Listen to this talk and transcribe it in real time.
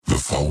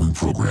following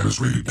program is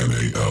rated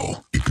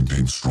MAL. It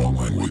contains strong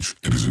language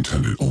and is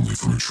intended only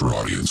for mature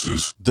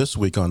audiences. This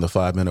week on the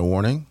 5-Minute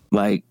Warning.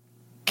 Like,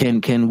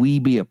 can we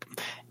be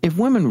if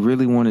women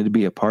really wanted to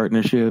be a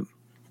partnership,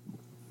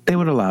 they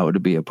would allow it to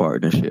be a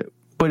partnership.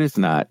 But it's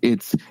not.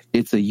 It's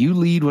a you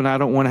lead when I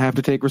don't want to have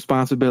to take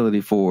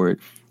responsibility for it,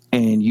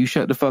 and you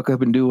shut the fuck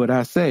up and do what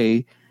I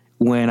say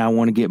when I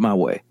want to get my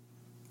way.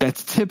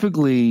 That's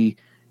typically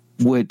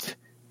what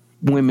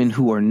women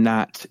who are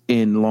not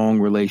in long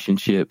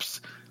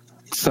relationships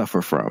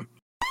suffer from.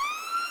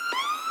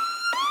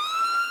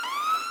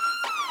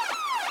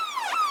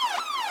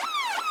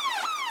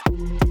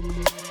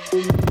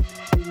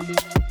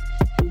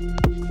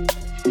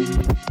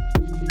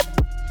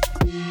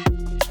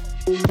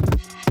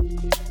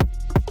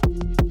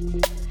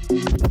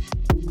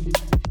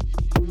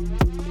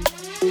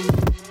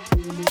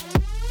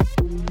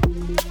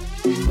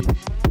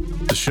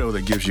 The show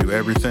that gives you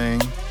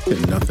everything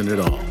and nothing at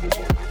all.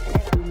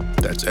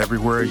 That's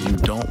everywhere you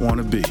don't want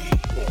to be.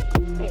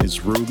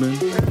 It's Ruben,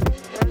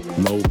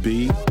 Mo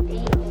B,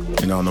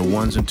 and on the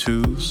ones and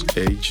twos,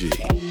 AG.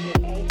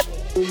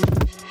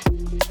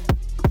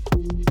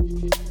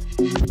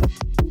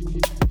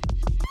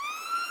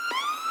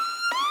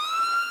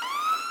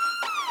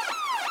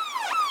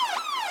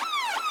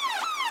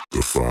 The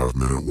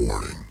 5-Minute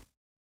Warning.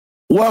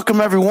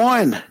 Welcome,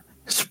 everyone.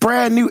 It's a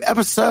brand new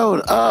episode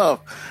of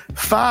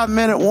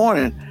 5-Minute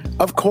Warning.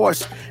 Of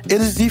course, it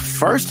is the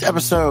first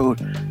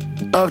episode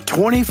of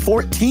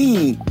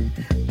 2014.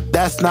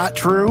 That's not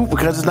true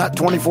because it's not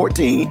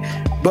 2014,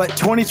 but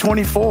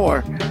 2024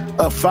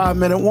 of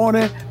 5-Minute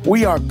Warning.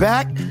 We are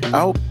back.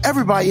 I hope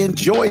everybody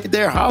enjoyed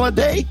their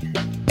holiday.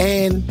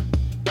 And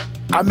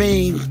I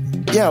mean,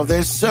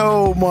 there's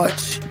so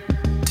much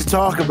to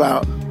talk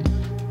about.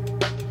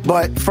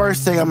 But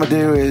first thing I'm going to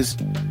do is,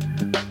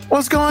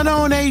 what's going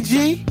on,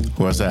 AG?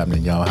 What's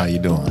happening, y'all? How you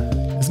doing?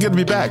 It's good to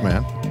be back,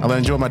 man. I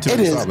enjoy my 2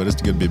 weeks off, but it's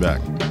good to be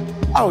back.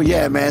 Oh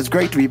yeah, man, it's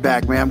great to be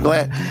back, man.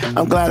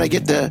 I'm glad I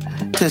get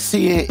to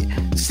see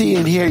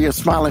and hear your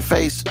smiling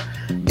face,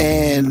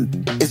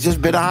 and it's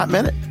just been a hot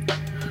minute.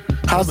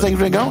 How's things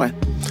been going?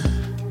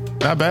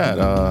 Not bad.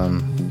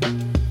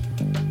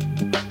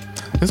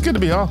 It's good to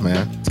be off,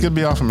 man. It's good to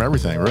be off from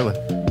everything, really.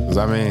 Because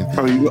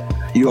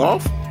you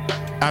off?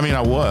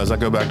 I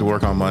go back to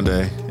work on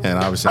Monday, and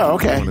obviously I'm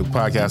doing the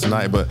podcast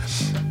tonight. But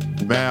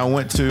man, I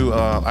went to.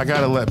 I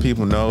gotta let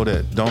people know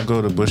that don't go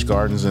to Busch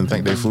Gardens and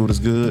think their food is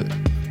good,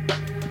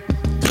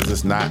 because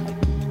it's not.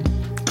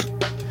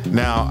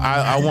 Now,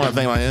 I want to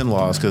thank my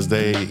in-laws because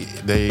they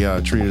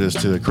treated us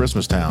to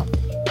Christmas Town.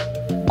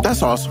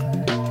 That's awesome.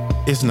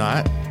 It's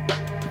not.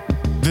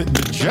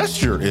 The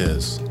gesture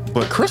is,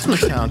 but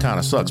Christmas Town kind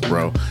of sucks,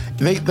 bro.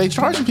 They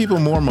charging people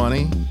more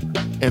money,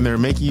 and they're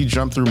making you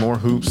jump through more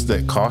hoops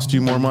that cost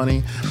you more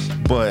money.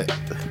 But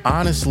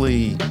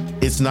honestly,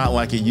 it's not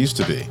like it used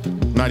to be.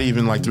 Not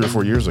even like 3 or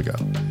 4 years ago.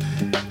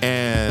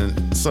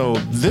 And so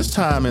this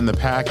time in the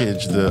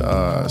package,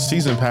 the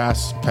season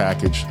pass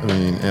package,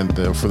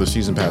 for the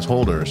season pass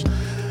holders,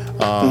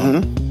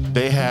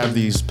 they have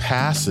these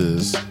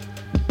passes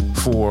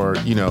for,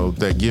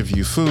 that give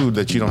you food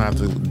that you don't have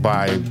to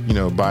buy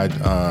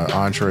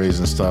entrees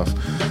and stuff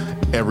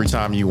every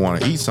time you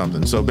want to eat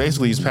something. So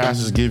basically these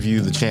passes give you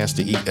the chance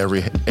to eat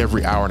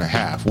every hour and a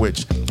half,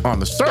 which on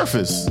the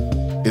surface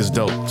is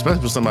dope,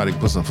 especially for somebody to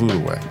put some food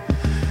away.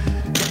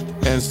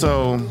 And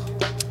so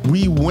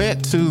we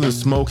went to the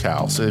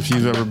smokehouse. If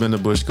you've ever been to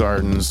Busch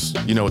Gardens,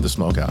 you know what the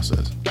smokehouse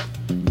is.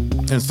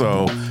 And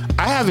so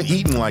I haven't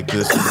eaten like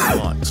this in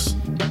months.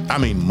 I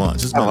mean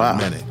months. It's been a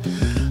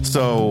minute.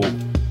 So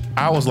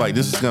I was like,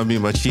 this is going to be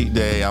my cheat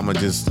day. I'm going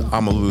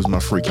to lose my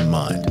freaking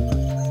mind.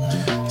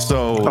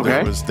 So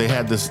they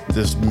had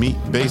this meat,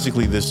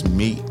 basically this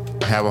meat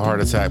have a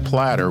heart attack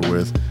platter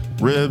with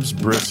ribs,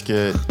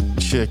 brisket,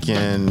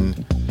 chicken,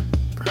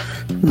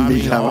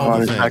 all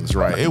the things,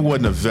 right? It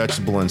wasn't a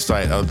vegetable in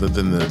sight other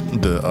than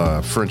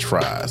the French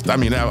fries.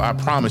 I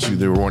promise you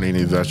there weren't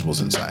any vegetables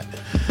in sight.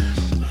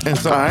 And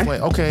so I was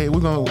like, okay, we're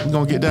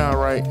gonna get down,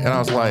 right? And I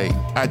was like,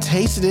 I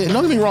tasted it. And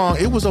don't get me wrong,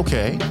 it was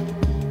okay.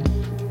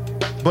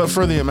 But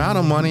for the amount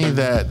of money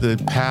that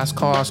the pass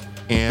cost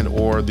and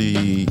or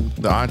the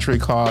entree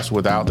cost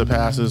without the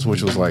passes,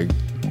 which was like,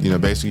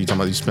 basically you're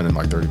talking about you spending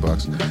like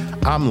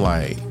 $30. I'm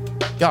like,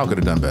 y'all could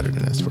have done better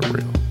than this, for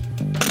real.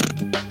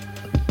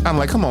 I'm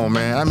like, come on,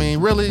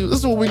 man. Really? This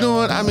is what we're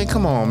doing?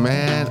 Come on,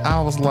 man. I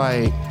was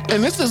like,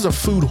 and this is a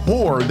food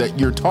whore that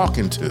you're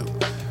talking to.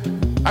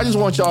 I just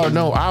want y'all to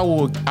know I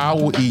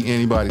will eat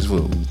anybody's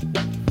food.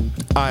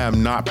 I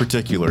am not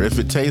particular. If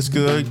it tastes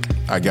good,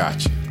 I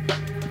got you.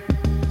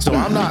 So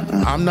I'm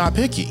not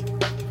picky.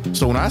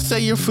 So when I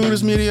say your food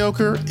is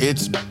mediocre,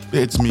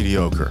 it's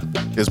mediocre.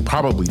 It's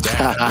probably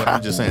bad, but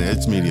I'm just saying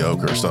it's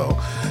mediocre. So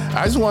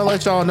I just want to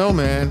let y'all know,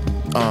 man.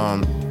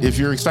 If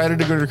you're excited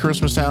to go to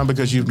Christmas Town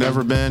because you've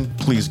never been,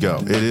 please go.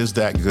 It is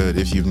that good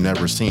if you've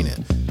never seen it.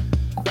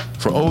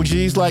 For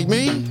OGs like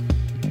me,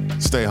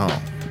 stay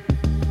home.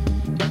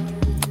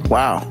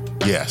 Wow.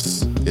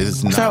 Yes. It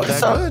is not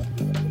that good.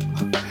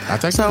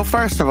 So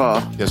first of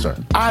all, yes, sir.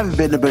 I haven't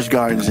been to Busch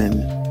Gardens in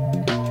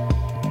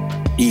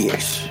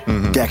years,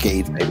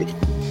 decades maybe.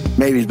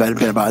 Maybe it's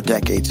been about a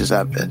decade since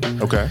I've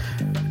been. Okay.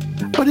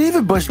 But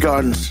even Busch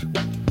Gardens,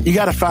 you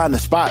got to find the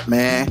spot,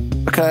 man.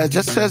 Because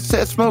just as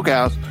said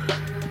Smokehouse,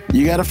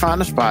 you got to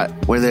find a spot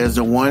where there's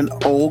the one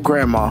old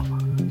grandma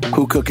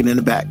who cooking in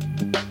the back.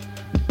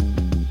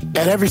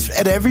 At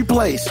every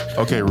place.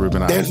 Okay,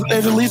 Ruben. There's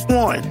at least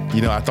one.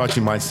 You know, I thought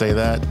you might say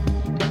that,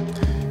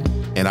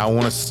 and I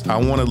want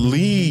to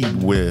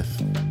lead with,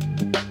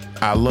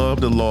 I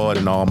love the Lord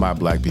and all my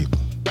black people.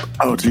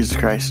 Oh, Jesus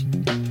Christ!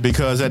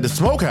 Because at the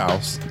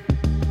Smokehouse,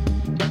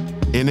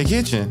 in the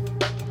kitchen,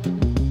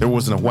 there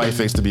wasn't a white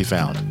face to be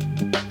found.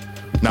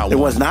 Not one. It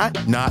was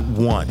not? Not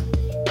one.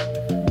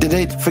 Did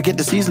they forget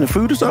to season the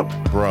food or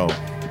something? Bro,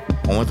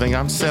 only thing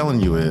I'm telling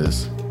you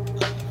is,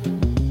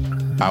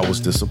 I was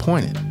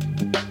disappointed.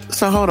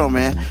 So hold on,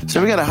 man.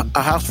 So we got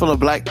a house full of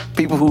black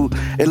people who,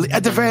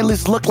 at the very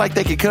least, look like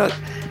they could cook,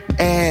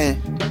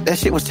 and that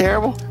shit was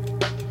terrible?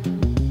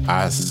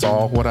 I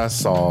saw what I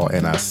saw,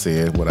 and I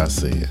said what I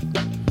said.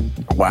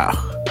 Wow.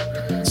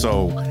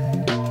 So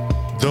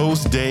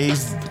those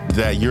days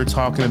that you're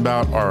talking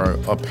about are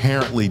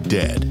apparently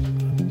dead.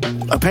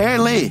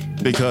 Apparently.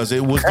 Because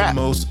it was the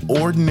most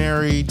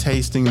ordinary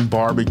tasting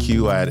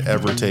barbecue I had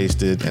ever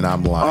tasted, and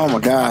I'm like, oh my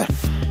God.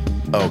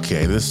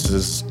 Okay, this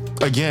is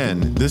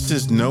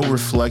no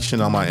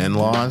reflection on my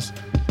in-laws,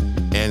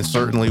 and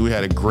certainly we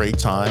had a great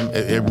time.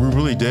 We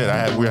really did.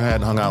 We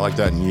hadn't hung out like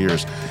that in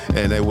years,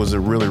 and it was a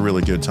really,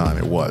 really good time.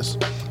 It was.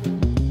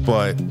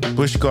 But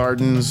Busch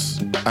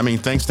Gardens, I mean,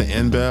 thanks to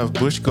InBev,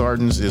 Busch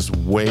Gardens is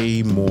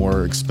way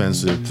more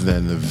expensive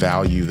than the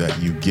value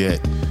that you get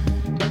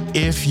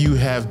if you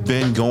have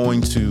been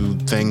going to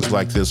things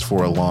like this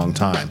for a long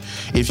time.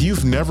 If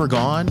you've never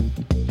gone,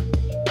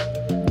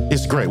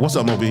 it's great. What's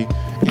up, Moby?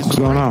 What's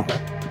going on?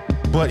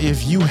 But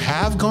if you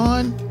have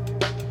gone,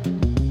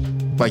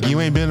 like you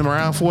ain't been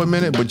around for a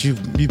minute, but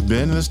you've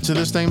been to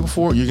this thing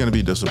before, you're gonna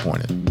be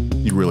disappointed.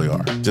 You really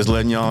are. Just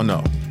letting y'all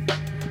know.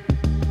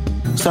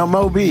 So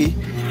Moby,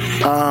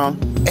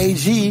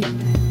 AG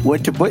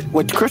went to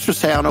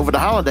Christmastown over the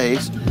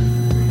holidays,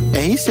 and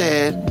he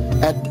said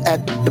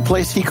at the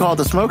place he called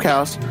the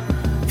Smokehouse,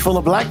 full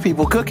of black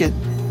people cooking,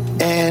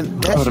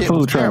 and that shit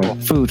was terrible.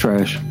 Food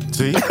trash.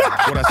 See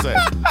what I say?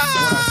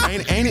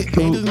 Ain't it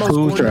the most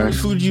ordinary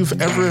food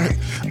you've ever?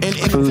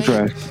 Food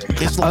trash.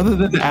 It's like, other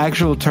than the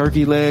actual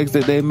turkey legs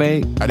that they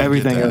make,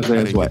 everything else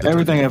there is whack.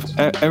 Everything else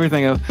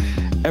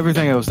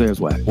there is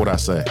whack. What I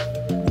say?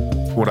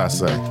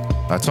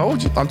 I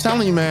told you. I'm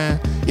telling you, man.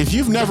 If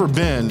you've never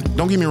been,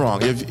 don't get me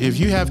wrong. If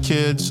you have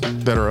kids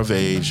that are of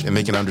age and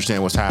they can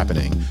understand what's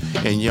happening,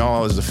 and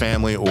y'all as a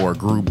family or a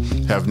group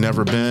have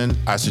never been,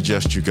 I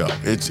suggest you go.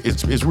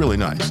 It's really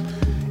nice.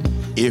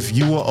 If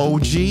you are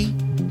OG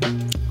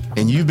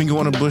and you've been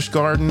going to Busch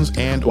Gardens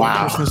and or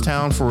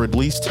Christmastown for at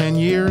least 10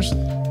 years,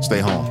 stay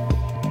home.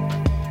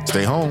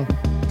 Stay home.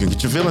 You can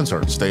get your feelings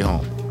hurt. Stay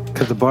home.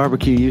 Because the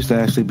barbecue used to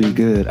actually be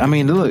good. I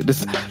mean, look,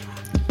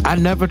 I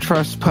never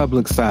trust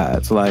public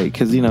sides, like,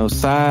 because, you know,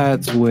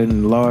 sides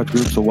when large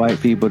groups of white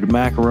people, the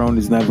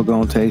macaroni's never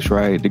going to taste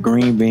right. The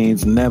green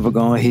beans never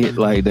going to hit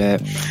like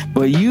that.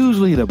 But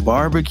usually the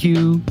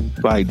barbecue,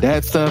 like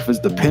that stuff is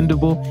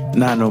dependable.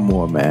 Not no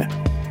more, man.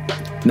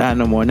 Not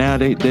no more. Now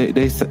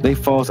they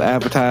false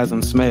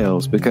advertising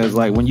smells, because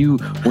like when you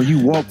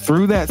walk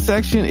through that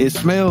section, it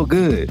smelled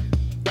good.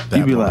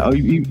 You be like,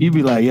 you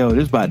be like, yo,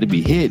 this about to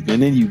be hit,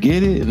 and then you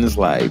get it, and it's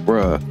like,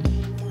 bruh.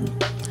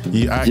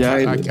 Yeah,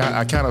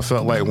 I kind of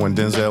felt like when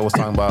Denzel was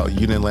talking about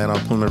you didn't land on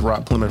Plymouth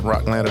Rock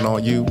landed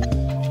on you.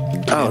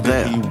 Oh,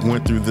 damn. He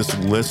went through this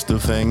list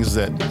of things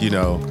that, you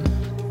know,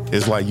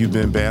 is like you've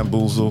been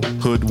bamboozled,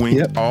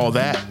 hoodwinked, all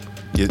that.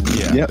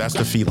 That's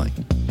the feeling.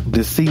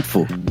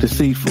 Deceitful.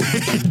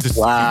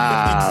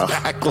 Wow.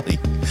 Exactly.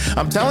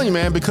 I'm telling you,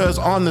 man, because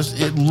on this,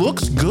 it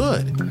looks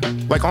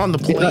good. Like on the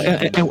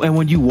plate. And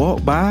when you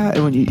walk by,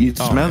 and when you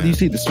smell it, you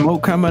see the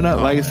smoke coming up.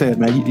 Like I said,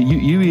 man,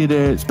 you be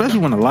there, especially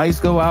when the lights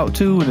go out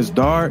too, and it's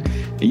dark,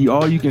 and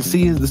all you can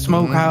see is the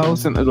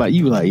smokehouse, and like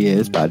you be like, yeah,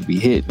 it's about to be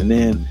hit, and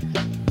then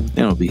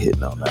they don't be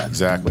hitting on that.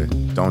 Exactly.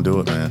 Don't do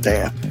it, man.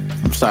 Damn.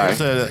 I'm sorry. Like I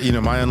said, you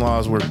know, my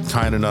in-laws were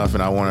kind enough,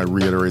 and I want to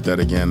reiterate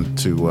that again,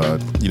 to,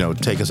 you know,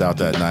 take us out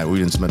that night. We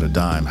didn't spend a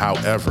dime.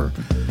 However,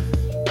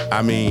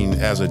 I mean,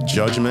 as a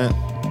judgment,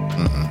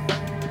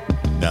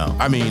 no.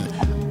 I mean,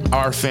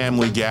 our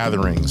family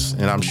gatherings,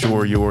 and I'm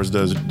sure yours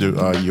does,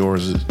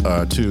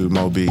 too,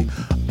 Moby.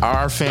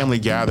 Our family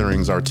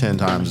gatherings are 10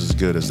 times as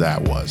good as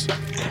that was.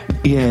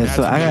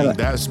 Yeah,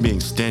 that's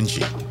being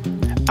stingy.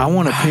 I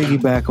want to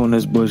piggyback on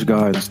this Busch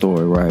Gardens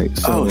story, right?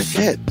 So,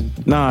 shit.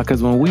 Nah,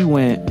 because when we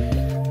went,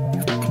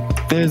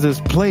 there's this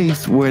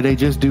place where they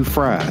just do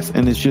fries,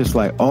 and it's just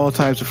like all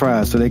types of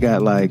fries. So they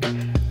got like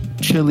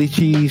chili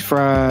cheese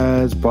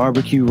fries,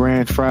 barbecue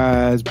ranch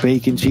fries,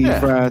 bacon cheese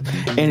fries,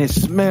 and it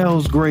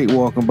smells great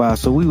walking by.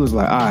 So we was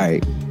like, all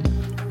right,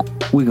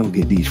 we're gonna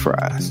get these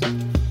fries.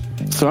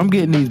 So I'm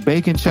getting these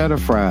bacon cheddar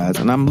fries,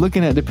 and I'm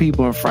looking at the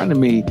people in front of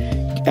me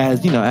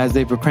as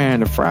they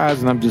preparing the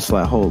fries, and I'm just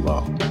like, hold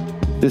on,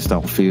 this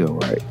don't feel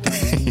right.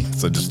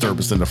 It's a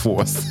disturbance in the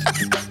force.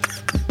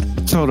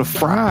 So the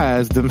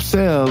fries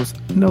themselves,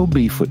 no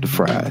beef with the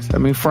fries. I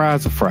mean,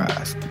 fries are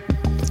fries.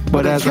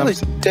 But as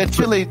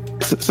chili,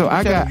 so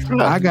I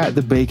got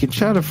the bacon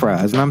cheddar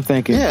fries, and I'm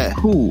thinking,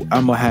 cool,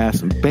 I'm gonna have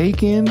some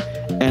bacon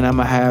and I'm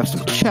gonna have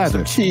some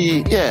cheddar.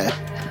 Cheese, yeah.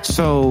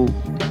 So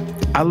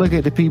I look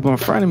at the people in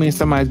front of me, and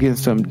somebody's getting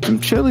some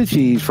chili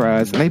cheese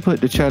fries, and they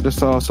put the cheddar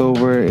sauce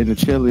over it and the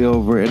chili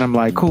over it, and I'm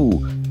like,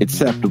 cool,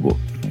 acceptable.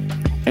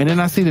 And then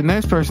I see the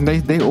next person,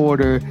 they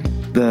order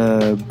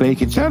the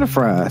bacon cheddar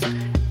fries,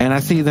 and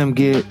I see them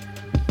get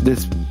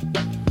these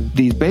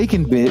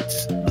bacon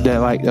bits that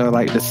like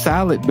the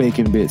salad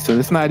bacon bits. So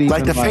it's not even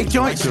like the fake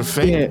joints. The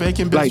fake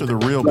bacon bits or the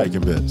real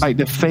bacon bits? Like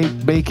the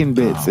fake bacon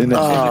bits, and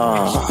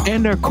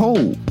they're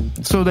cold.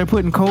 So they're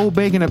putting cold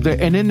bacon up there,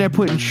 and then they're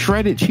putting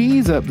shredded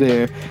cheese up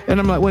there. And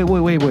I'm like, wait.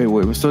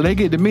 So they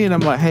get to me, and I'm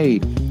like, hey,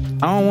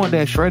 I don't want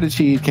that shredded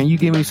cheese. Can you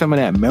give me some of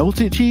that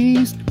melted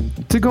cheese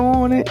to go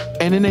on it?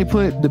 And then they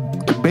put the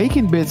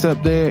bacon bits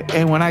up there,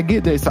 and when I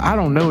get there, so I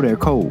don't know they're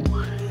cold.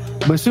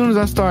 But as soon as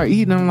I start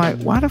eating, I'm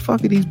like, why the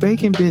fuck are these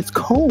bacon bits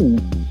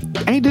cold?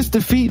 Ain't this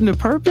defeating the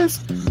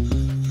purpose?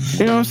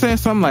 You know what I'm saying?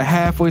 So I'm like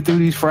halfway through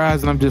these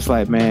fries, and I'm just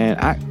like, man,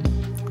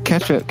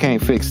 ketchup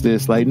can't fix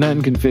this. Like,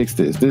 nothing can fix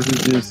this. This is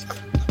just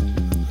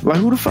like,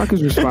 who the fuck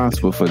is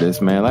responsible for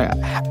this, man? Like,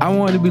 I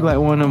wanted to be like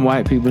one of them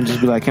white people and just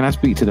be like, can I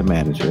speak to the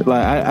manager?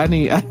 Like, I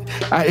need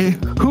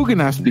who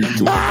can I speak to?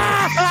 You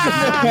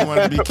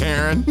want to be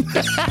Karen?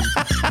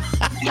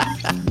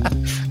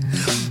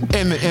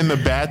 And the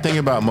bad thing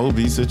about Mo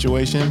B's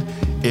situation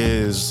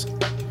is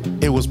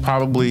it was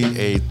probably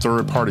a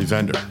third-party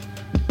vendor.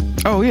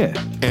 Oh, yeah.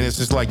 And it's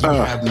just like you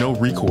have no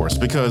recourse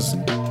because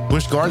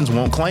Busch Gardens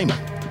won't claim it.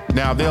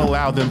 Now, they'll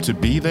allow them to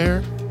be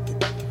there,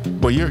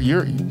 but you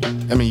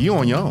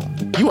on your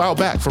own. You out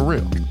back for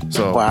real.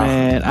 So,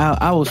 man,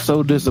 I was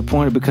so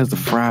disappointed because the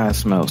fries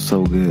smelled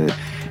so good.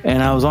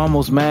 And I was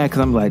almost mad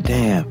because I'm like,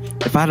 damn,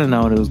 if I'd have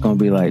known it was going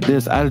to be like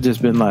this, I'd have just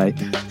been like,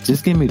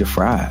 just give me the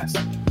fries.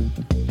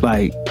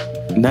 Like,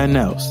 nothing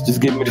else.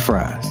 Just give me the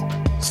fries.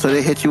 So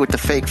they hit you with the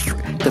fake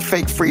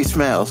free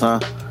smells, huh?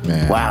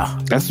 Man. Wow.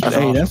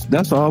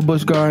 That's all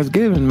Busch Gardens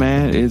giving,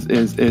 man.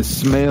 It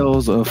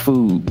smells of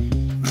food.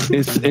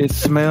 It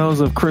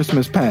smells of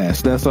Christmas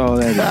past. That's all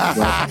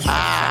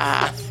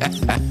that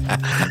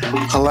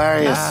is.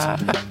 Hilarious.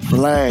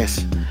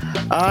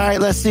 All right,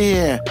 let's see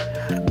here.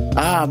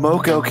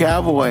 Moco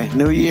Cowboy,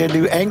 New Year,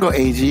 New Angle,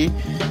 AG.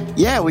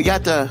 Yeah, we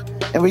got the,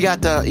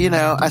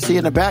 I see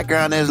in the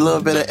background there's a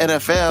little bit of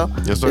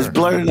NFL. Yes, sir. It's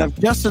blurred enough,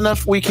 just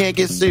enough we can't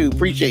get sued.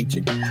 Appreciate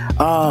you.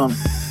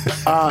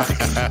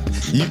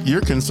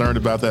 You're concerned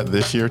about that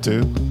this year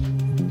too?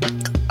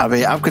 I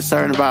mean, I'm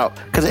concerned about,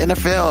 because the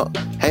NFL,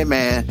 hey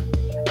man,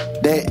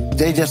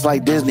 they just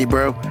like Disney,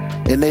 bro.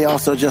 And they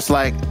also just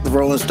like the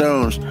Rolling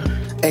Stones.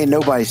 Ain't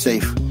nobody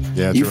safe.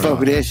 Yeah, you fuck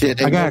with that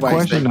shit. I got a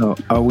question though.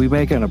 Are we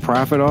making a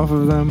profit off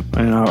of them?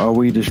 And are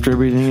we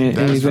distributing it?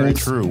 That's very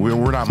true. We're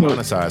not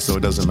monetized, so it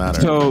doesn't matter.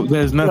 So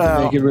there's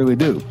nothing they can really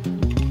do.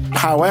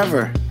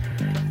 However,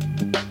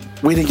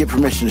 we didn't get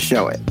permission to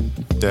show it.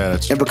 Yeah,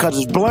 that's true. And because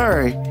it's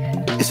blurry,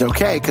 it's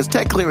okay, because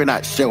technically we're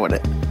not showing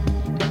it.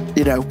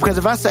 Because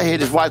if I sat here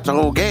just watch the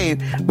whole game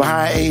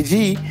behind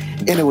AG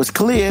and it was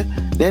clear,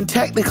 then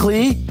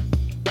technically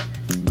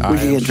we can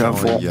get in trouble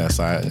for it. Yes,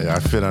 I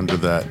fit under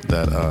that.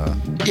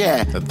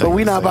 Yeah, but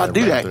we're not about to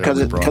do that because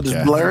it's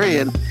blurry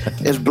and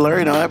it's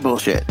blurry and all that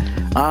bullshit.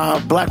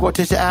 Black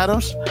Morticia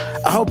Adams,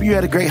 I hope you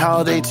had a great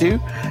holiday too.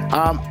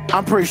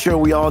 I'm pretty sure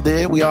we all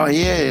did. We all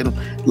here and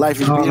life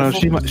is beautiful. No,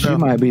 she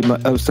might be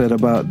upset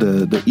about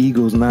the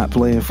Eagles not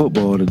playing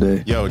football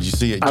today. Yo, did you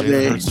see it?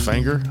 Jalen Hurts'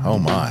 finger? Oh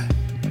my.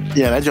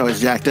 Yeah, that joint's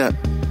jacked up.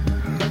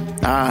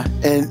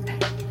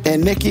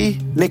 And Nikki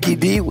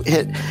D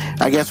hit,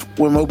 I guess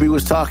when Moby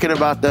was talking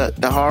about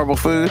the horrible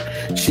food,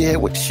 she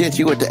hit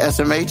you with the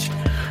SMH,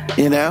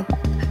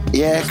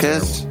 Yeah,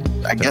 because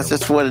I guess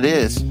that's what it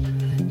is.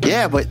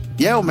 Yeah, but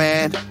yo,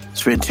 man,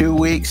 it's been 2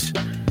 weeks.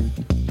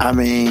 I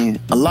mean,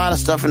 a lot of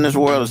stuff in this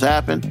world has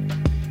happened,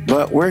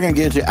 but we're going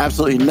to get into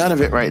absolutely none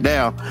of it right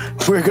now.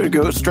 We're going to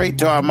go straight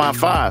to our My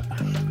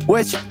 5,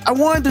 which I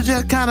wanted to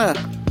just kind of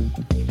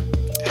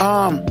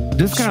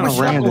this kind of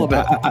random.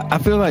 I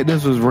feel like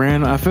this was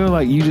random. I feel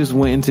like you just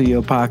went into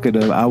your pocket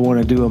of I want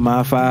to do a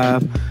My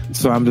 5,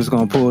 so I'm just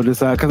gonna pull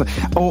this out.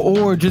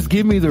 Or just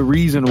give me the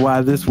reason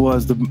why this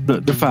was the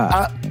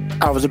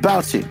 5. I was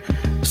about to.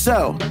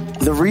 So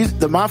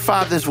the My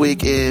 5 this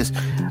week is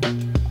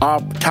our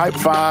top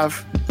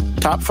five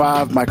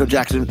Michael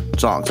Jackson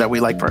songs that we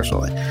like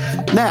personally.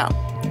 Now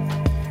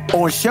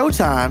on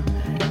Showtime,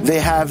 they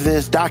have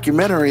this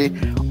documentary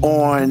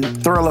on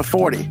Thriller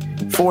 40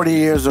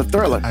 years of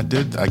Thriller. I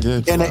did talk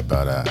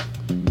about that.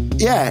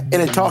 Yeah, and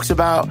it talks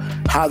about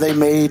how they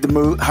made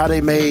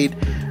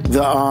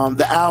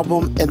the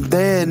album, and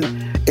then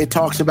it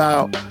talks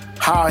about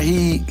how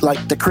he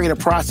the creative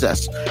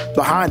process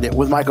behind it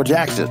with Michael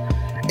Jackson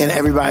and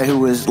everybody who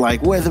was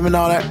with him and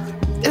all that.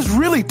 it's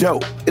really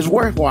dope. It's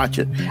worth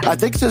watching. I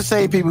think it's the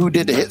same people who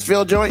did the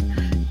Hitsville joint.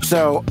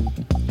 So,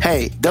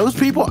 hey, those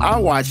people,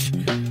 I'll watch,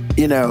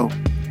 you know,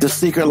 The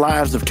Secret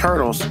Lives of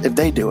Turtles if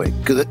they do it,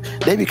 because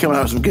they be coming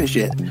out with some good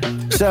shit.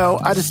 So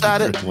I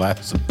decided. Secret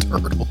Lives of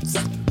Turtles.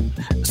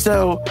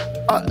 So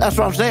that's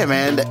what I'm saying,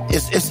 man.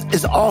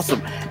 It's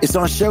awesome. It's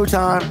on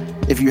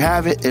Showtime if you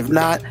have it. If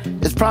not,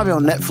 it's probably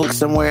on Netflix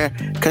somewhere,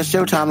 because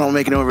Showtime don't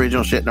make no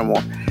original shit no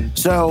more.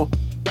 So,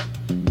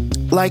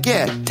 like,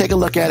 yeah, take a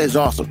look at it. It's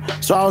awesome.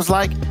 So I was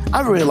like,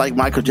 I really like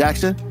Michael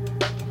Jackson.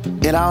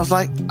 And I was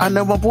like, I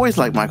know my boys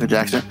like Michael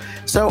Jackson.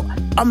 So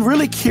I'm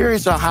really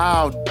curious on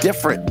how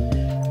different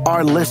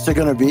our lists are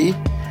going to be.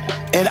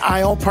 And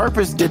I, on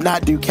purpose, did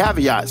not do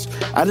caveats.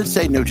 I didn't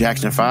say no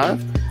Jackson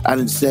 5. I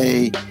didn't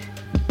say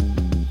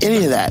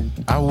any of that.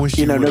 I wish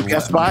you know, no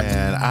guest spot.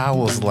 Man, I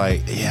was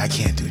like, yeah, I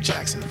can't do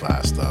Jackson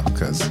 5 stuff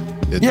because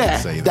it didn't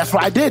say that. That's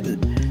why I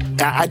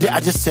didn't. I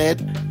just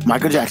said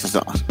Michael Jackson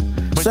songs.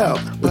 So,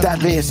 with that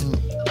being said,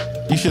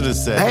 you should have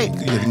said, hey,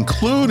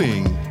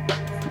 including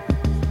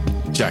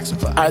Jackson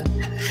 5.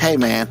 Hey,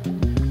 man,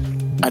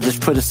 I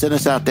just put a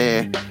sentence out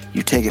there.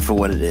 You take it for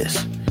what it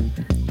is.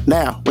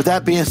 Now, with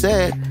that being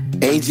said,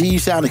 AG, you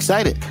sound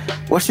excited.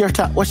 What's your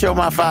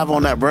my 5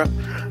 on that, bro?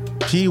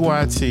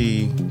 PYT.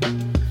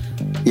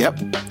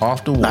 Yep.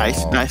 Off the Wall.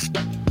 Nice.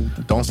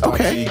 Don't Stop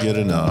Till You Get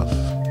Enough.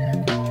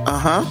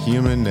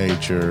 Human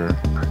Nature.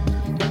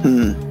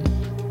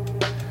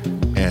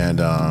 And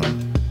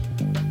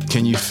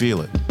Can You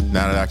Feel It?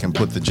 Now that I can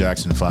put the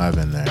Jackson 5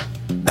 in there.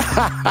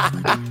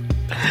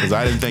 Because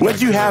I didn't think. What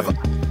did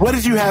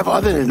you have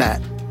other than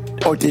that?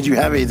 Or did you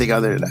have anything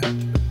other than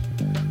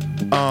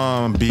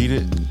that? Beat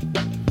It.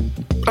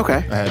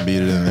 Okay. I had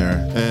Beat It in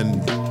there.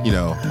 And, you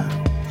know,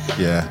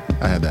 yeah,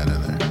 I had that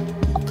in there.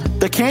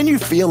 The Can You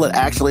Feel It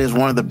actually is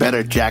one of the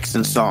better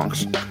Jackson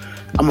songs.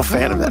 I'm a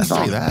fan of that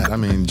song. Say that. I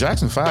mean,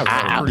 Jackson 5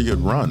 had a pretty good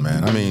run,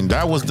 man. I mean,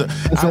 that was the.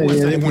 I would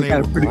say when they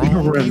were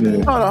grown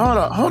people.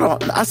 Hold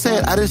on. I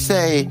didn't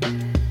say.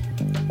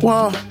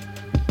 Well,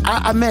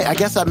 I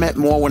guess I meant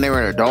more when they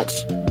were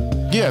adults.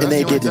 Yeah, and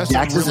they did the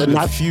Jacksons really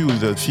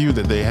the few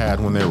that they had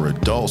when they were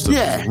adults.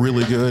 That was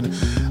really good.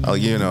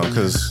 You know,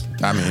 because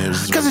I mean,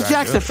 because in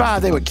Jackson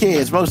 5 they were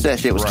kids. Most of that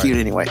shit was cute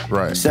anyway.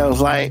 Right. So it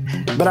was like,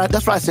 but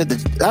that's why I said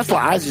that's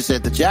why I just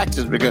said the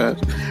Jacksons, because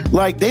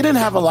like they didn't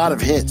have a lot of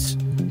hits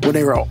when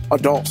they were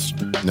adults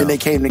and they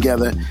came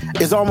together.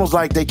 It's almost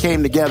like they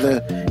came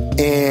together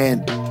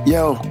and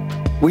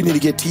we need to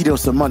get Tito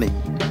some money.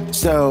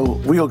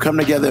 So we gonna come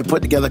together and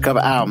put together a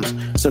couple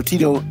albums so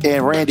Tito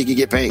and Randy can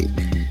get paid.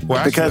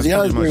 Well, because the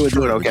others were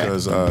doing okay.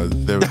 Because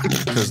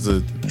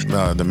the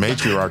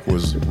matriarch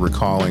was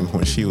recalling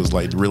when she was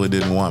like really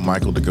didn't want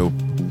Michael to go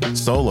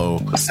solo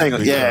because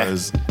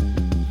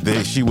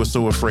she was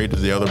so afraid that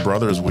the other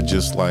brothers would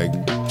just like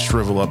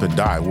shrivel up and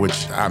die.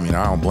 Which I mean,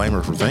 I don't blame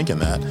her for thinking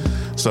that.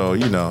 So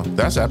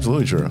that's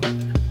absolutely true.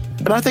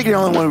 And I think the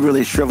only one who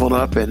really shriveled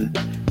up and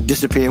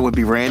disappeared would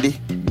be Randy,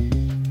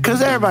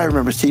 because everybody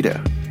remembers Tito.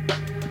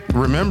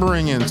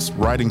 Remembering and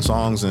writing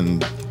songs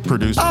and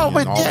producing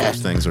and all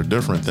those things are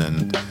different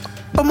than.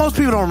 But most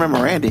people don't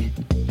remember Randy.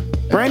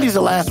 Randy's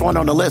the last one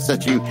on the list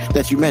that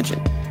you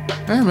mentioned.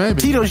 Maybe.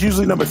 Tito's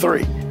usually number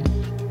 3.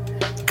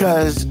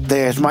 Because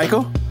there's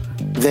Michael,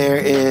 there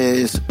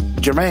is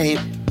Jermaine,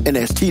 and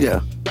there's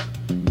Tito.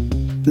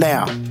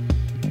 Now,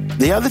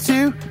 the other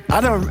two,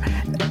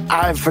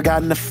 I've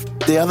forgotten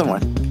the other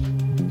one.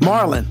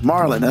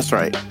 Marlon, that's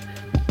right.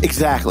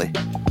 Exactly.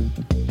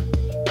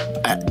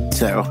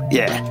 So,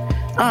 yeah.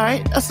 All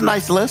right, that's a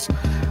nice list.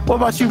 What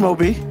about you,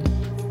 Moby?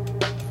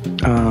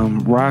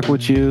 Rock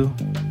With You.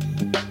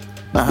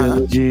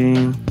 Billie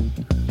Jean.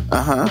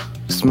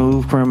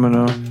 Smooth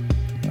Criminal.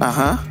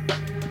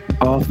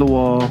 Off the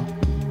Wall.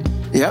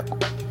 Yep.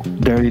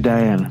 Dirty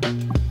Diana.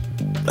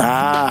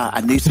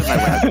 I knew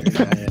somebody would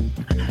have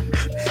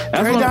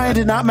Dirty Diana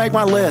did not make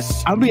my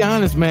list. I'll be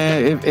honest,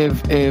 man.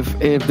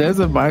 If there's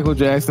a Michael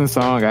Jackson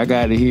song I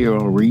got to hear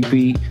on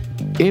repeat,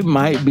 it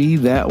might be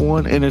that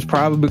one, and it's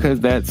probably because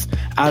that's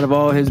out of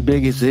all his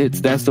biggest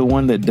hits, that's the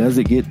one that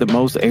doesn't get the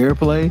most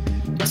airplay.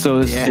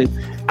 So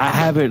I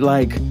haven't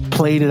like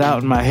played it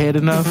out in my head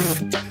enough.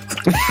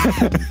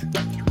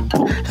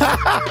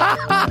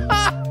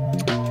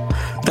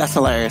 That's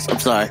hilarious. I'm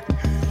sorry.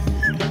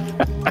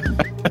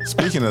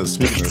 Speaking of,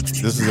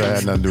 this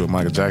had nothing to do with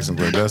Michael Jackson,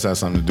 but it does have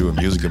something to do with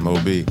music and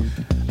Moby.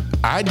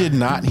 I did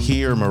not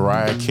hear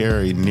Mariah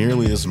Carey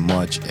nearly as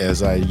much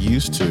as I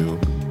used to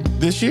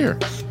this year.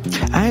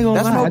 I ain't gonna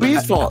lie. That's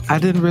Moby's fault. I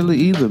didn't really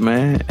either,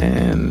 man,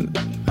 and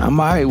I'm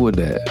all right with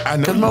that.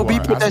 Because Moby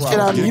put that shit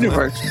out in the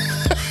universe.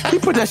 He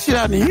put that shit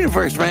out in the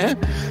universe, man.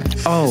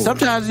 Oh,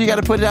 sometimes you got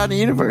to put it out in the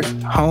universe.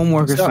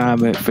 Homework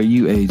assignment for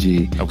you,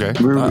 AG. Okay,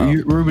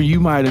 Ruben, you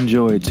might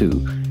enjoy it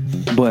too.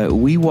 But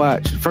we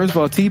watched. First of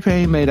all,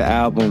 T-Pain made an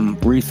album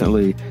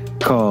recently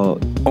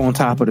called "On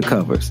Top of the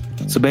Covers."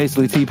 So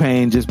basically,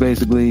 T-Pain just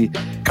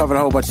covered a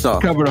whole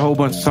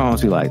bunch of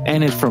songs he liked,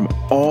 and it's from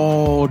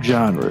all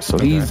genres. So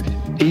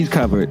he's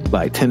covered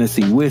like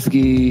Tennessee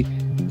Whiskey.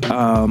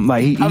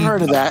 I've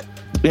heard of that.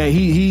 Yeah,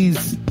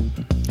 he's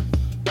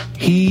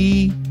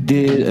He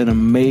did an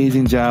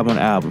amazing job on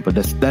the album, but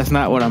that's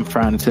not what I'm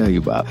trying to tell you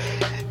about.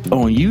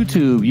 On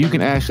YouTube, you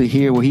can actually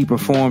hear where he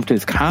performed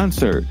his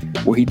concert,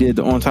 where he did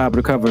the On Top of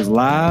the Covers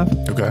live.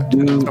 Okay.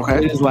 Dude,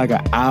 it is like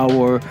an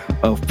hour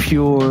of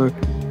pure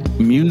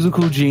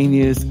musical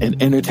genius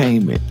and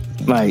entertainment.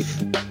 Like,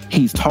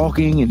 he's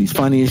talking and he's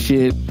funny as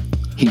shit.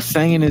 He's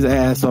singing his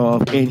ass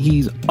off, and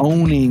he's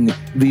owning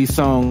these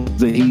songs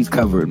that he's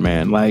covered,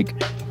 man. Like,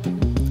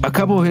 a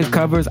couple of his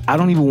covers, I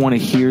don't even want to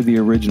hear the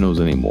originals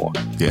anymore.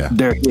 Yeah.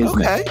 There is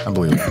Okay. I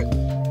believe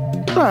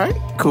it. All right.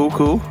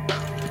 Cool.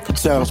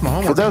 So, That's my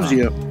homework for those of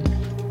you...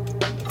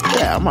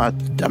 Yeah, I'm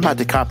about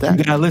to cop that.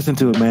 You gotta listen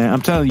to it, man.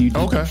 I'm telling you.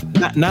 Okay.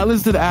 Not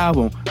listen to the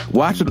album.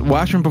 Watch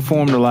him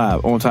perform the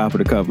live On Top of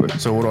the Cover.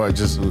 So what do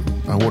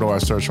I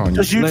search on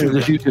Just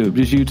YouTube? YouTube.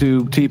 Just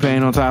YouTube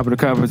T-Pain On Top of the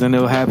Covers, and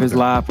they'll have his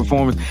live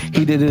performance.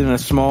 He did it in a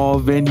small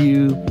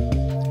venue.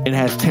 It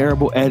has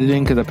terrible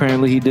editing because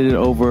apparently he did it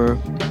over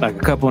like a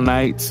couple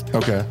nights.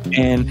 Okay.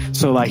 And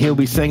so like he'll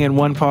be singing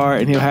one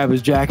part and he'll have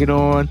his jacket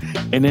on,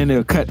 and then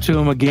they'll cut to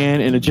him again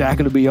and the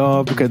jacket will be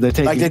off because they're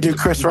taking Like they do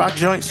Chris Rock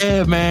joints?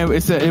 Yeah, man.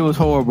 It was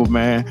horrible,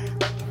 man.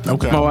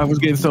 Okay. My wife was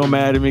getting so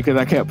mad at me because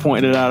I kept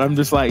pointing it out. I'm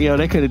just like, yo,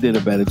 they could have did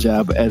a better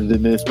job of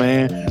editing this,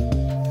 man.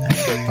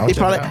 He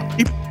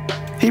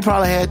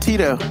probably had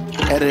Tito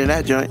editing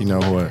that joint. You know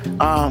what?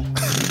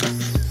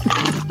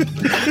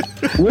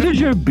 What is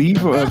your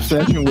beef or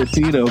obsession with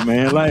Tito,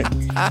 man? Like,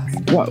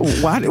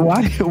 why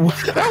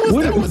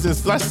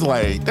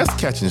That's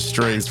catching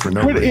strays for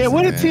no what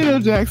reason. did Tito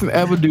Jackson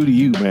ever do to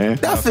you, man?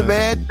 Nothing,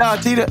 man.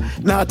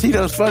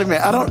 Tito's funny,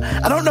 man. I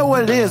don't know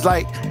what it is.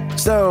 Like,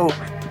 so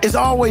it's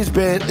always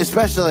been,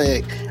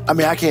 especially, I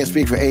mean, I can't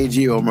speak for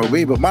AG or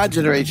Moby, but my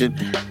generation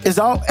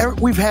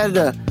we've had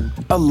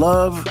a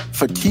love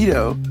for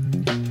Tito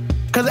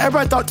because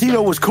everybody thought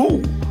Tito was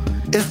cool.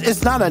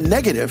 It's not a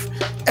negative.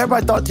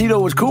 Everybody thought Tito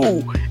was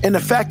cool, and the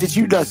fact that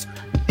he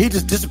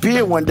just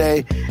disappeared one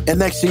day, and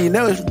next thing you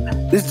know,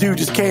 this dude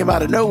just came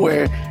out of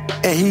nowhere,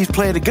 and he's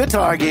playing the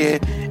guitar again,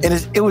 and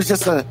it's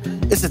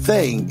a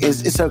thing.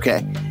 It's okay,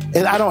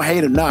 and I don't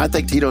hate him. No, I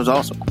think Tito's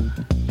awesome,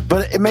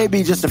 but it may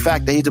be just the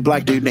fact that he's a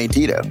black dude named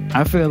Tito.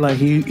 I feel like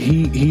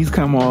he's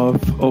come off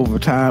over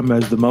time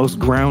as the most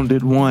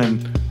grounded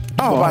one.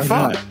 Oh, by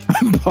far.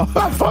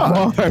 By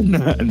far. Bar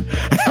none.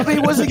 I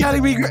mean, what's it got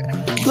to be?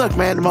 Look,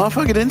 man, the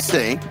motherfucker didn't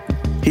sing.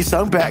 He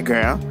sung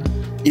background.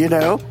 You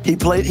know, he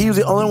was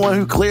the only one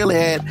who clearly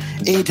had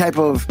any type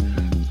of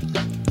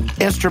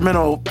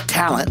instrumental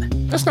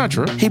talent. That's not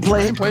true. He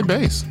played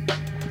bass.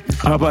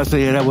 I was about to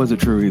say, yeah, that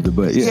wasn't true either,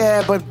 but yeah.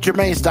 Yeah, but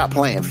Jermaine stopped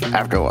playing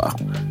after a while.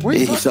 What are you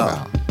He talking sung.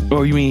 about?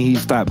 Or you mean he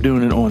stopped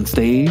doing it on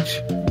stage?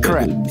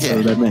 Correct. So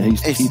Yeah. that meant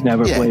he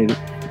never played it.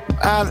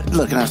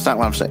 Look, and that's not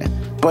what I'm saying.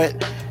 But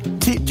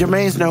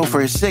Jermaine's known for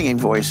his singing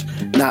voice,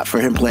 not for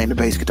him playing the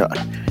bass guitar.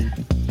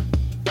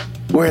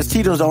 Whereas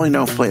Tito's only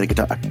known for playing the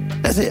guitar.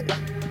 That's it.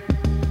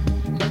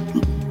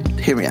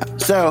 Hear me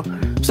out. So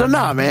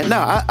nah, man. No,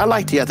 I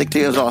like Tito. I think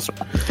Tito's awesome.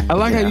 I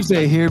like how you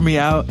say "hear me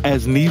out"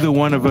 as neither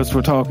one of us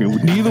were talking.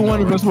 Neither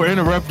one of us were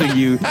interrupting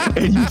you,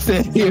 and you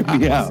said "hear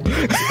me out."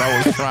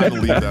 I was trying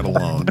to leave that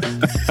alone.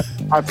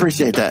 I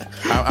appreciate that.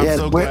 I'm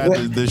so glad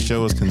that this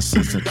show is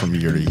consistent from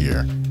year to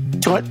year.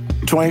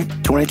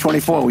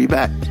 2024, we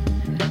back.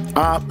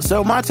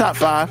 So my top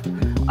five,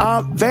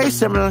 very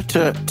similar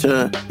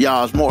to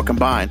y'all's, more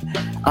combined.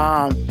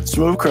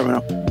 Smooth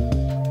Criminal,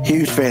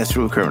 huge fan of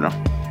Smooth Criminal.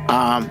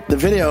 The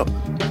video,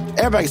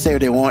 everybody can say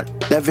what they want.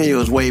 That video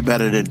is way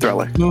better than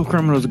Thriller. Smooth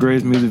Criminal is the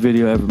greatest music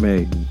video ever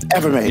made.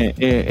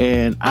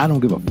 And I don't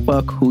give a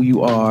fuck who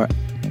you are.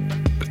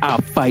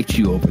 I'll fight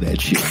you over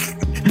that shit.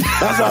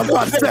 That's what I'm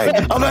about to say.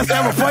 I'm about to say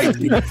I'm going to fight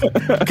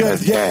you.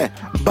 Because, yeah,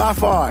 by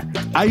far.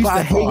 I used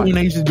to hate when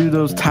they used to do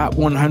those top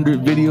 100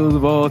 videos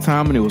of all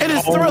time, and it was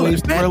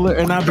always Thriller.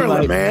 And I'd be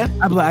like, man.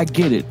 I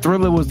get it.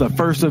 Thriller was the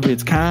first of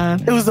its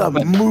kind. It was a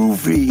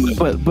movie.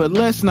 But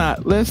let's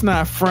not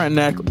front and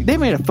act. They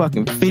made a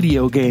fucking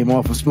video game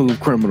off of Smooth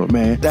Criminal,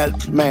 man.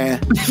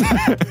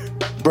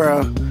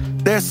 Bro.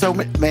 There's so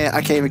many, man.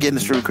 I can't even get in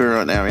the Smooth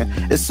Criminal now,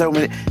 man. There's so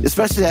many,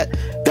 especially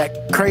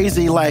that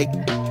crazy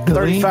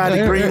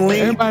 35-degree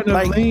lean.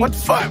 Like, lean. What the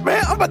fuck,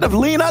 man? I'm about to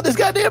lean out this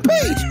goddamn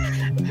page.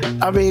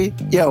 I mean,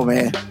 yo,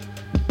 man.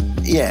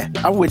 Yeah,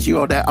 I'm with you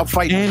on that. I'm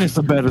fighting. And it's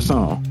a better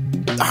song.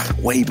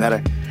 Way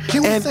better.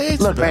 Can we say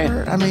it's better?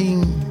 Man, I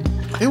mean,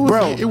 it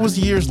was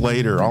years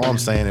later. All I'm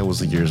saying, it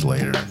was years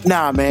later.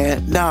 Nah,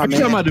 man. You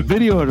talking about the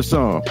video or the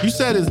song? You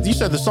said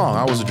the song.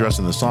 I was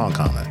addressing the song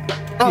comment.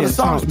 Oh, yeah, the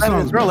song's better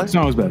than Thriller. The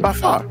song's better. By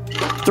far.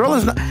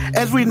 Thriller's not,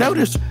 as we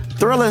noticed,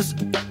 Thriller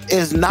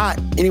is not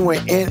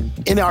anywhere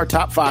in our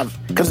top five,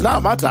 because it's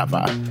not my top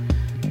five.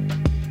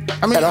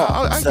 I mean,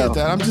 I get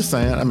that. I'm just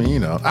saying. I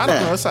mean, I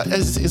don't know.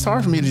 It's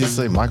hard for me to just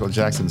say Michael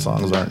Jackson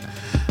songs aren't.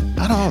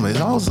 I don't know,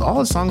 man. All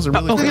his songs are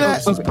really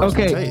good.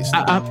 Okay.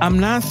 I'm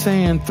not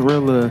saying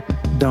Thriller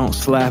don't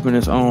slap in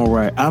its own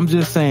right. I'm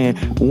just saying,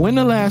 when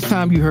the last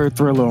time you heard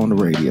Thriller on the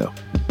radio?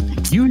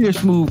 You hear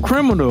Smooth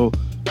Criminal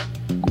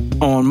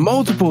on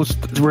multiple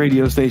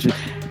radio stations.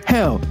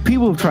 Hell,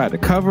 people have tried to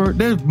cover.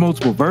 There's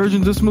multiple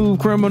versions of Smooth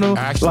Criminal.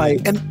 Actually,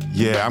 Like, And I'm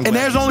and glad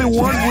there's you only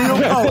mentioned one that.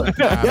 real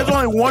cover. There's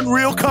only one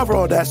real cover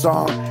on that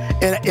song.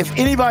 And if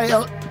anybody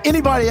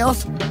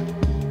else,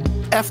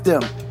 F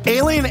them.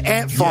 Alien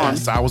Ant Farm.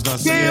 Yes, I was gonna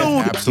say killed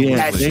that. Absolutely.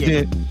 yeah, that they shit.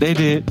 did. They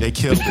did. They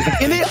killed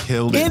it. Any, They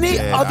killed it. any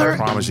Yeah, other I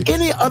promise you.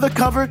 any other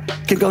cover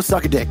can go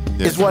suck a dick.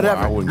 Yeah, It's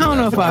whatever. I I wouldn't don't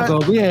know if I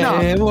go. Yeah,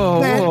 No, yeah,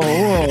 whoa, man.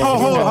 whoa,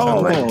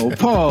 Hold on.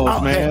 pause,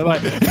 Oh, man.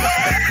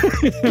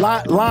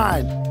 Like,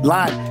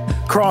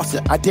 line, cross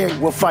it. I dare you.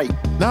 We'll fight.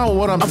 No,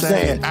 what I'm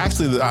saying. saying,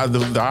 actually,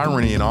 the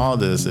irony in all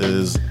this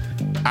is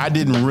I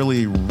didn't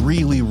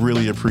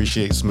really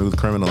appreciate Smooth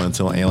Criminal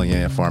until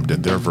Alien Ant Farm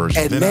did their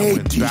version. And then they I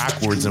went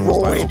backwards and was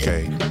like,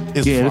 destroyed okay,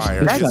 it's yeah,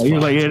 fire. this, It's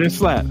you're fire. like, yeah,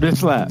 this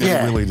slap.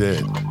 Yeah. It really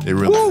did. It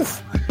really did.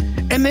 Woof.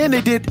 And then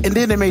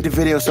they made the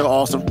video so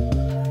awesome.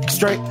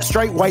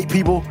 Straight white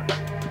people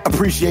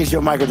appreciation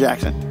of Michael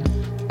Jackson.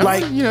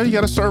 Like, you know, you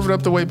got to serve it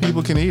up the way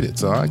people can eat it.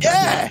 So I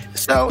yeah.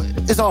 So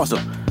it's awesome.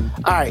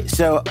 All right.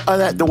 So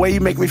the way you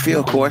make me feel,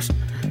 of course.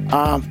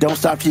 Don't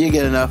stop till you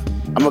get enough.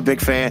 I'm a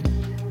big fan.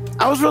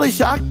 I was really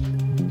shocked.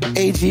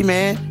 AG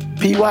man,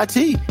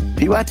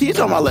 PYT is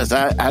on my list.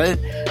 I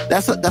didn't.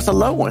 That's a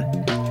low one.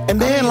 And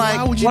then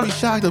why would you be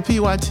shocked that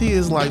PYT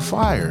is like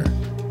fire?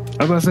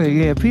 I was gonna say,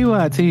 yeah,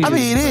 PYT. I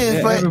mean, it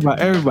is, but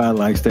everybody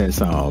likes that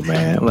song,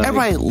 man. Like,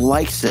 everybody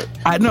likes it.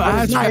 I know. But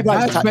I it's not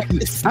everybody's top-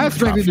 it's I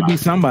expected it to be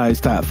somebody's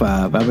top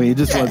 5. I mean, it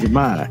just Yeah. wasn't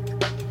mine.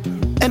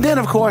 And then,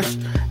 of course,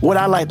 what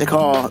I like to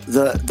call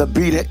the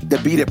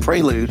beat it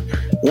prelude.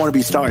 Want to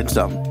be starting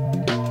something.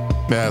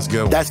 That's a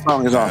good. One. That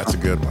song is Yeah, awesome. That's a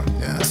good one.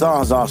 Yeah. The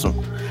song's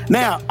awesome.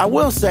 Now, I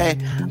will say,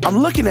 I'm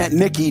looking at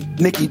Nikki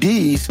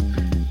D's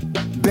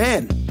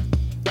Ben.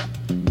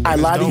 I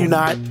lie to you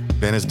not.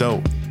 Ben is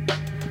dope.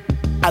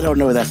 I don't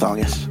know what that song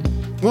is.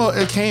 Well,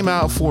 it came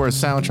out for a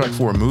soundtrack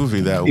for a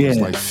movie that was Yeah.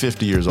 like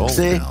 50 years old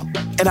See,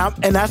 now.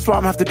 and that's why I'm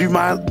gonna have to do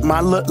my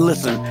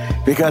listen,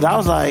 because I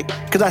was like,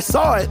 because I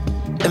saw it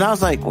and I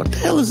was like, what the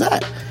hell is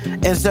that?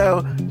 And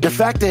so the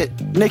fact that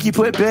Nikki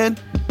put Ben,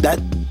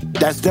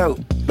 that's dope,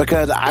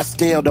 because I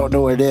still don't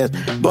know what it is,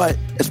 but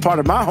it's part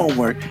of my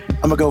homework.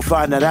 I'm gonna go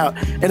find that out.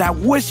 And I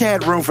wish I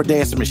had room for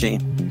Dancing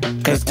Machine,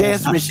 because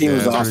Dancing Machine Yeah,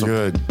 was that's awesome.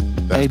 pretty good.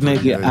 That's Hey, pretty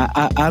Nikki, good.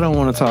 I don't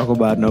want to talk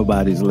about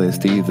nobody's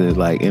list either,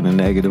 like in a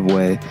negative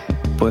way.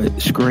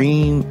 But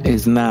Scream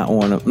is not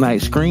one of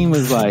Scream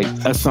is like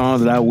a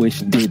song that I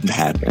wish didn't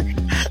happen.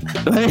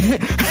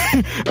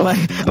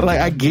 like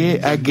I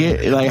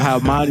get like how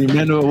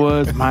monumental it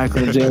was.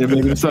 Michael and Jada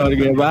made them song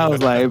together. But I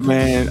was like,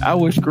 man, I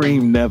wish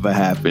Scream never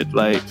happened.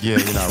 Like, Yeah,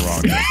 you're not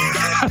wrong.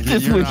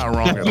 just You're wish- not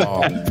wrong at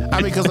all. I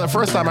mean, because the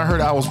first time I heard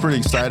it, I was pretty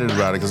excited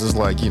about it, because it's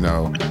like, you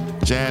know,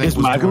 Janet It's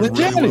was Michael doing and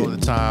really Janet. well at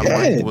the time. Yeah.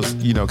 Michael was,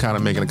 you know, kind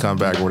of making a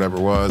comeback or whatever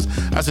it was.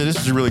 I said, this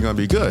is really going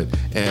to be good.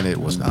 And it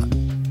was not.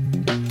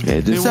 yeah,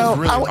 It just, So, was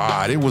really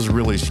I- odd. It was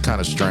really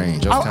kind of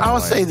strange. I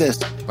would say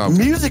this. Okay.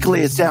 Musically,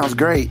 it sounds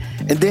great.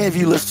 And then if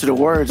you listen to the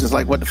words, it's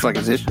like, what the fuck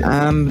is this shit?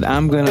 I'm gonna.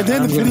 And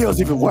then I'm the gonna-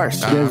 video's even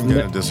worse. I'm going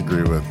to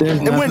disagree with. There's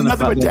It went nothing about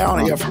but that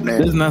downhill song. from there.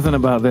 There's nothing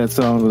about that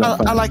song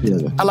that I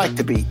like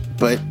the beat,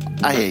 but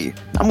I hear you.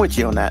 I'm with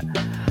you on that.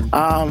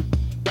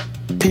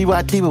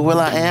 PYT with Will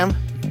I Am?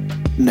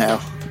 No.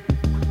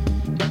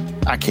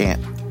 I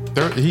can't.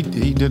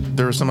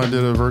 There was somebody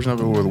did a version of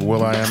it with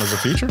Will I Am as a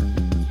feature?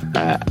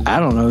 I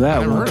don't know that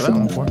I never one. heard of that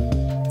one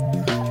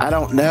before. I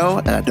don't know,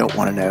 and I don't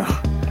want to know.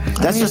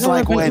 That's just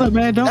like when. Look,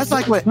 man, don't, that's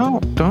like when.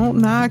 don't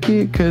knock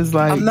it, because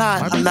like I'm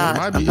not. Might I'm be- not. it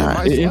might I'm be- it not.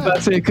 might- if I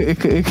say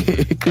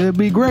it could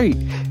be great.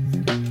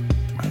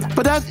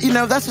 But that's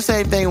that's the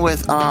same thing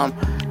with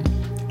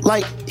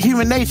like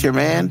Human Nature,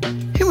 man.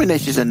 Human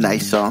Nature's a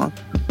nice song.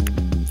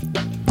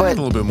 But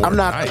a little bit more I'm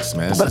not nice,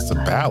 man. It's but, just a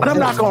ballad. but I'm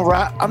not gonna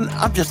ride.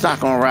 I'm just not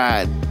gonna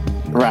ride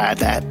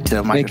that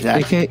to Michael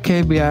Jackson.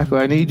 KBIACO,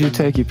 I need you to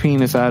take your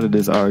penis out of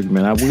this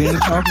argument. We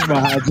ain't talking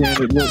about how Janet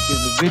looked in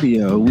the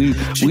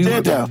video. She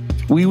did, though.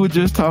 We were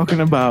just talking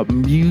about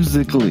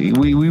musically.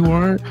 We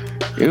weren't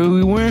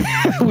trying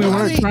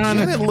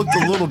Janet to. looked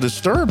a little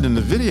disturbed in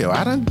the video.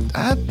 I don't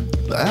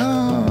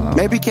know.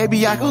 Maybe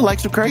KB Yako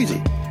likes him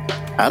crazy.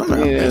 I don't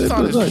know. Yeah. It's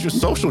on look. his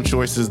social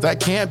choices. That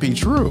can't be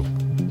true.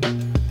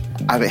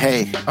 I mean,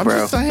 hey, I'm bro.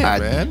 just saying,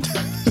 man.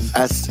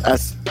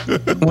 That's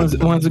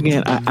Once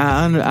again,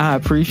 I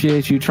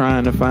appreciate you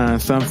trying to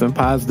find something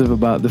positive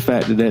about the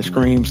fact that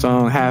Scream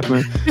song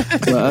happened.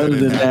 But other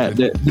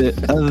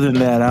than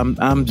that,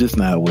 I'm just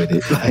not with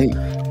it. Like,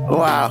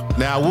 wow.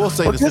 Now, I will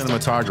say Well, the this-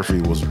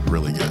 cinematography was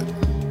really good.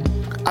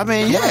 I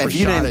mean, yeah. Whoever If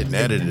you shot it didn't, and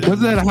edited it. was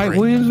that a Hype great.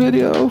 Williams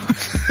video?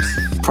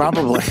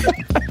 probably.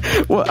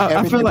 Well, I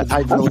Everything feel was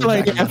Hype Williams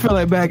back then. I feel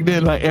like back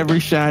then, like every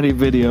shiny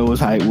video was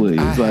Hype I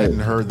Williams, like hadn't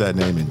heard that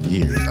name in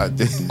years.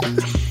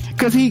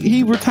 because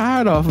he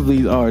retired off of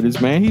these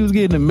artists, man. He was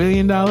getting $1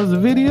 million a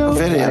video.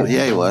 Video,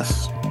 yeah, he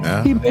was.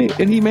 Yeah.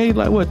 He made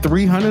like what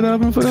 300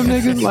 of them for them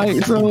niggas,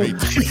 like so.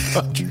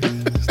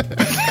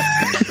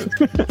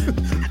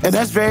 And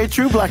that's very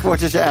true, Black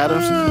Morticia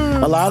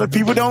Adams. A lot of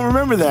people don't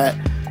remember that.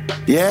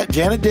 Yeah,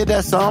 Janet did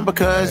that song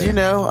because, yeah.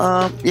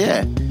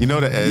 You know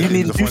that You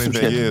need the to do funny some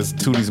thing shit. is,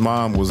 Tootie's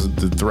mom was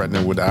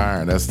threatening with the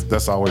iron.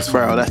 That's always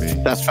funny Bro, to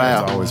me. that's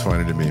foul. That's always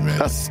funny to me, man.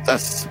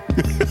 That's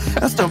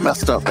so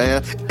messed up,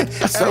 man.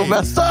 That's so Hey,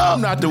 messed up.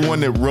 I'm not the one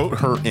that wrote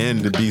her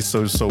in to be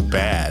so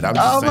bad. I'm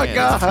just Oh, my saying,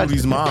 God. it's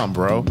Tootie's mom,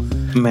 bro.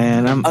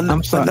 Man,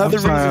 I'm sorry. Another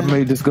I'm sorry I reason-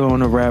 made this go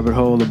on a rabbit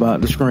hole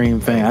about the Scream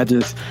thing. I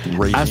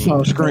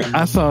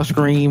saw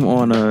Scream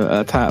on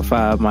a top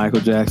 5 Michael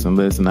Jackson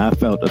list, and I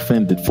felt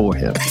offended for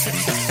him.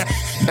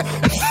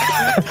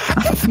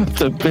 I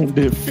felt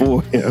offended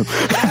for him.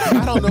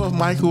 I don't know if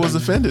Michael was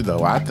offended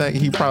though. I think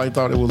he probably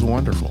thought it was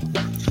wonderful.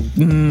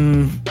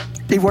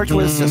 He worked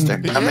with his sister.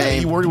 Yeah,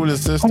 he worked with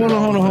his sister. Hold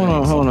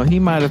on. He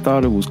might have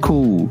thought it was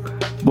cool,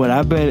 but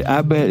I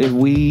bet if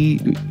we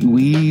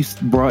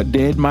brought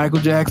dead Michael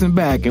Jackson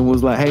back and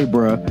was like, "Hey,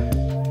 bro,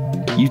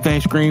 you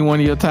think Scream one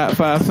of your top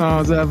 5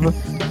 songs ever?"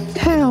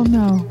 Hell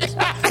no.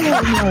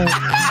 Hell no.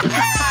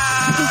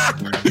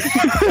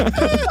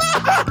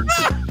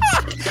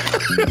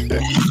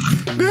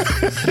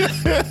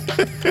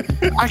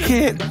 I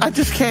can't. I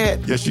just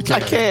can't. Yes, you can.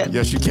 I can't.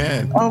 Yes, you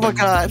can. Oh my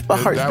God, my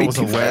heart's That beating was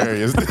too fast.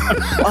 hilarious.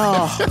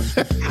 Oh.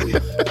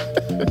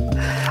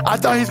 I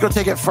thought he was gonna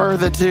take it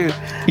further too.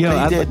 Yo,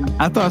 But he didn't.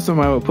 I thought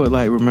somebody would put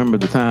like "Remember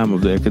the Time"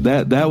 up there, because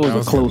that was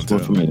was a close good,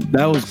 one for me.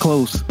 That was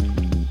close.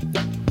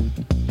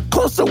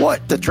 Close to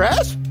what? The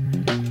trash?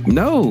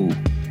 No,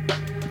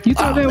 you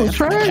thought that man, was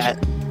fuck trash?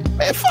 that.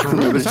 Man, fuck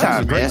Remember the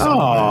Time, man.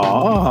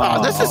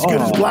 Oh, That's as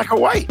good as Black or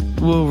White.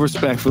 We'll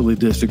respectfully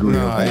disagree.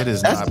 No, on that. it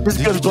is That's not. as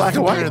good as Black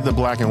and White. Compared to the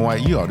Black and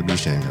White, you ought to be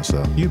ashamed of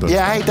yourself.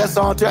 Yeah, I hate that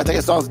song too. I think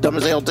that song's dumb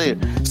as hell too.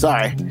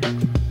 Sorry.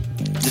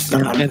 Just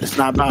not, And it's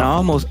not I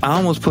about.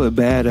 almost put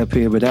 "Bad" up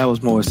here, but that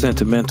was more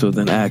sentimental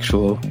than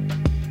actual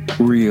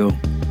real.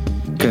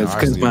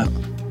 Because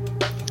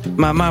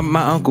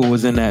my uncle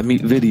was in that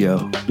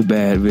video, the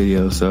 "Bad"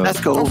 video. So That's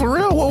Oh, cool. for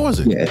real? What was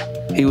it?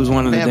 yeah, he was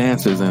one of the Man.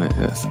 dancers in it.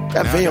 Yes. That Now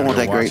I video gotta wasn't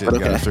that go great, watch it. but I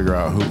gotta okay. figure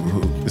out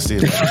who to see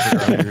if I can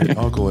figure out who your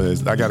uncle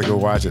is. I gotta go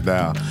watch it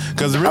now.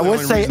 Because the I really would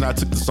only say- reason I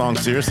took the song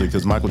seriously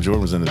because Michael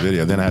Jordan was in the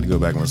video. Then I had to go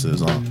back and listen to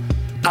the song.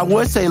 I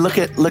would say look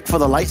for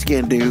the light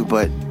skinned dude,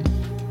 but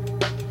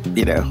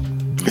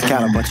there's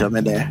kind of a bunch of them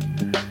in there.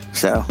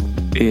 So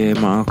Yeah,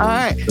 my uncle All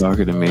right. was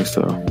darker than me,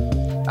 so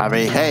I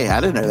mean, hey, I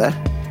didn't know that.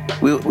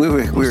 We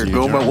were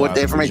going by what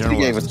the information you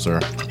gave us. sir.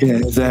 yeah,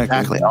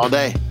 exactly. Exactly, all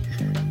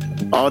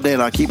day,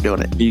 and I keep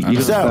doing it. You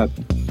gotta So-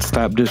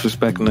 stop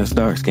disrespecting us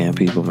dark skinned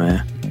people,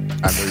 man.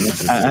 I know you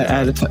just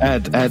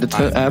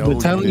I've been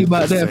telling you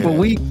about that for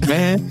weeks,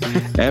 man.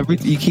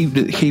 You keep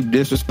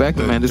disrespecting,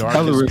 the man. This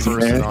darkest colorism,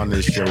 person man. on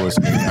this show is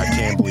me. I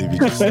can't believe you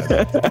just said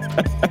that.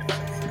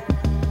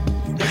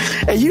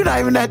 And you're not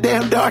even that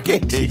damn dark,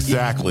 ain't you?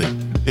 Exactly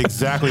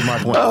my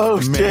point. Oh,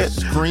 Man, shit.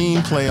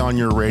 Screenplay on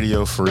your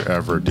radio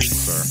forever, dude,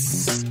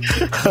 sir.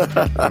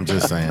 I'm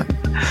just saying.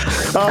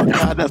 Oh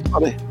God, that's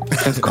funny.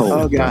 That's cold.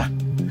 Oh God.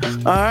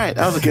 All right,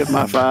 that was a good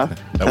my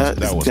 5.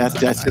 That was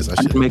that's nice. I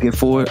I'd should- make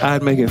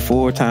it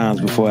 4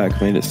 times before I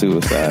committed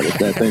suicide. If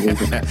that thing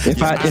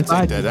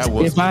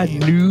was, if I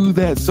knew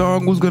that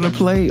song was gonna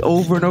play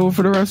over and over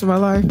for the rest of my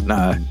life,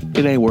 nah,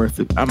 it ain't worth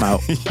it. I'm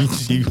out.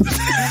 You-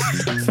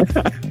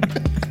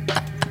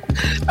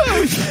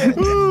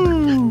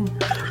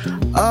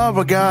 Oh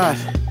my God.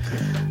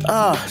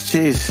 Oh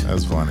jeez.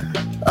 That's funny.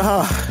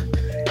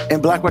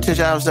 And Black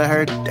Morticia, I was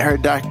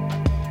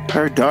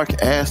her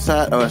dark ass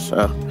side. Oh,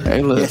 so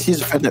Hey, look, yeah,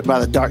 she's offended by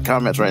the dark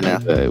comments right now.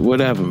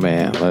 whatever,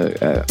 man.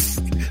 Like,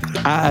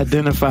 I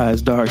identify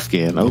as dark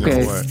skinned.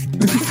 Okay. You know what?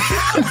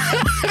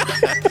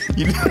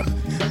 You know-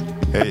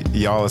 hey,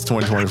 y'all, it's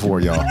 2024,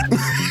 y'all.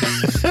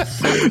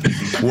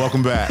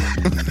 Welcome back.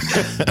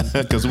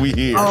 Because we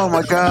here. Oh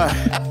my God.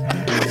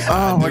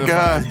 Oh my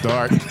God. It's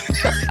dark.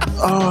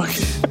 Oh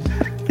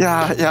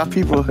yeah,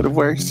 people are the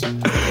worst.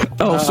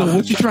 Oh, so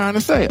what you trying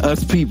to say?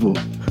 Us people.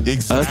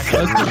 Exactly.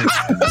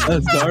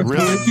 Us dark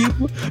Really? skinned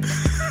people?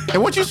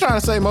 And what you trying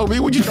to say, Moby?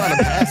 What you trying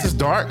to pass as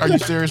dark? Are you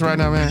serious right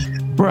now,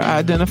 man? Bro, I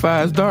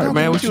identify as dark,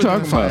 man. What you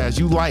talking identify about? as?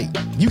 You light.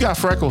 You got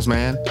freckles,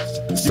 man.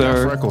 You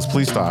Sir. got freckles.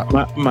 Please stop.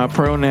 My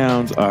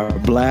pronouns are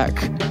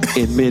black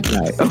and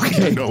midnight.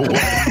 Okay. No way.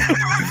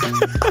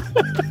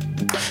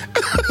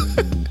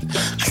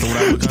 So when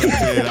I look under the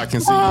bed, I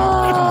can see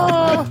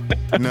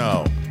you.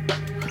 No.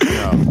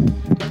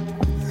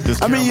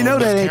 This I mean, you know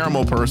that this ain't-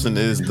 caramel person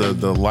is the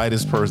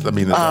lightest person. I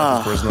mean, the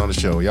darkest person on the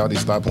show. Y'all need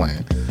to stop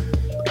playing.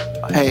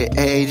 Hey,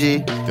 AG.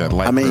 That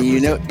light I mean, you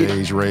know-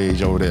 beige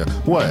rage over there.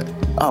 What?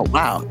 Oh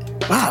wow,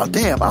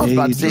 damn! I was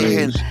about to sit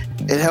here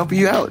and help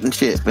you out and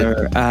shit. But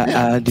Sir,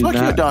 I do fuck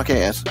your not. dark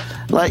ass.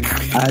 Like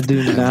I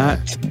do not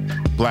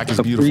Black is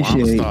beautiful.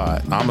 Appreciate-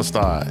 I'm a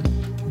star.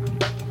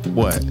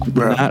 What?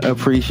 bro. not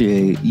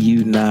appreciate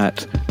you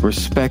not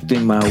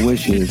respecting my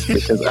wishes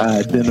because I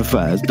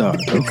identify as dark.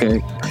 Okay.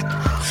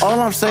 All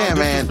I'm saying,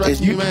 man, Disrespect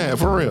is you, man,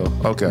 for real.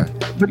 Okay.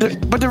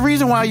 But the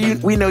reason why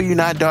we know you're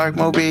not dark,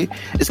 Moby,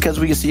 is because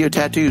we can see your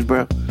tattoos,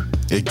 bro.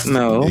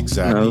 No,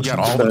 exactly. no, You got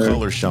all the sir.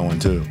 colors showing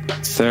too.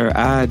 Sir,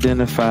 I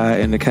identify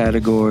in the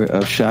category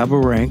of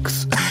Shabba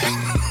Ranks.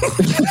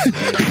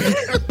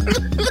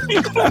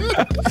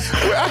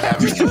 I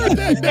haven't heard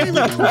that name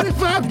in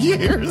 25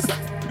 years.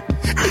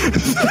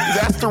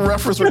 That's the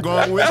reference we're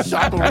going with.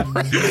 Shabba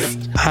Ranks.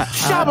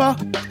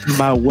 Shabba.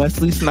 My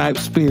Wesley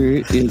Snipes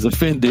spirit is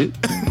offended.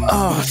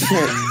 Oh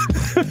shit.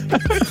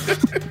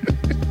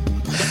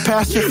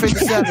 Past your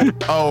 57.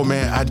 Oh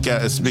man, I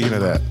got. Speaking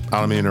of that, I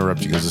don't mean to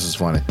interrupt you because this is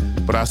funny,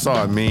 but I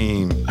saw a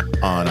meme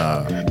on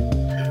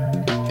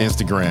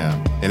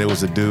Instagram, and it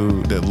was a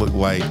dude that looked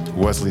like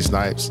Wesley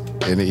Snipes,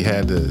 and he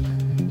had the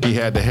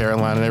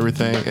hairline and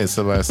everything, and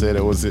somebody said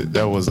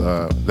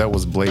that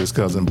was Blade's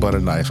cousin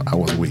Butterknife. I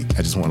was weak.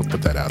 I just want to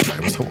put that out there.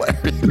 It was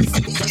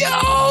hilarious.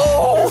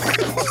 Yo!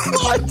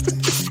 What?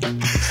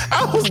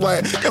 I was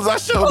like, because I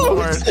showed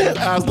Lauren,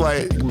 I was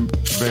like,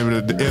 baby,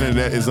 the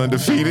internet is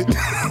undefeated.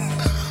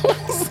 I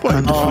was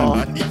like,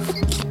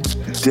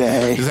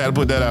 Dang. just had to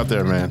put that out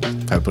there, man.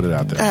 Had to put it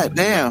out there. God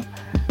damn.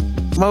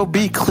 Mo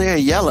B clear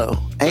yellow.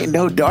 Ain't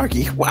no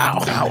darky. Wow.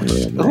 Ouch.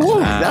 Ooh,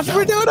 that's what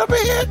we're doing up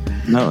here.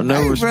 No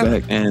Hey,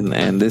 respect,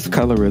 and this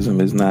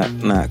colorism is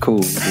not cool.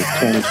 It's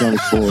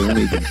 2024.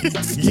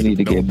 We need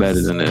to get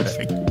better than this.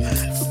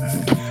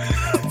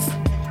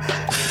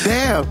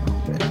 Damn.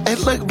 And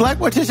look, Black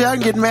Morticia, I'm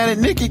getting mad at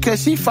Nikki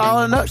because she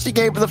following up. She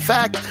gave the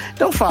fact.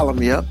 Don't follow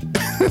me up.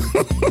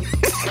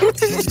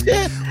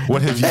 Shit.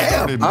 What have you Damn,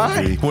 started, all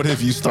Movie? right. What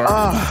have you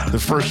started? The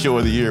first show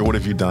of the year. What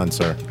have you done,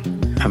 sir?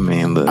 I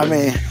mean, look,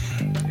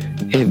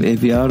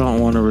 if y'all don't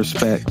want to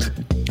respect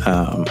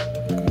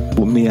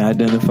with me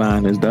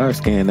identifying as dark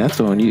skin, that's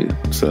on you.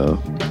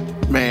 So,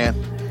 man,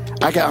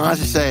 I can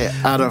honestly say,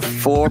 out of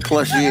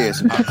 4+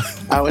 years,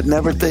 I would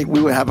never think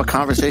we would have a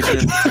conversation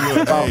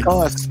about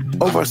us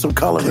over some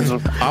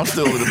colorism. I'm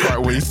still in the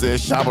part where he said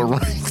Shabba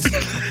Ranks.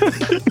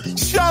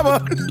 Shabba.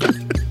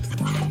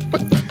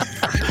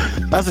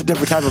 That's a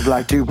different type of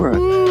black too, bro.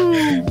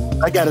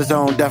 I got his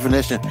own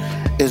definition.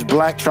 It's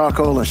black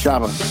charcoal and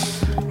Shabba.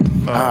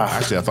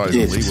 Actually, I thought he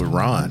was going to leave with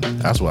Ron.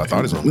 That's what I thought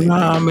he was going to leave.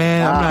 nah,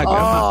 man, I'm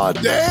not.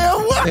 Oh, damn.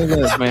 What? Hey,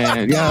 look,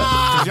 man,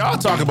 Y'all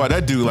talk about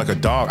that dude like a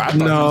dog. I thought he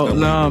was no, gonna leave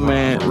with Ron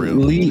man, for real.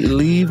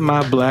 leave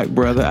my black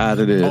brother out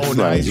of this. Oh,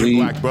 no, he's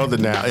your black brother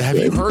now. Have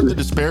you heard the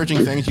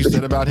disparaging things you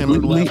said about him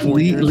in the last 4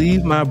 years?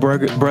 leave my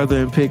brother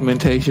in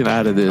pigmentation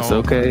out of this, Oh,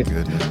 okay? my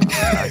goodness.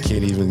 I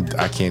can't even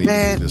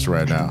Man. do this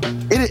right now.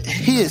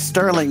 He is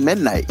Sterling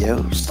Midnight,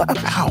 yo. Stop.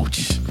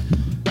 Ouch.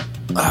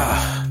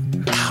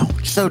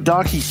 So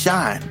dark he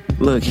shine.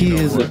 Look, he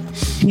is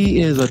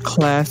a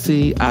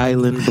classy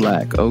island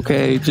black,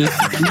 okay? Just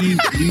leave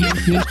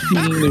his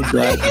team in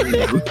black.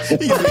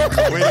 Wait a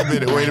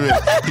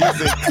minute.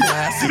 He's a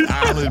classy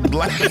island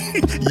black.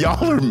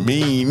 Y'all are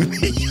mean.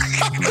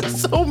 Y'all are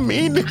so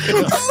mean to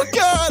him. Oh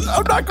God,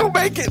 I'm not gonna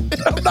make it.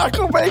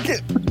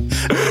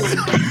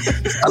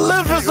 I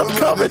live for some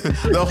coming.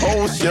 The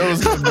whole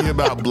show's going to be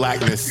about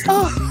blackness.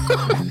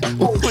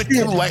 With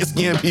two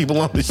light-skinned people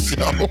on the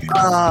show.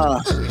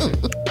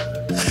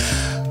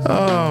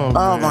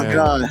 Oh my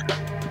God.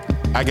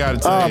 I gotta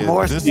tell you,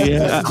 Morris, this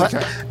yeah.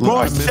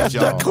 Morris I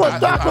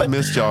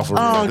missed y'all for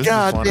real. Oh, This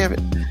God is funny. damn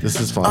it. This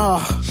is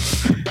fun.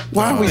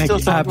 Why are we still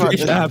talking about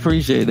this? I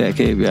appreciate that,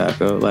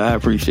 KBIACO. Like, I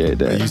appreciate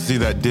that. You see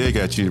that dig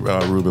at you,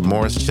 Ruben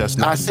Morris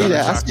Chestnut. I see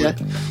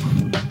that.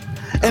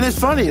 And it's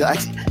funny, like,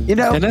 you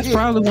know. And that's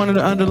probably one of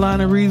the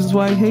underlying reasons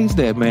why he hates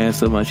that man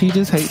so much. He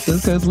just hates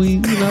us because we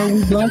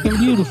black and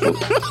beautiful.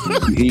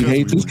 He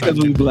hates us because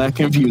we black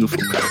and beautiful.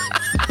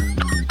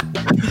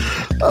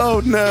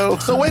 Oh no!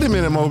 So wait a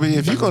minute, Moby.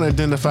 If you're going to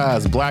identify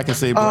as black and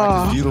say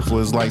black is beautiful,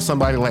 is like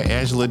somebody like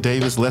Angela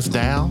Davis less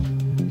down?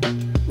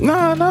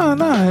 No.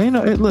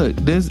 Look,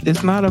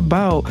 it's not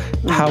about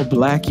how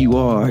black you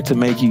are to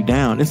make you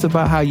down. It's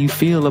about how you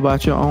feel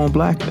about your own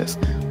blackness.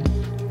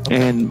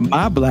 And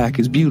my black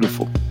is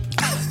beautiful.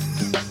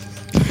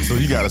 So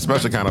you got a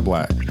special kind of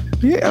black.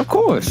 Yeah, of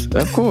course.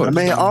 I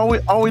mean, all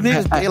we need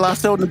is De La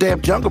Soul and the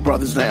damn Jungle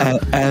Brothers now.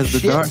 As the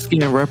dark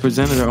skinned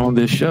representative on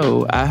this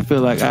show, I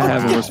feel like I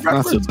have a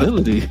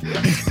responsibility.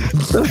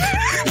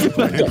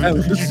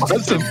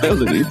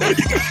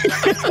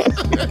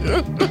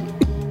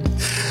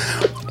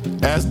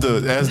 As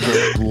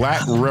the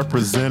black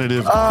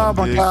representative Oh,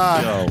 my this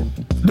God. show.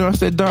 No, I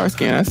said dark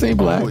skin. I say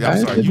black. Oh, I'm I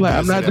sorry, said you black. did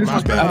I'm say not, that.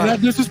 My bad. I'm not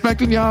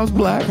disrespecting y'all's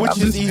black. Which I'm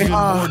is just even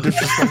saying- more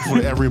disrespectful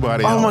to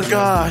everybody else. Oh, my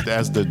God.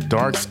 As the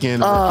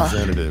dark-skinned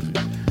representative.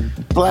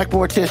 Black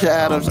Morticia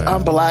Adams. man.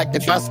 I'm black.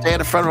 If I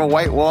stand in front of a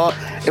white wall,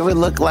 it would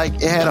look like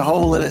it had a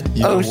hole in it.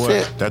 You know Oh what?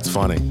 shit! That's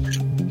funny.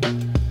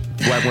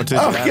 Black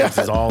Morticia Adams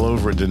God. is all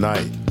over it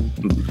tonight.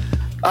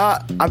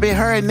 I mean,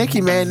 her and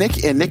Nikki, man.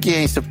 Nikki ain't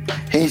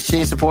she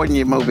ain't supporting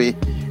you, Moby,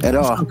 at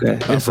all. Okay.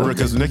 For real,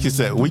 because Nikki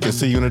said, we can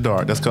see you in the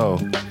dark. That's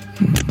cold.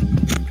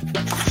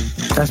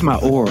 That's my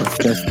aura.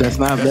 That's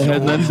not. That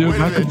has nothing to do with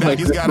my complexion.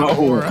 He's got an That's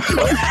my aura.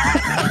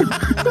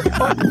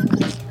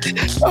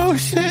 Oh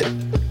shit!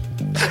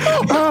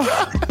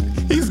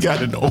 He's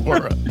got an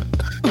aura.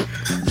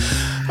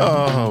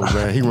 Oh,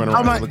 man. He run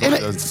around looking at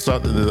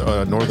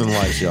the Northern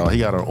Lights, y'all. He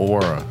got an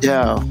aura.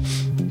 Yo,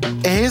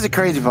 and here's the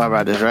crazy part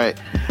about this, right?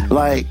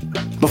 Like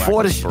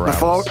before the show,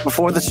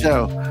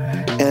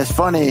 And it's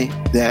funny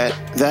that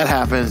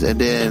happens, and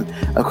then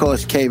of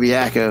course KB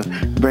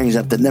Yako brings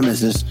up the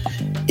nemesis.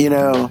 You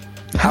know,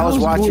 I was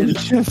watching.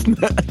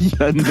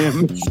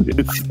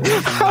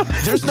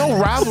 There's no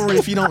rivalry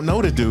if you don't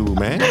know the dude,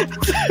 man.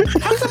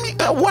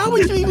 Why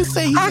would you even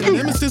say he's a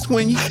nemesis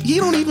when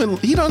you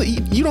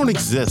don't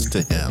exist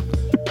to him?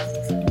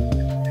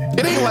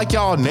 It ain't like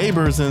y'all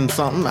neighbors and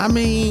something. I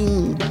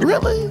mean,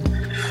 really?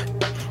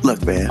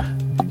 Look, man.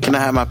 Can I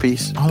have my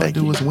piece? All I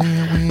do is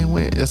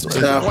win. Is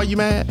that why you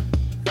mad?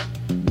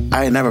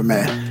 I ain't never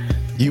mad.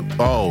 You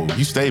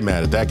stay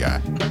mad at that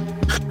guy.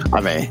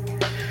 I mean,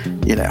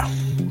 you know.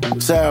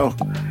 So,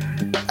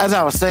 as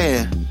I was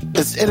saying,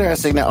 it's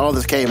interesting that all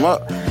this came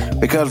up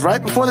because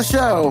right before the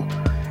show,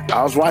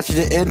 I was watching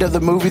the end of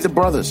the movie The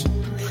Brothers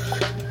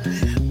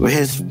with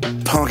his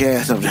punk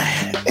ass up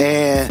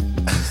there.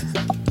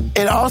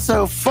 And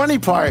also, funny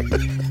part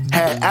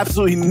had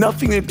absolutely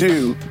nothing to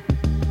do.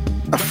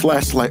 A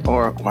flashlight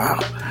or wow.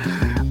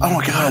 Oh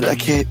my God, I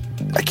can't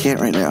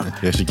right now.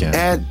 Yes, you can.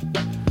 It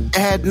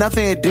had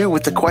nothing to do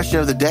with the question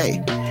of the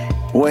day,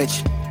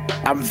 which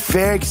I'm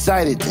very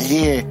excited to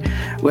hear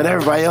what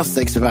everybody else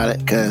thinks about it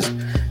because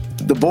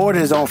the board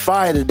is on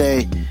fire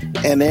today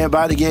and they're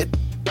about to get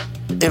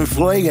in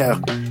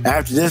fuego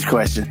after this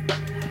question.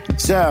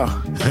 So,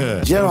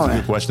 gentlemen. That was a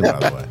good question, by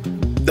the way.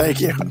 Thank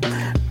you.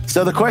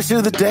 So the question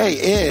of the day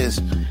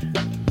is,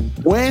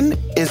 when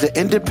is an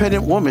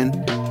independent woman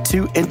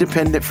too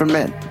independent for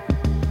men?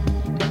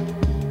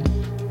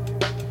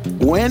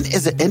 When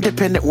is an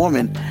independent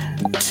woman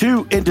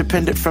too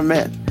independent for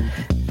men?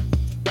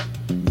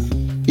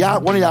 Y'all,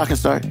 one of y'all can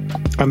start.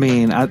 I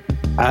mean, I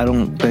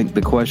don't think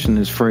the question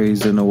is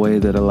phrased in a way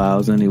that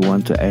allows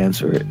anyone to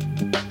answer it.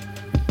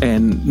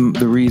 And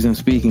the reason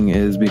speaking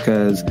is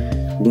because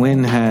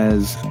when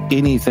has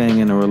anything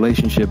in a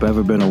relationship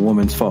ever been a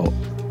woman's fault?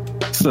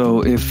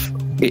 So if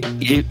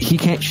she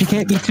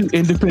can't be too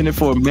independent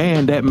for a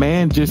man, that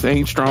man just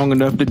ain't strong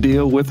enough to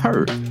deal with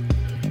her.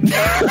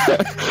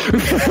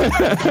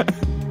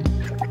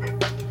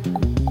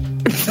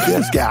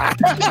 This guy.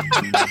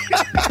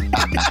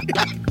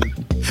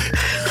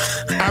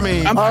 I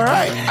mean, all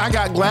right. I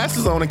got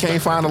glasses on and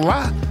can't find a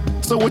lie.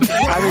 So what's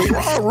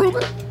wrong,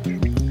 Ruben?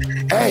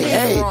 Hey.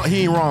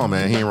 He ain't wrong,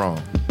 man. He ain't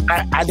wrong.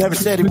 I never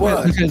said he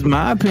was. Because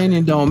my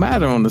opinion don't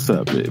matter on the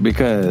subject.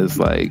 Because,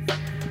 like,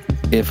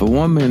 if a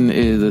woman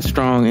is a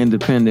strong,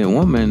 independent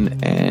woman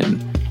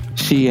and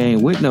she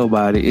ain't with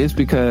nobody, it's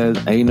because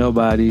ain't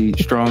nobody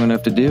strong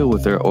enough to deal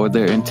with her or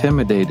they're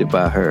intimidated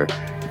by her.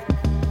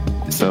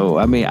 So,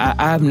 I mean,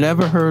 I've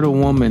never heard a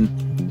woman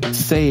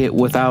say it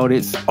without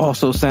it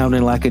also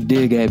sounding like a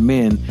dig at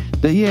men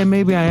that, yeah,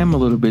 maybe I am a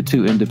little bit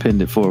too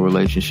independent for a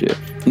relationship.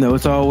 No,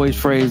 it's always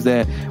phrased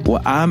that,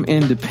 well, I'm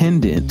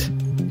independent,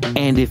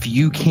 and if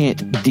you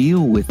can't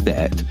deal with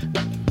that,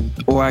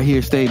 or I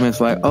hear statements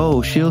like,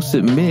 oh, she'll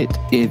submit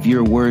if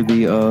you're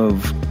worthy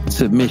of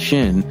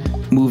submission,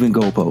 moving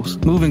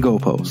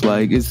goalposts.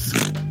 Like, it's...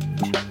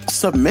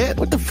 Submit?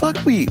 What the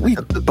fuck? We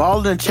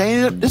balled and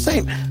chained up? This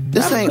ain't...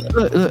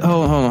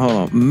 Hold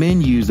on.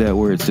 Men use that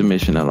word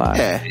submission a lot.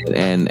 Yeah.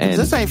 And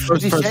this ain't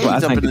 50 Shades I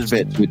up think in this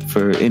bitch.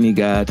 For any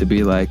guy to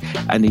be like,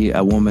 I need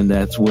a woman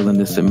that's willing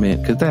to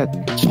submit, because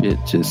that shit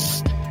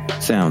just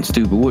sounds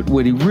stupid.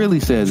 What he really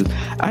says is,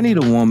 I need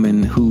a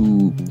woman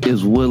who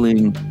is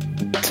willing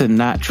to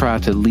not try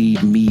to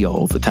lead me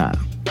all the time.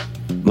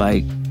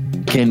 Like,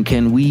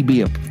 can we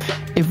be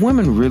if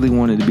women really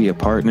wanted to be a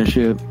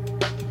partnership,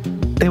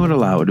 they would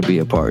allow it to be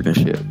a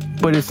partnership.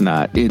 But it's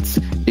not. It's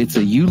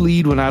a you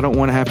lead when I don't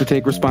want to have to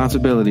take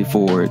responsibility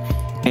for it,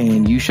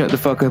 and you shut the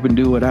fuck up and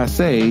do what I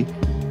say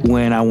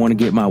when I want to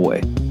get my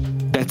way.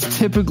 That's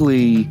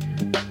typically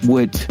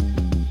what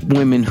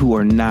women who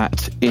are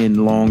not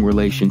in long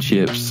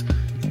relationships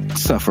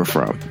suffer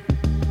from.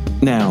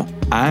 Now,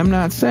 I'm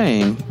not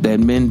saying that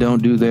men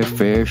don't do their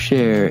fair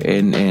share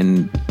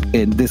in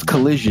this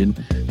collision,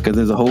 because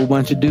there's a whole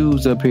bunch of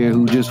dudes up here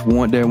who just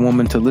want their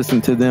woman to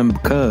listen to them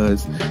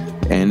because,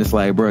 and it's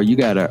like, bro, you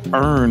got to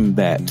earn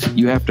that.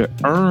 You have to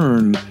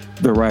earn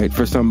the right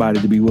for somebody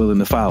to be willing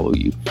to follow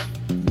you.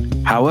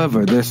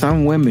 However, there's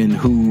some women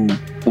who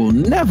will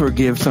never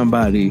give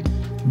somebody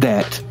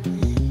that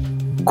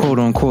quote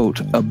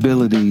unquote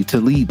ability to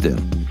lead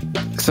them.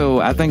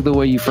 So I think the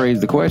way you phrase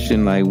the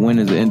question, like, when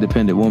is an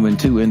independent woman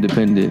too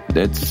independent?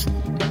 That's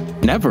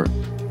never,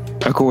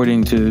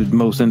 according to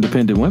most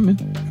independent women.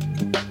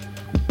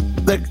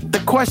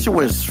 The question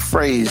was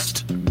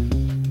phrased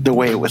the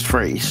way it was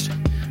phrased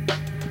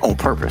on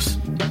purpose,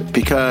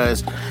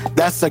 because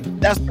that's the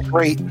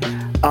great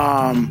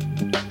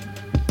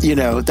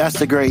that's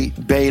the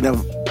great bane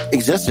of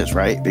existence,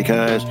 right?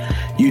 Because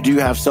you do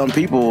have some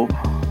people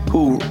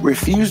who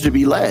refuse to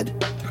be led,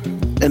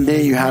 and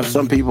then you have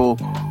some people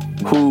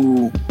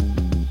who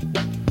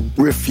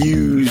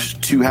refuse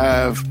to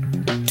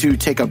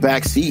take a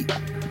back seat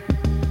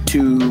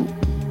to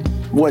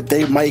what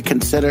they might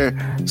consider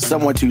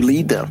someone to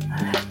lead them.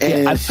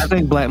 And I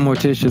think Black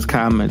Morticia's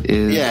comment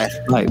is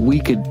like, we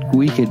could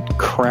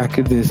crack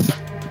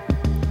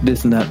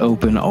this nut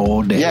open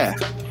all day. Yeah.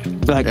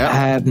 Like, I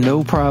have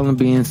no problem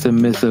being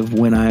submissive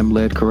when I'm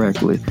led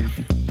correctly.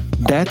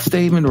 That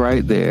statement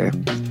right there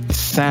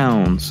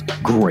sounds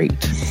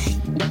great.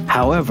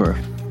 However,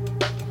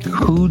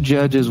 who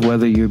judges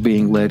whether you're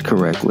being led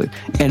correctly?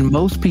 And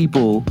most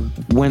people,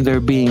 when they're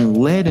being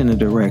led in a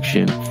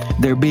direction,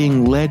 they're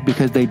being led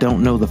because they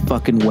don't know the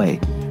fucking way.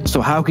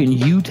 So how can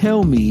you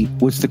tell me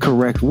what's the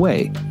correct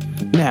way?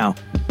 Now,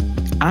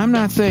 I'm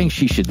not saying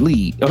she should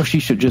lead or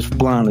she should just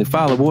blindly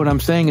follow. But what I'm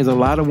saying is a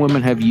lot of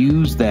women have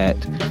used that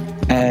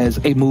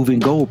as a moving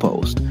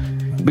goalpost,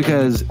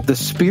 because the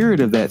spirit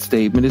of that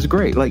statement is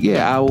great. Like,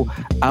 yeah,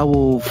 I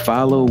will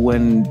follow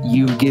when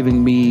you've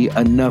given me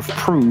enough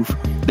proof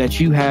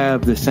that you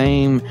have the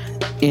same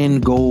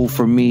end goal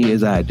for me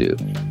as I do.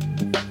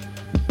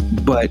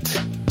 But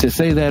to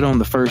say that on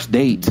the first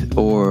date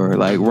or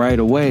like right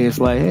away, it's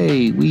like,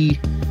 hey,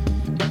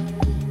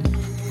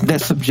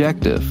 that's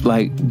subjective.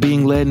 Like,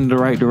 being led in the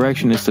right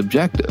direction is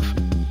subjective.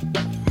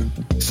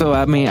 So,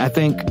 I mean, I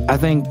think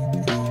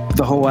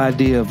the whole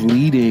idea of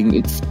leading,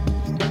 it's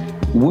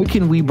what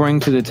can we bring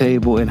to the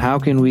table, and how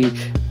can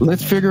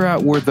let's figure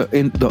out where the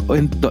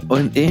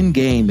end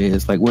game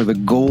is, like where the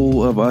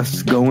goal of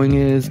us going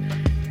is.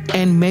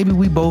 And maybe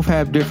we both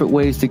have different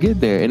ways to get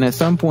there. And at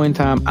some point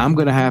in time, I'm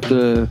going to have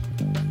to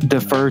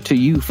defer to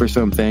you for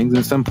some things.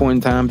 And some point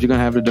in time, you're going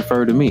to have to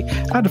defer to me.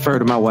 I defer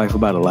to my wife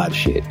about a lot of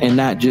shit. And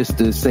not just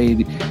to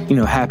say,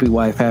 happy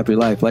wife, happy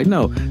life. Like,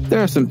 no,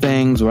 there are some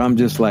things where I'm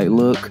just like,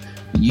 look,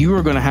 you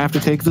are going to have to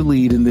take the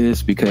lead in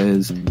this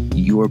because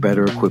you are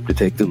better equipped to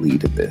take the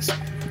lead in this.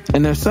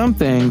 And there's some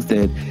things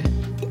that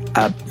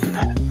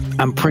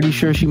I'm pretty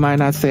sure she might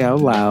not say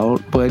out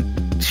loud, but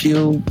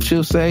she'll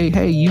say,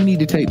 hey, you need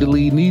to take the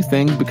lead in these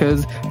things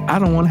because I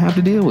don't want to have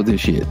to deal with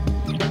this shit.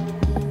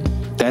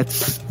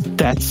 That's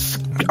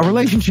a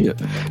relationship.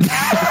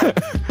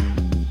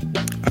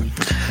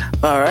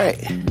 All right.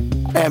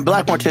 And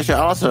Black Morticia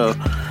also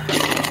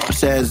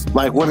says,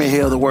 like, women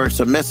hear the word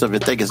submissive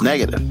and think it's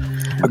negative.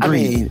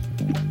 Agreed.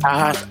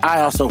 I mean,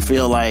 I also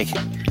feel like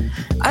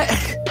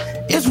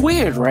it's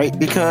weird, right?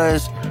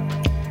 Because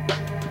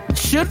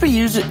should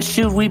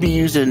we be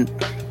using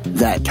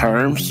that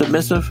term,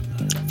 submissive?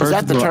 Is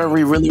that the term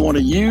we really want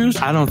to use?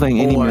 I don't think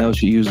any male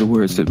should use the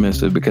word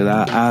submissive, because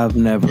I've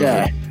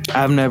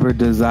never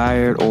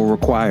desired or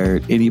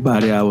required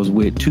anybody I was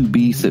with to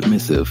be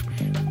submissive.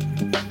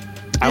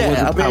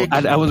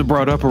 I was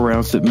brought up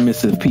around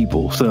submissive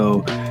people,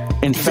 so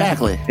in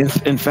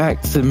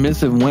fact,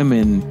 submissive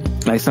women,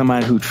 like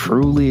somebody who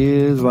truly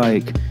is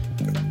like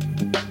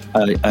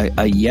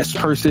a yes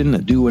person, to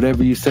do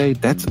whatever you say,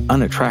 that's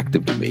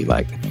unattractive to me.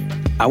 Like,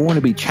 I want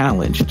to be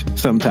challenged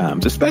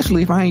sometimes,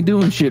 especially if I ain't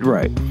doing shit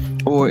right,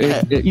 or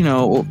I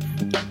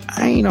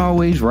ain't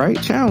always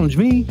right. Challenge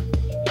me.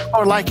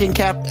 Or like in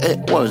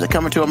what was it,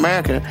 Coming to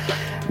America,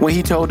 when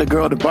he told the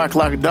girl to bark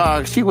like a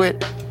dog, she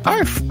went,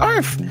 arf,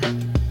 arf.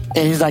 And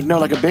he's like, no,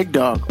 like a big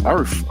dog,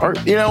 arf,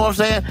 arf. You know what I'm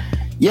saying?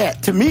 Yeah,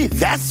 to me,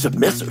 that's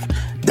submissive.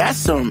 That's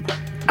some,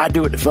 I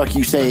do what the fuck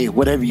you say,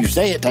 whatever you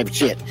say it type of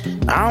shit.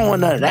 I don't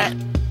want none of that,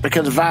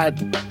 because if I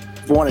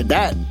wanted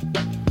that,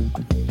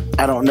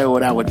 I don't know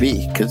what I would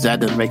be, because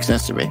that doesn't make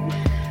sense to me.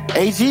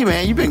 AG,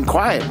 man, you've been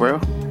quiet, bro.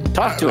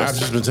 Talk to us. I've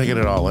just been taking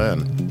it all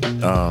in.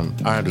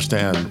 I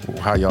understand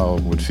how y'all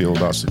would feel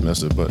about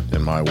submissive, but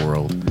in my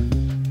world,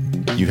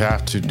 you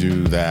have to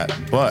do that.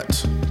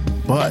 But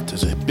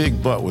there's a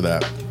big but with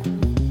that,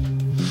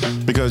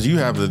 because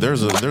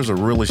there's a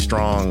really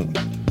strong,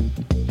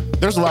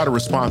 there's a lot of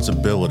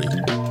responsibility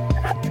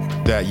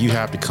that you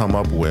have to come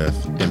up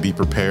with and be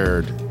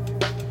prepared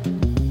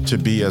to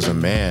be as a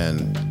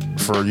man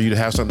for you to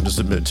have something to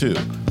submit to.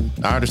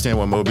 I understand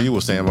what Moby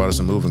was saying about us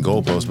a moving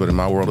goalpost, but in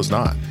my world, it's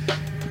not.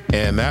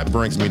 And that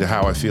brings me to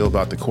how I feel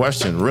about the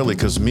question, really,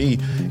 because me,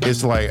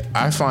 it's like,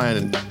 I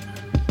find,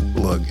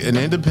 look, an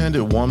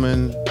independent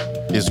woman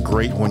is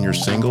great when you're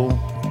single,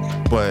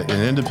 but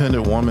an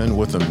independent woman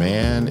with a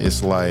man,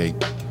 it's like,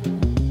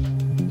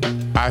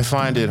 I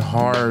find it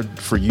hard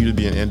for you to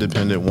be an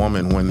independent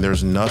woman when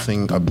there's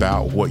nothing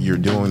about what you're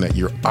doing that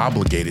you're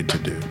obligated to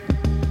do.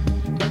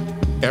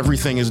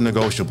 Everything is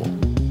negotiable.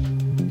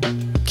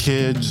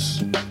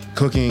 Kids,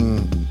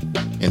 cooking,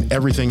 and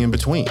everything in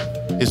between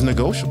is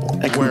negotiable.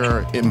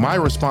 Where my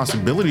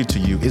responsibility to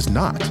you is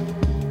not.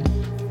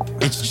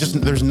 It's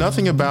just, there's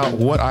nothing about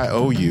what I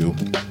owe you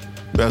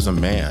as a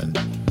man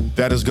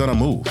that is gonna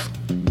move.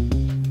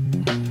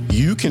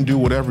 You can do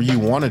whatever you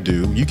want to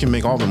do. You can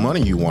make all the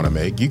money you want to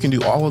make. You can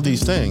do all of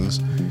these things,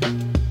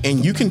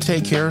 and you can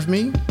take care of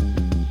me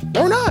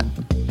or not.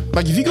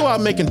 Like, if you go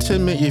out making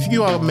 $10 million, if you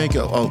go out and make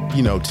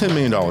 $10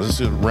 million, this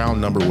is a round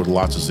number with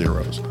lots of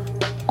zeros.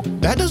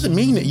 That doesn't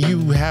mean that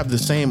you have the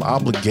same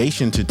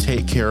obligation to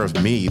take care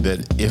of me,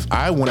 that if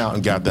I went out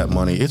and got that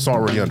money, it's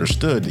already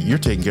understood that you're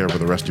taking care of for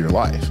the rest of your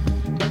life.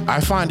 I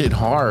find it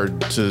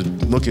hard to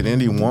look at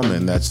any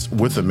woman that's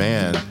with a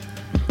man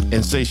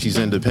and say she's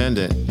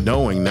independent,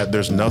 knowing that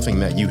there's nothing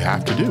that you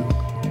have to do.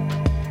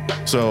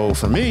 So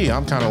for me,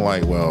 I'm kind of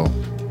like, well,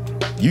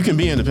 you can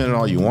be independent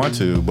all you want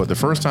to, but the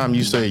first time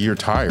you say you're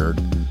tired,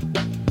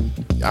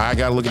 I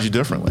got to look at you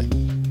differently.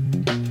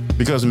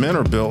 Because men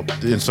are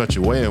built in such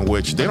a way in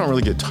which they don't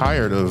really get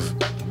tired of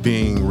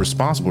being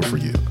responsible for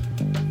you.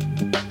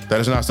 That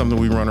is not something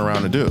we run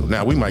around to do.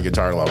 Now, we might get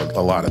tired of a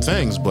lot of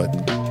things, but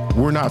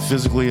we're not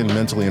physically and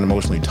mentally and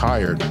emotionally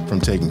tired from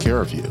taking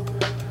care of you.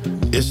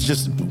 It's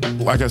just,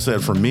 like I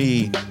said, for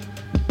me,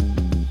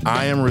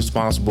 I am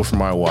responsible for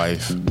my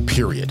wife,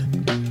 period.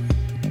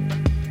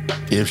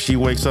 If she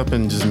wakes up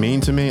and just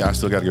mean to me, I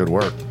still got to go to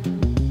work.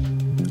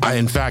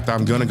 In fact,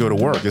 I'm going to go to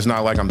work. It's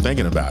not like I'm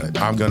thinking about it.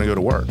 I'm going to go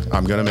to work.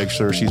 I'm going to make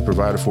sure she's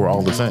provided for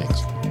all the things.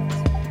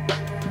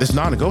 It's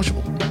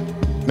non-negotiable.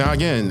 Now,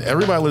 again,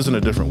 everybody lives in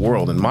a different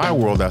world. In my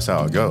world, that's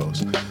how it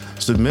goes.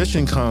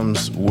 Submission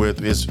comes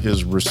with,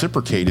 is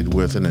reciprocated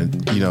with an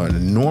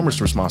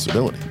enormous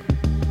responsibility.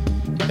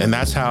 And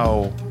that's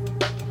how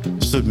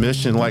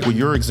submission, like with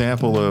your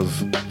example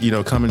of,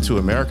 coming to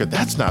America,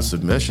 that's not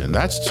submission.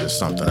 That's just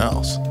something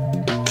else.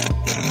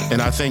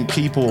 And I think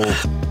people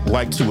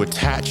like to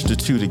attach the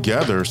two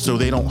together so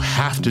they don't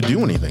have to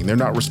do anything. They're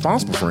not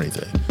responsible for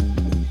anything.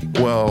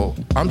 Well,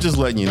 I'm just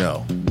letting you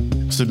know,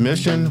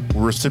 submission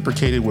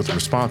reciprocated with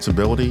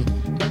responsibility,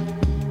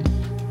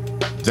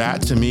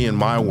 that to me in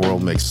my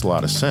world makes a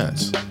lot of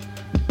sense.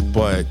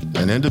 But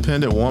an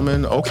independent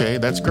woman, okay,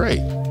 that's great.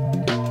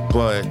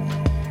 But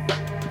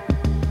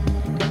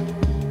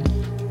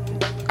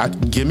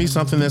give me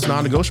something that's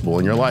non-negotiable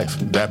in your life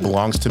that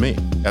belongs to me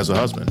as a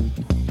husband.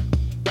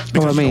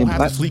 Because you don't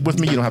have to sleep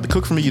with me, you don't have to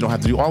cook for me, you don't have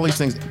to do all these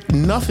things.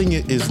 Nothing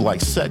is like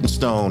set in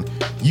stone.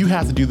 You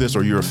have to do this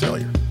or you're a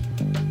failure.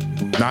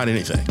 Not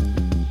anything.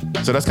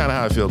 So that's kind of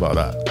how I feel about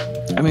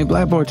that. I mean,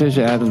 Black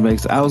Morticia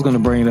Addams I was going to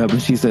bring it up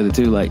and she said it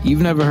too, like, you've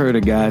never heard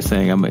a guy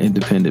saying I'm an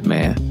independent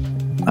man.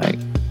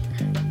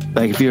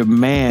 Like if you're a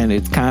man,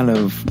 it's kind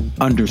of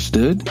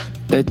understood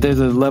that there's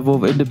a level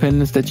of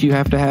independence that you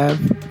have to have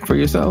for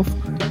yourself.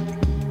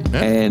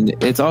 Yeah.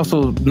 And it's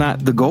also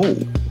not the goal.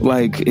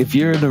 Like, if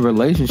you're in a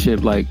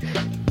relationship, like,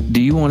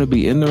 do you want to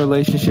be in the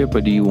relationship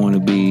or do you want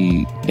to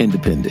be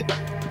independent?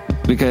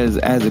 Because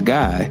as a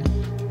guy,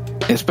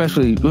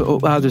 especially,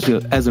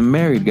 as a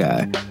married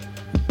guy,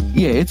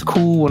 yeah, it's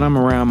cool when I'm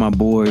around my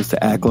boys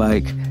to act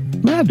like,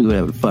 man, I do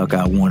whatever the fuck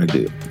I want to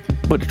do.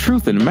 But the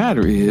truth of the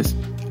matter is,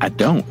 I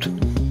don't.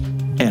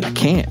 And I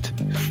can't.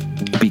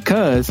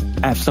 Because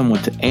I have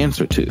someone to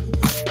answer to.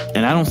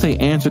 And I don't say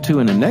answer to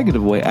in a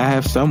negative way. I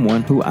have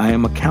someone who I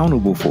am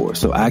accountable for.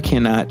 So I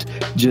cannot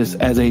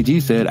just, as AG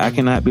said, I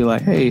cannot be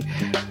like, hey,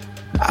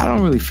 I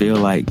don't really feel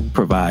like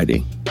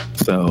providing,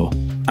 so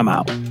I'm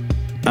out.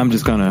 I'm going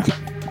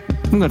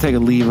to take a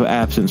leave of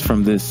absence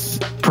from this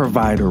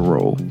provider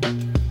role.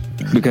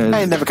 Because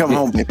I ain't never come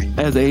home, baby.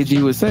 As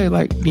AG would say,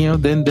 like,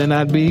 then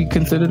I'd be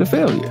considered a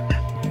failure.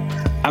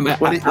 I mean,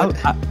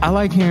 I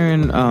like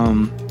hearing,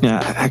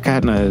 I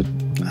got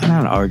in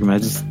not an argument, I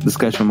just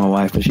discussion with my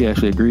wife, and she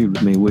actually agreed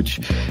with me, which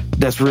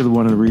that's really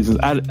one of the reasons.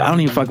 I don't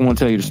even fucking want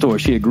to tell you the story.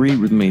 She agreed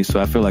with me, so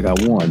I feel like I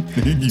won.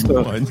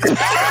 Won.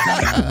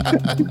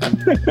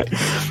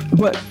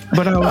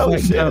 but I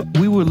was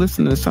we were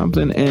listening to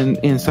something, and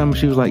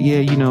she was like,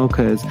 yeah,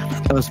 because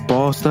us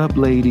bossed up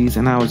ladies,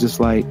 and I was just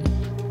like,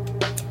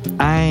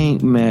 I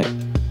ain't met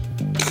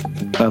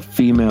a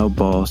female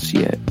boss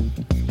yet,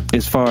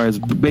 as far as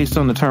based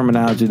on the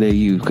terminology they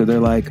use, because they're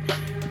like,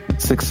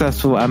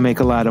 successful, I make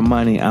a lot of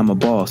money, I'm a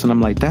boss. And I'm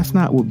like, that's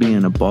not what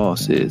being a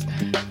boss is.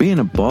 Being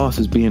a boss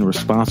is being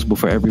responsible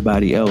for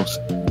everybody else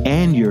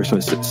and your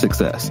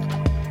success.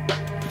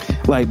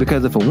 Like,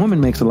 because if a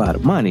woman makes a lot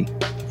of money,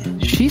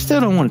 she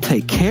still don't want to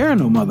take care of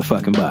no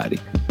motherfucking body.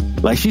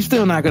 Like, she's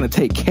still not going to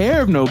take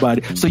care of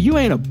nobody. So you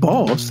ain't a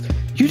boss.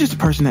 You're just a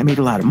person that made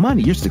a lot of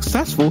money. You're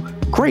successful.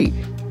 Great.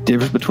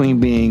 Difference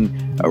between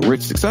being a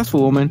rich,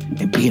 successful woman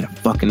and being a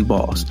fucking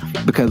boss.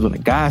 Because when a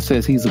guy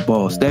says he's a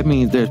boss, that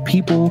means there's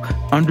people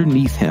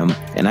underneath him.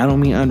 And I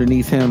don't mean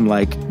underneath him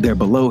like they're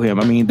below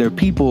him. I mean, there are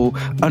people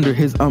under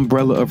his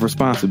umbrella of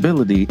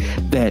responsibility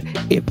that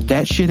if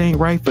that shit ain't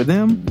right for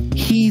them,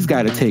 he's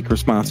got to take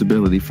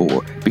responsibility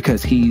for,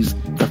 because he's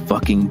the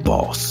fucking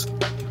boss.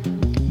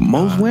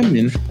 Most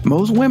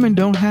women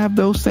don't have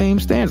those same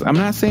standards. I'm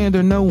not saying there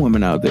are no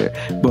women out there,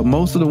 but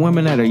most of the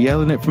women that are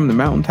yelling it from the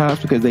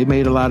mountaintops because they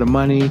made a lot of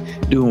money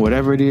doing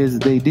whatever it is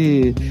that they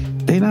did,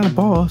 they not a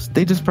boss.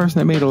 They just a person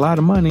that made a lot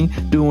of money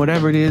doing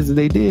whatever it is that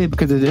they did,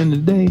 because at the end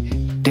of the day,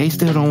 they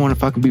still don't want to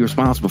fucking be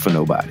responsible for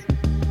nobody.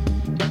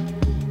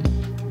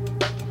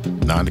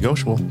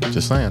 Non-negotiable.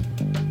 Just saying.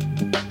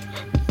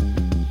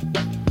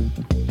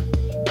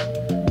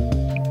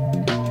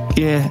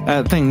 Yeah,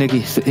 I think Nikki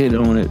hit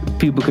on it.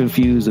 People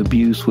confuse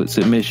abuse with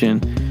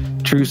submission.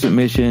 True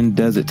submission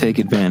doesn't take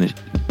advantage.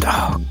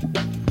 Oh,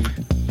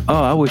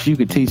 I wish you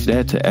could teach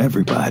that to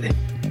everybody.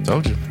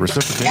 Told you.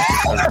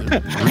 Reciprocation.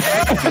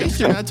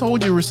 Reciprocation. I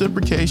told you,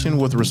 reciprocation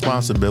with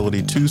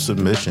responsibility to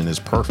submission is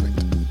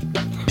perfect.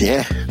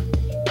 Yeah.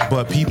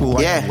 But people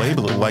like to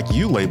label it like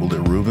you labeled it,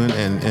 Ruben,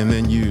 and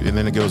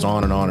then it goes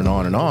on and on and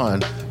on and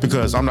on.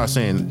 Because I'm not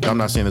saying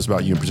this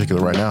about you in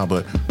particular right now,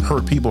 but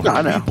hurt people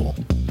hurt people.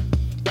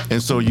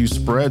 And so you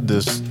spread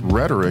this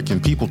rhetoric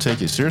and people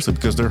take it seriously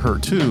because they're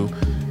hurt too.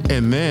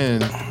 And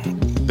then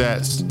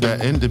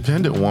that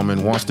independent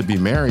woman wants to be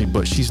married,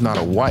 but she's not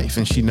a wife,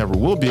 and she never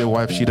will be a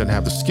wife. She doesn't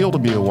have the skill to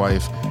be a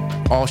wife.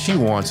 All she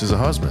wants is a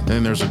husband,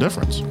 and there's a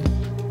difference.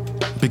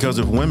 Because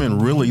if women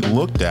really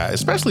looked at,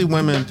 especially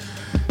women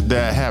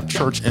that have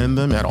church in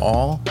them at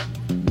all,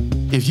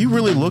 if you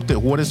really looked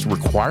at what is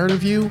required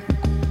of you,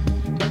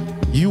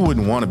 you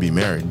wouldn't want to be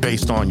married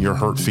based on your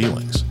hurt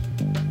feelings.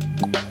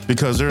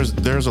 Because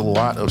there's a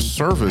lot of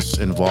service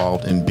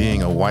involved in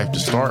being a wife to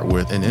start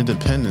with, and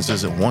independence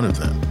isn't one of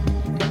them.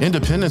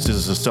 Independence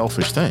is a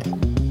selfish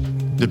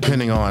thing,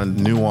 depending on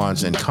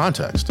nuance and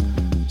context.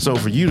 So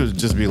for you to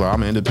just be like,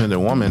 I'm an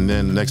independent woman,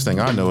 then the next thing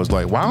I know is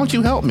like, why don't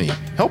you help me?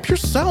 Help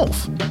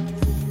yourself.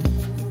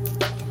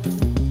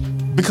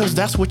 Because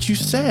that's what you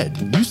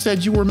said. You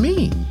said you were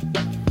me.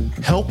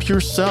 Help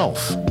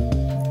yourself.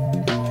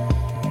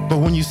 But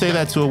when you say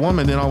that to a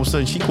woman, then all of a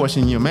sudden she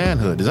questioning your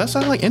manhood. Does that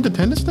sound like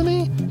independence to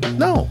me?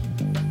 No.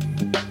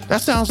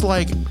 That sounds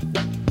like,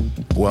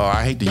 well,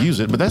 I hate to use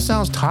it, but that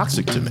sounds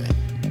toxic to me.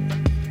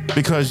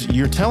 Because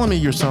you're telling me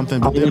you're something,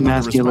 but then when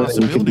the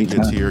responsibility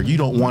gets here, you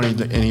don't want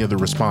any of the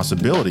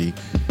responsibility.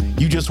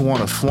 You just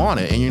want to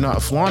flaunt it, and you're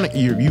not flaunting.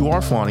 You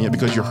are flaunting it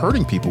because you're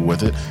hurting people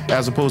with it,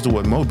 as opposed to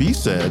what Mo B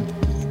said,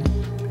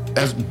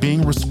 as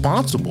being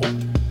responsible.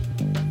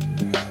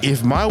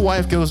 If my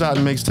wife goes out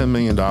and makes $10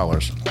 million,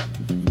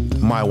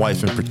 my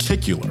wife in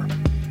particular,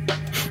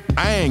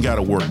 I ain't got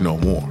to work no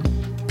more.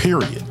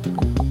 Period.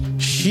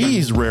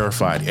 She's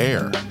rarefied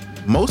air.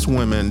 Most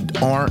women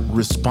aren't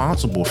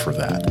responsible for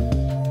that.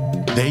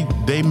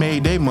 They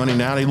made their money,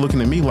 now they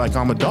looking at me like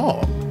I'm a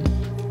dog.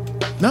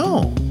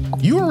 No,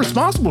 you are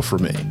responsible for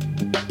me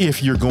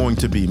if you're going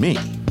to be me.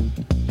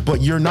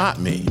 But you're not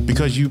me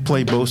because you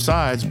play both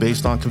sides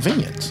based on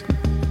convenience.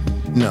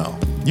 No,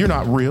 you're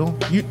not real.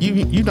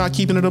 You're not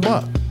keeping it a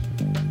buck.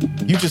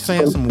 You just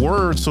saying some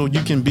words so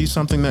you can be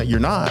something that you're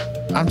not.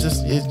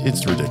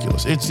 It's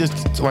ridiculous. It's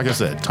just, like I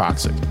said,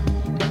 toxic.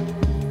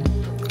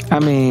 I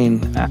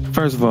mean,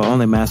 first of all,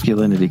 only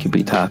masculinity can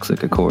be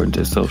toxic according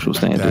to social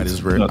standards. That is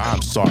very.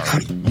 I'm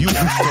sorry. You are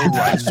so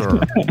right,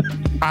 sir.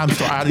 I'm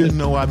sorry. I didn't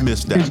know I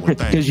missed that one.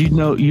 Because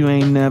you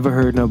ain't never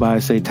heard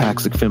nobody say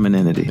toxic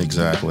femininity.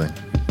 Exactly.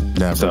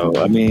 Never. So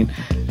I mean,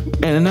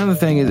 and another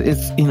thing is,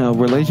 it's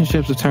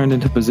relationships have turned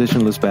into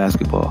positionless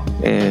basketball,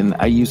 and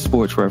I use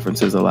sports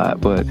references a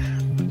lot, but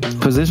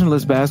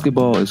positionless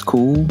basketball is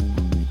cool.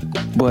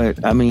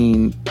 But I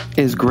mean,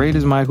 as great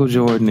as Michael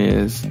Jordan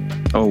is,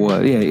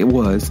 it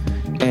was,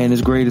 and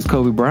as great as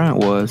Kobe Bryant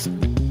was,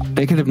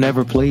 they could have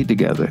never played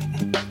together.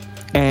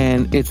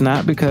 And it's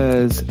not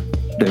because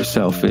they're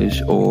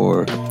selfish,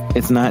 or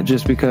it's not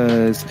just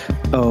because,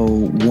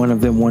 one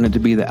of them wanted to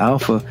be the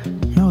alpha.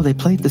 No, they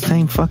played the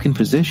same fucking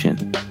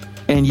position.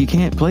 And you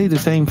can't play the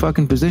same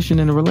fucking position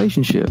in a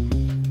relationship.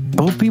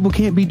 Both people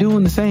can't be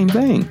doing the same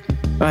thing.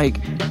 Like,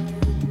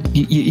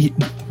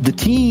 the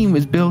team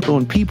is built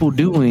on people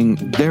doing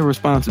their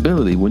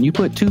responsibility. When you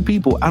put two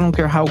people, I don't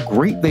care how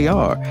great they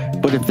are,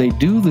 but if they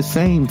do the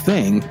same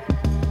thing,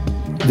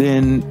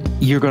 then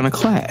you're going to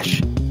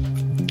clash.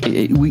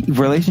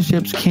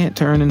 Relationships can't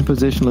turn into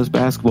positionless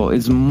basketball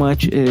as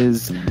much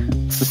as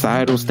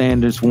societal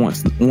standards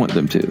want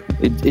them to.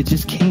 It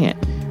just can't.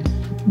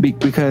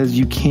 Because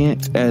you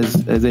can't,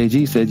 as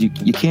AG said,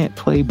 you can't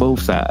play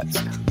both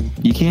sides.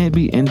 You can't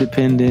be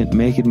independent,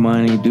 making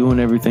money, doing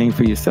everything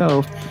for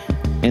yourself,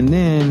 and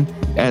then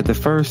at the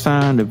first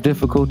sign of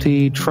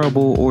difficulty,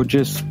 trouble, or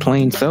just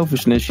plain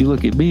selfishness, you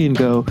look at me and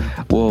go,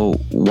 well,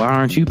 why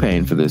aren't you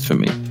paying for this for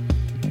me?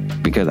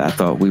 Because I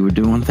thought we were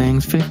doing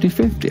things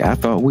 50-50. I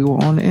thought we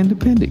were on the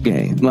independent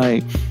game.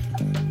 Like,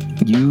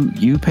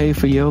 you pay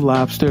for your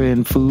lobster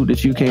and food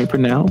that you can't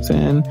pronounce,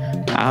 and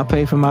I'll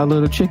pay for my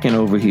little chicken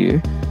over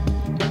here.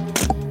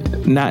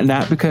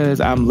 Not because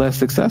I'm less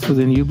successful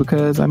than you,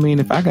 because I mean,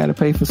 if I got to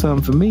pay for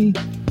something for me,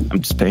 I'm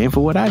just paying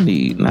for what I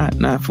need,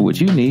 not for what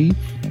you need.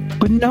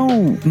 But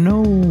no,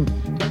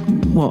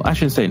 well, I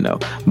shouldn't say no.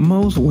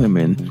 Most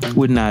women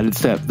would not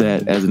accept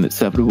that as an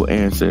acceptable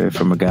answer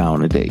from a guy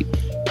on a date.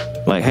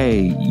 Like,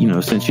 hey,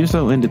 since you're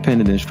so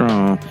independent and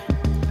strong,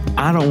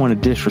 I don't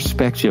want to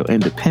disrespect your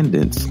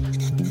independence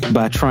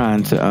by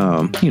trying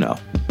to,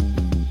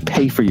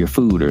 pay for your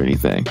food or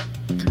anything.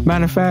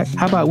 Matter of fact,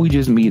 how about we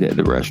just meet at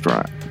the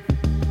restaurant?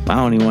 I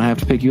don't even want to have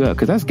to pick you up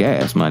because that's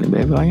gas money,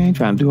 baby. Like, I ain't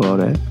trying to do all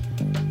that.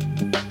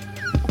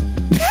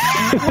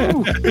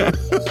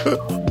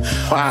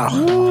 Wow.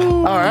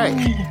 All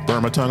right.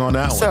 Burn my tongue on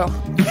that one.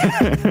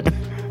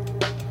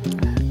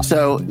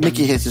 So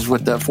Nikki hits us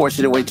with the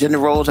unfortunate way gender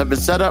roles have been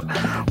set up.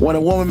 When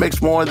a woman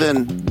makes more,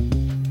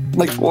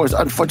 it's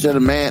unfortunate a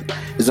man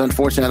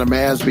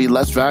has to be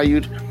less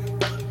valued.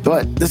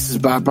 But this is a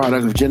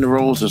byproduct of gender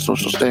roles and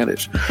social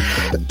standards.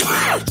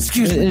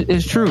 Excuse me.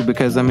 It's true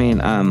because, I mean,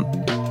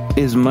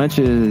 as much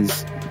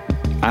as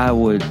I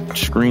would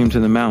scream to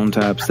the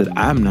mountaintops that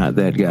I'm not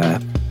that guy,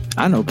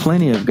 I know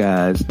plenty of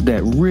guys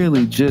that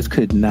really just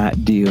could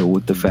not deal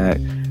with the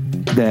fact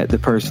that the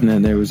person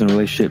that there was in a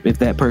relationship, if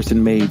that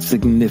person made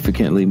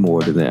significantly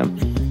more to them,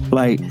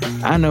 Like,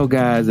 I know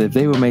guys, if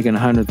they were making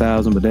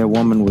 100,000, but their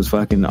woman was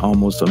fucking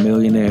almost a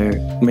millionaire,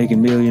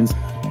 making millions,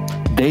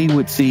 they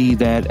would see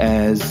that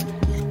as,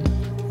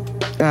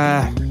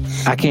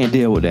 I can't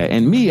deal with that.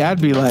 And me,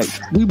 I'd be like,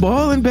 we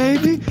balling,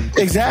 baby.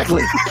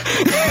 Exactly.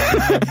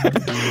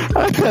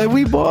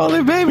 We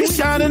balling, baby. We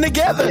shining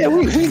together. Yeah,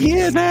 we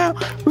here now.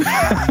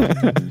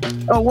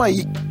 Oh,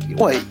 wait.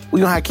 We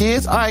gonna have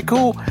kids? All right,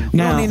 cool. We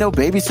Now- don't need no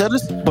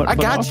babysitters. I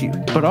got you.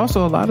 But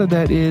also, a lot of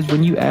that is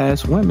when you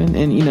ask women,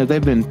 and you know,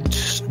 there've been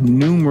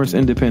numerous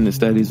independent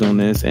studies on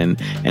this, and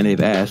they've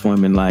asked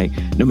women, like,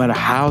 no matter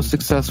how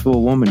successful a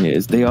woman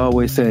is, they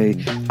always say,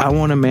 I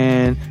want a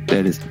man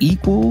that is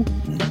equal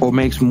or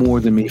makes more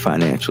than me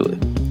financially.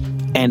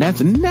 And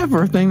that's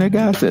never a thing that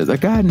guy says. A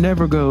guy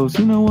never goes,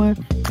 you know what?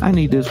 I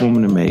need this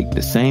woman to make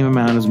the same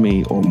amount as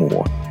me or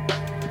more.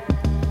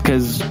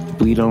 Because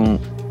we don't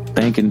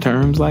think in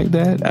terms like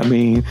that. I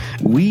mean,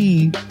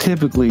 we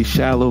typically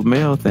shallow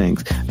male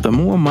things. The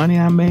more money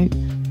I make,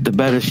 the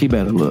better she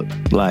better look.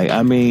 Like,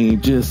 I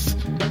mean, just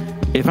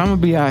if I'm gonna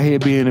be out here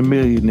being a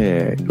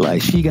millionaire,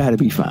 like, she got to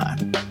be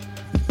fine.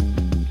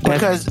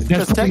 Because That's pretty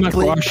much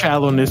technically, where our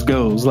shallowness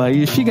goes.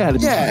 Like, she got to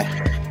be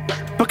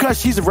yeah, because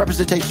she's a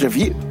representation of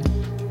you.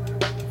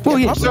 Well,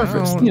 yeah, on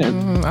surface. yeah.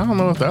 I don't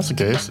know if that's the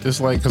case. It's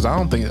like, because I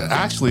don't think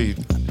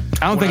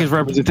It's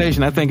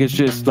representation. I think it's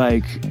just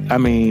like, I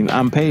mean,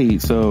 I'm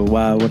paid, so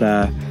why would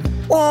I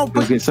Well,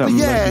 go get something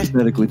less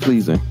aesthetically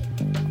pleasing?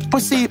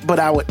 But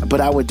I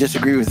would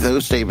disagree with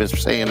those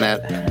statements saying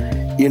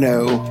that, you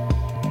know,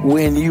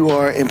 when you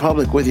are in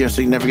public with your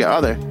significant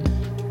other,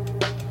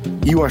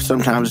 you are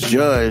sometimes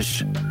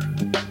judged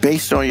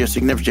based on your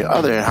significant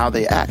other and how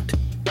they act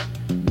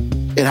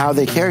and how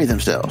they carry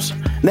themselves.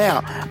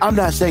 Now, I'm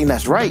not saying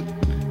that's right.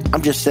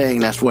 I'm just saying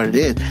that's what it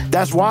is.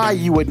 That's why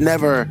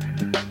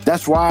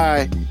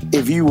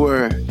if you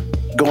were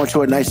going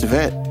to a nice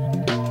event,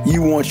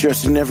 you want your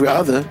significant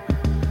other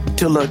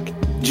to look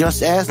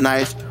just as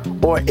nice,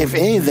 or if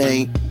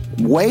anything,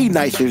 way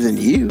nicer than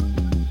you.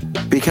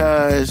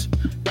 Because,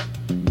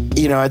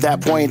 you know, at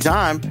that point in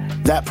time,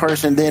 that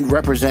person then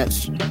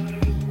represents,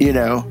 you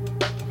know,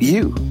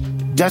 you.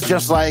 That's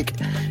just like,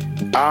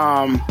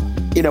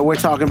 you know, we're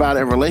talking about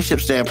a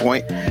relationship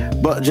standpoint,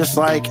 but just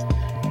like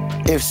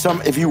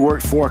if you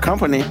work for a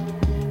company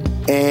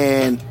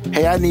and,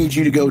 hey, I need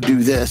you to go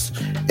do this,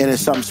 and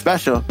it's something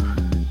special,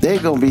 they're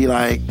going to be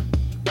like,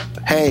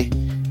 hey,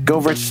 go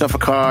rent yourself a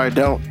car,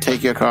 don't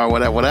take your car,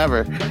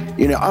 whatever.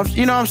 You know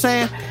what I'm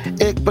saying?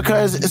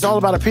 Because it's all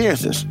about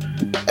appearances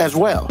as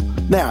well.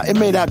 Now, it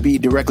may not be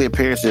directly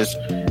appearances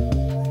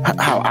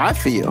how I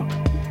feel,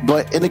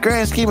 but in the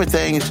grand scheme of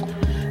things,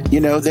 you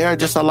know, there are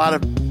just a lot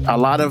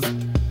of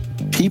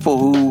people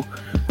who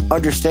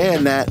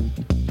understand that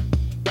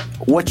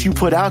what you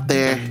put out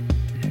there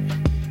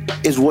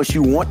is what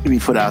you want to be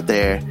put out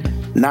there.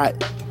 Not,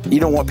 you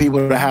don't want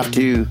people to have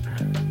to,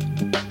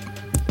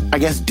 I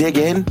guess, dig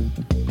in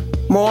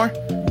more.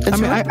 I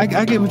mean,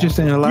 I get what you're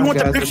saying. You want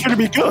the picture to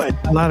be good.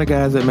 A lot of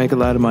guys that make a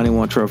lot of money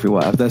want trophy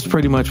wives. That's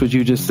pretty much what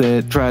you just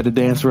said. Tried to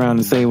dance around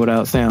and say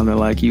without sounding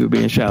like you were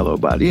being shallow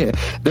about it.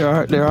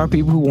 Yeah, there are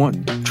people who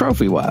want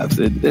trophy wives.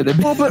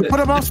 Well, but what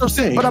I'm also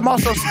saying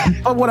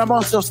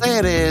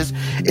is,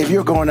 if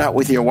you're going out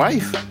with your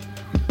wife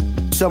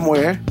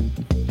somewhere,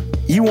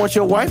 you want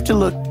your wife to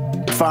look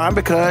fine,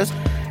 because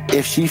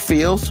if she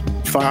feels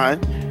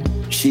fine,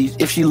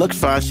 if she looks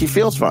fine, she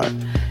feels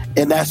fine.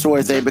 And that sort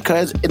of thing,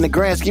 because in the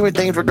grand scheme of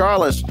things,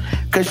 regardless,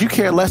 because you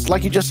care less,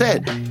 like you just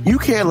said, you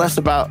care less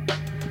about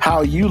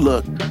how you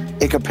look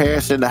in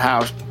comparison to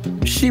how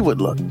she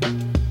would look.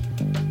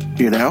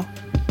 You know?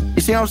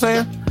 You see what I'm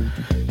saying?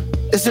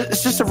 It's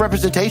just a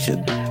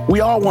representation. We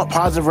all want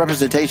positive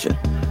representation,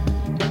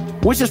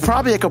 which is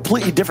probably a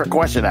completely different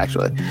question,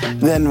 actually,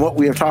 than what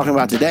we are talking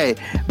about today.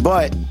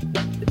 But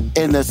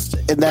in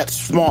that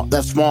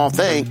small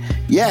thing,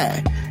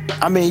 yeah.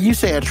 I mean, you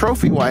say a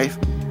trophy wife.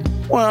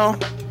 Well,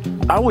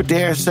 I would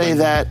dare say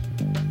that.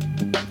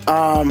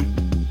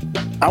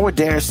 I would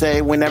dare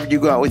say whenever you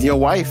go out with your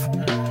wife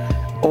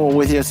or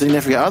with your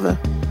significant other,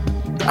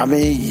 I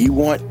mean, you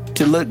want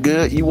to look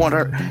good. You want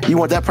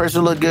that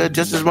person to look good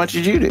just as much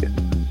as you do.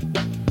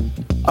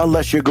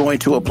 Unless you're going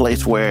to a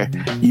place where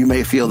you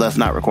may feel that's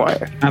not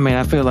required. I mean,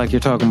 I feel like you're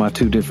talking about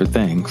two different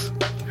things.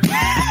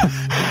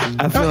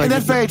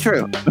 That's very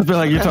true. I feel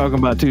like you're talking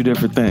about two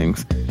different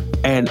things.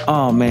 And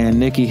oh man,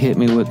 Nikki hit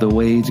me with the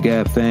wage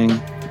gap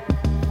thing.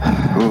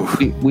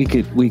 We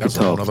could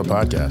talk another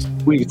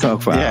podcast. We could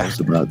talk for hours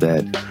about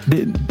that.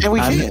 And we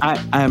can.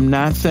 I'm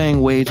not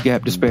saying wage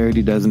gap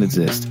disparity doesn't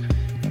exist.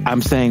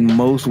 I'm saying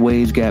most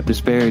wage gap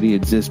disparity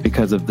exists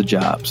because of the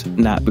jobs,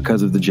 not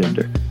because of the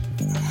gender.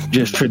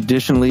 Just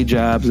traditionally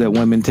jobs that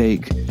women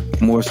take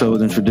more so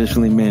than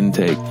traditionally men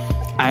take.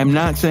 I'm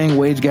not saying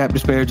wage gap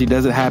disparity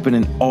doesn't happen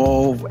in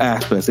all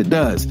aspects. It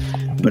does.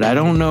 But I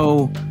don't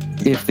know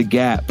if the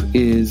gap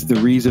is the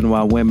reason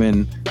why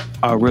women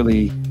are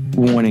really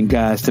wanting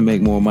guys to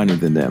make more money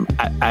than them.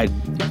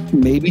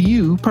 maybe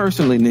you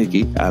personally,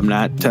 Nikki, I'm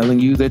not telling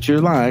you that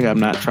you're lying. I'm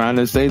not trying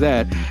to say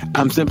that.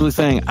 I'm simply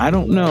saying I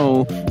don't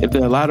know if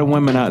there are a lot of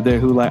women out there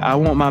who like, I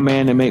want my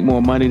man to make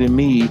more money than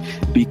me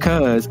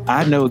because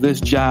I know this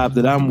job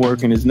that I'm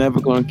working is never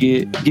going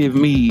to give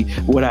me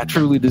what I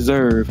truly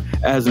deserve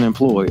as an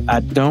employee. I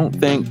don't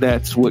think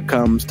that's what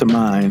comes to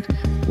mind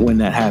when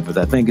that happens.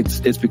 I think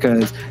it's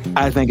because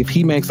I think if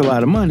he makes a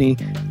lot of money,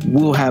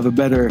 we'll have a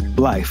better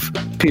life,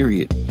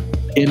 period.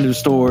 End of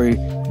story.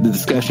 The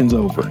discussion's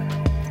over.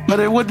 But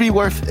it would be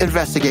worth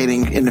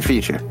investigating in the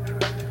future.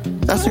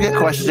 That's a good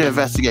question to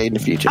investigate in the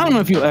future. I don't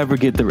know if you'll ever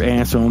get the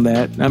answer on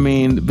that. I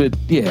mean, but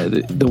yeah,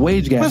 the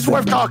wage gap. It's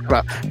worth talking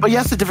about. But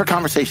yes, a different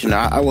conversation.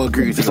 I will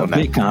agree with you on that.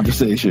 It's a big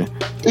conversation.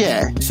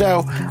 Yeah.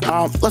 So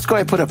let's go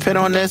ahead and put a pin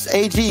on this.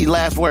 AG,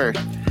 last word.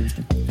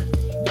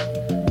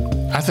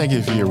 I think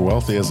if you're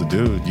wealthy as a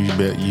dude,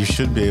 you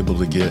should be able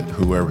to get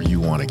whoever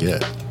you want to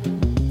get.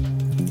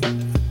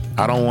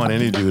 I don't want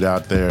any dude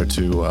out there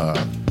to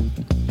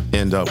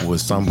end up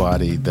with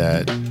somebody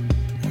that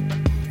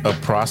a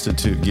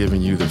prostitute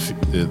giving you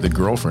the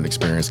girlfriend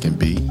experience can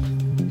be.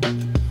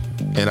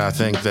 And I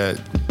think that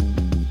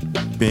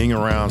being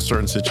around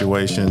certain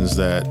situations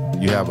that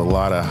you have a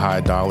lot of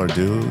high dollar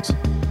dudes,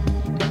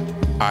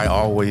 I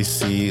always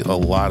see a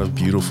lot of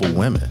beautiful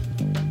women.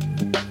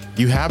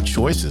 You have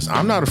choices.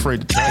 I'm not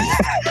afraid to tell you.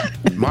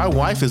 My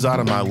wife is out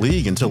of my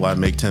league until I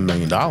make $10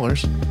 million.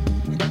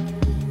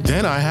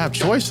 Then I have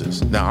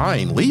choices. Now, I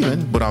ain't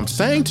leaving, but I'm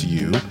saying to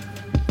you,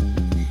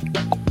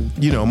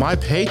 my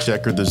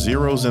paycheck or the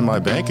zeros in my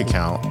bank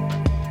account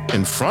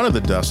in front of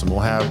the decimal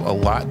have a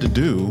lot to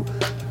do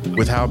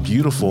with how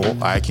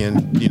beautiful I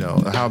can,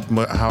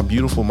 how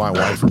beautiful my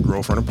wife or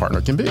girlfriend or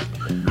partner can be.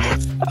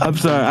 I'm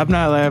sorry. I'm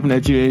not laughing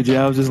at you, AJ.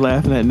 I was just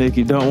laughing at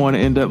Nikki. Don't want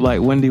to end up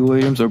like Wendy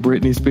Williams or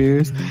Britney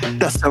Spears.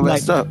 That's so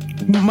messed up.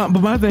 But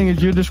my thing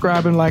is, you're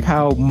describing like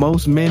how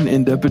most men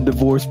end up in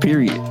divorce,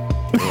 period.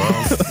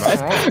 Well,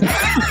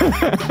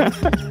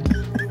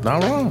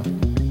 not wrong.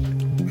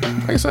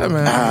 Like I said,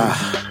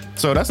 man.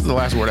 So that's the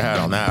last word I had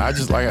on that.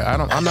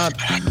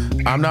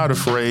 I'm not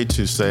afraid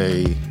to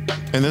say,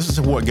 and this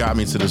is what got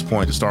me to this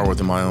point to start with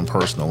in my own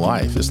personal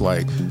life. It's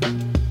like,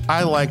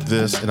 I like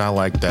this and I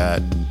like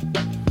that.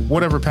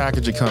 Whatever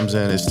package it comes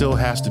in, it still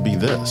has to be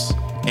this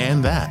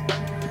and that.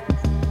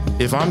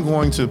 If I'm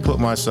going to put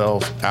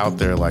myself out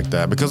there like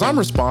that, because I'm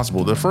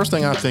responsible, the first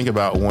thing I think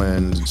about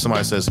when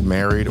somebody says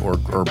married or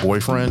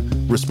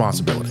boyfriend,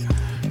 responsibility.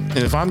 And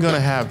if I'm going to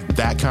have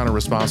that kind of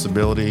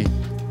responsibility,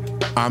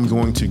 I'm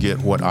going to get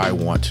what I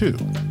want to.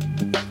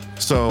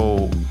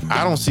 So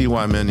I don't see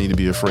why men need to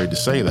be afraid to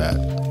say that.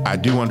 I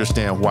do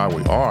understand why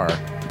we are,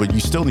 but you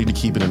still need to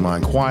keep it in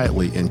mind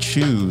quietly and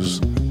choose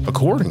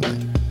accordingly.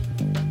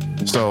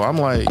 So I'm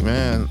like,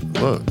 man,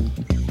 look,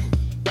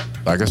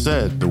 like I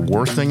said, the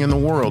worst thing in the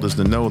world is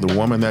to know the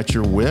woman that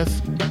you're with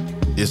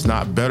is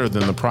not better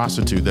than the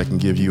prostitute that can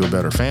give you a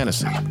better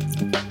fantasy.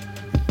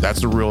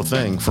 That's the real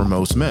thing for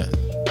most men.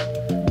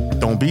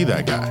 Don't be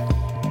that guy.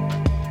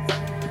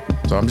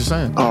 So I'm just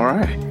saying. All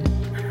right.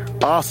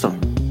 Awesome.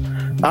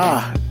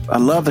 I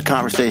love the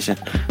conversation.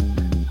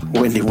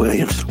 Wendy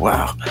Williams.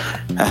 Wow.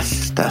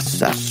 That's a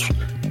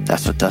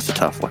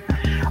tough one.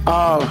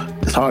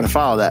 It's hard to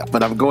follow that,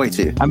 but I'm going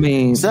to. I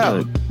mean,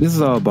 look, this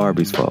is all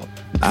Barbie's fault.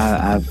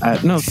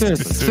 No,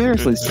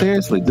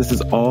 seriously, this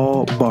is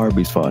all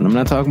Barbie's fault. And I'm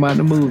not talking about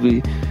the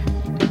movie.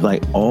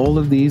 Like, all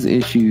of these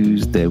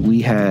issues that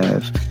we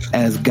have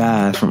as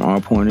guys from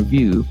our point of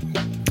view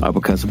are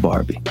because of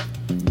Barbie.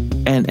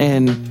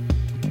 And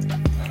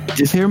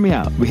just hear me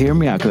out,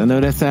 because I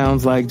know that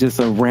sounds like just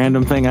a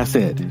random thing I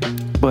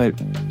said. But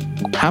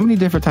how many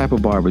different type of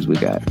Barbies we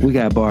got? We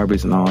got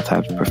Barbies in all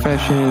types of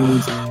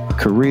professions,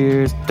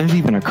 careers. There's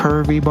even a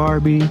curvy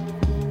Barbie.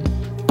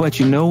 But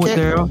you know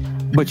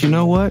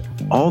what?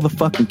 All the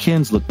fucking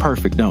Kens look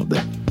perfect, don't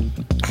they?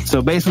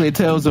 So basically it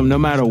tells them no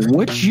matter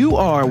what you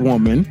are,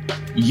 woman,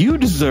 you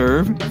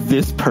deserve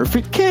this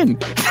perfect Ken.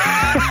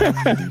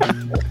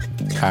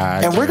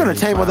 And we're going to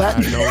table that.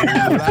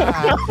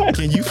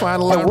 Can you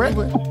find a lot?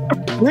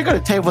 We're going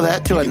to table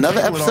that to another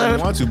episode. I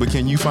want to, but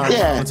can you find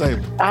it on the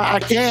table? I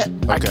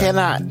can't. Okay. I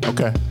cannot.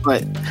 Okay.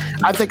 But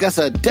I think that's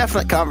a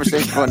definite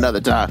conversation for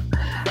another time.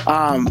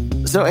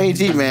 So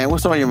AG, man,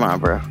 what's on your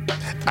mind, bro?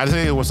 I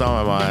tell you what's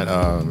on my mind.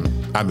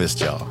 I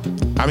missed y'all.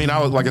 I mean,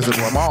 like I said,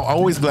 I'm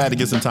always glad to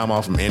get some time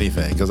off from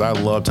anything because I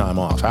love time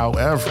off.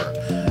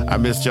 However, I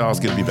missed y'all. It's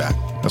good to be back.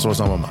 That's what's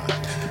on my mind.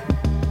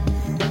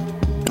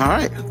 All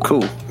right,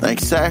 cool.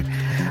 Thanks, sir.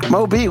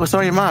 Mo B, what's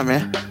on your mind,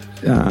 man?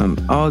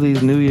 All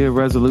these New Year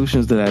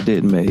resolutions that I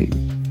didn't make.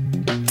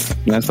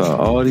 That's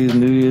all these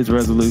New Year's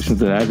resolutions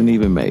that I didn't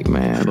even make,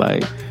 man.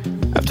 Like,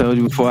 I've told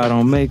you before, I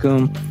don't make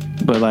them.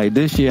 But like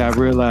this year, I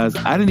realized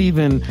I didn't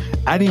even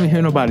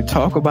hear nobody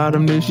talk about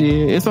them this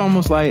year. It's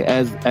almost like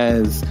as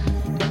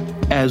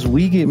as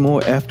we get more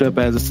effed up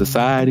as a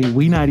society,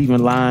 we not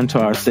even lying to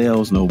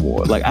ourselves no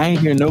more. Like, I ain't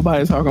hear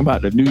nobody talking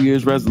about the New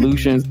Year's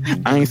resolutions.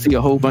 I ain't see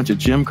a whole bunch of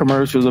gym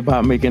commercials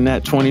about making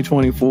that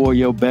 2024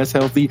 your best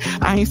healthy.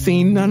 I ain't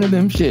seen none of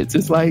them shits.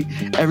 It's like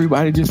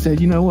everybody just said,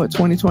 you know what,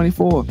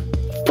 2024,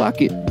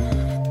 fuck it.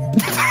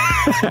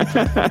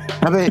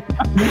 I mean,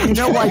 you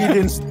know why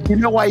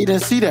you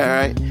didn't see that,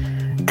 right?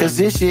 Because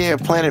this year,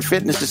 Planet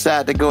Fitness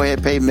decided to go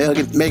ahead and pay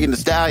Megan Thee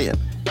Stallion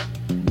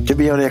to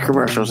be on their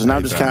commercials, and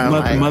I'm just kind of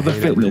like, Mother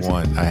Fitness.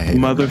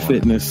 Mother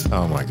Fitness.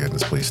 Oh my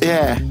goodness, please stop.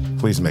 Yeah.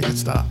 Please make it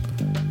stop.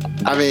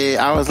 I mean,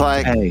 I was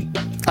like, hey,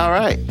 all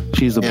right.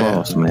 She's a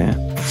boss,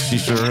 man. She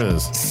sure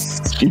is.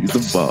 She's a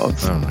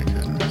boss. Oh my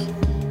goodness.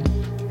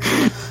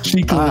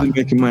 She clearly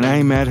making money. I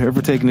ain't mad at her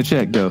for taking the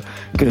check though,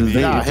 because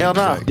hell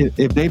no.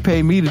 If they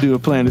pay me to do a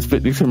Planet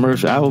Fitness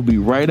commercial, I will be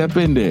right up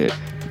in there.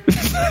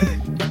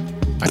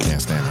 I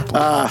can't stand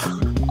that.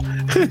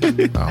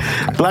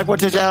 Black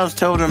Watch House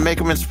told her to make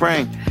them in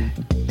spring,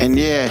 and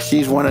yeah,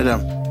 she's one of them.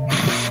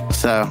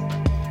 So,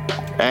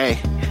 hey,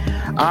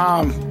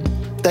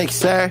 thanks,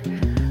 sir.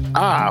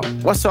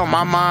 What's on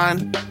my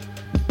mind?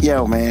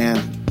 Yo, man,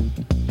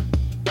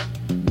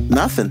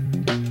 nothing.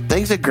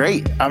 Things are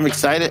great. I'm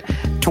excited.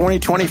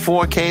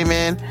 2024 came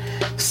in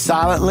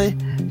silently.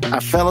 I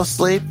fell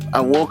asleep.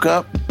 I woke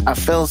up. I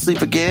fell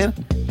asleep again.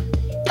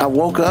 I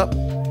woke up,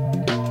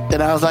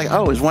 and I was like,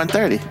 oh, it's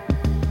 1:30.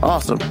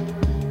 Awesome.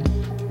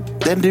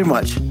 Didn't do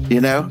much, you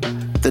know.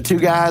 The two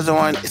guys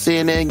on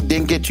CNN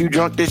didn't get too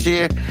drunk this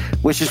year,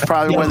 which is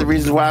probably one of the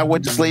reasons why I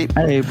went to sleep.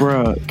 Hey,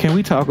 bro, can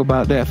we talk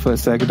about that for a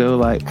second, though?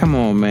 Like, come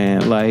on,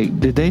 man. Like,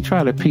 did they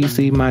try to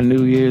PC my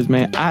New Year's,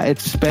 man? I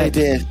expect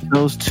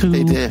those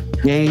two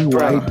gay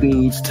white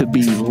dudes to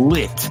be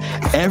lit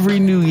every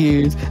New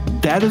Year's.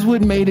 That is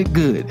what made it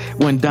good.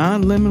 When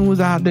Don Lemon was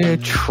out there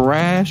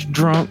trash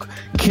drunk,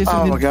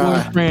 kissing his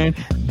boyfriend,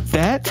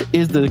 that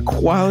is the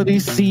quality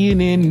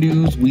CNN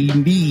news we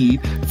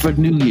need for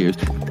New Year's.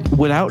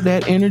 Without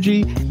that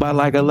energy, by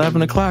like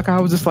 11 o'clock, I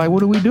was just like,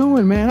 what are we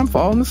doing, man? I'm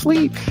falling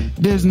asleep.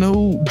 There's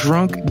no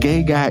drunk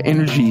gay guy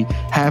energy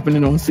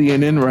happening on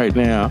CNN right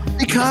now.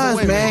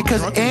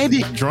 Because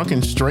Andy... Drunk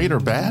and straight are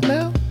bad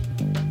now?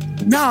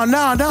 No.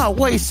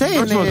 What he's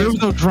saying is... there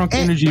was no drunk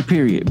energy,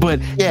 period.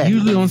 But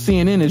usually on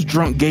CNN, it's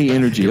drunk gay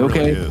energy,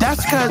 okay? Really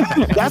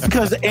that's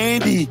because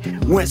Andy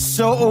went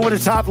so over the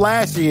top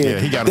last year. Yeah,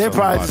 he got they're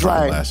probably just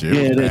like... last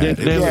year.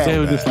 They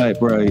were just like,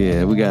 bro,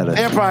 we got to...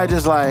 They're probably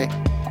just like,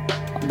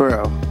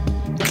 bro...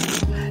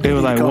 They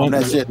were like,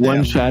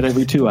 one shot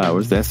every 2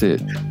 hours. That's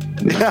it.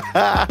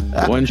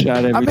 One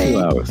shot every 2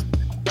 hours.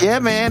 Yeah,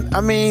 man. I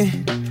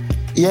mean,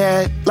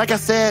 yeah, like I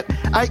said,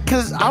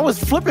 because I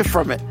was flipping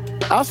from it.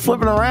 I was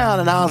flipping around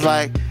and I was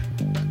like,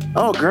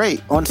 oh,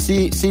 great. On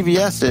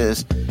CBS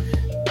is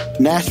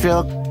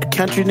Nashville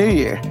Country New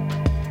Year.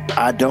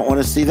 I don't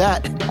want to see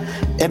that.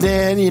 And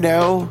then, you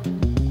know,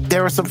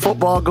 there was some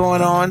football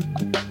going on.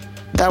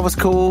 That was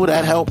cool.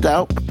 That helped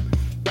out.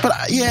 But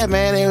yeah,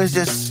 man, it was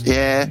just,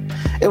 it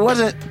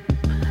wasn't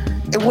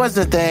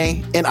a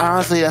thing. And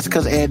honestly, that's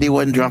because Andy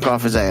wasn't drunk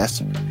off his ass.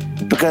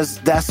 Because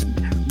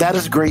that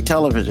is great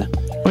television.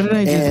 But it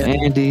ain't just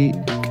Andy.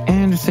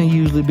 Anderson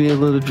usually be a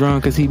little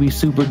drunk because he be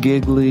super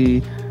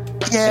giggly.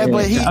 Yeah,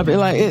 but I mean,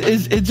 like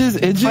it just.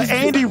 But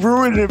Andy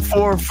ruined it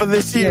for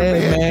this year,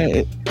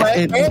 man.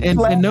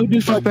 And no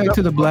disrespect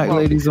to the black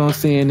ladies on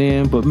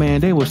CNN, but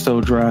man, they were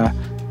so dry.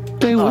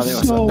 They were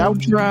so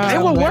dry. They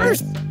were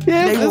worse.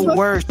 Yeah, they were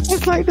worse.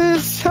 It's like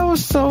this show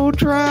was so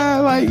dry.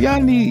 Like y'all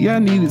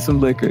needed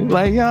some liquor.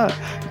 Like y'all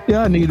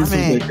needed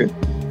some liquor.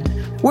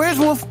 Where's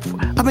Wolf?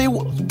 I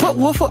mean, put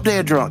Wolf up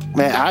there drunk,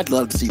 man. I'd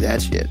love to see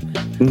that shit.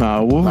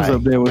 Wolf was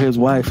up there with his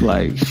wife.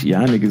 Like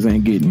y'all niggas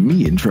ain't getting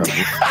me in trouble.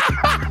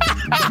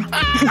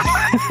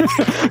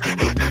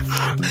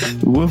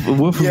 Wolf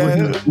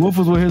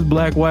was with his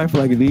black wife.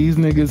 Like these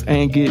niggas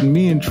ain't getting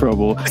me in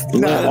trouble.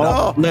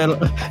 Let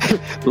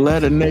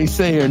a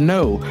naysayer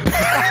know.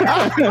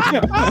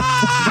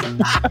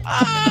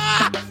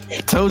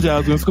 Told you I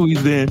was gonna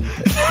squeeze in.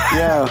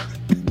 Yeah.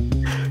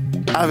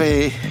 I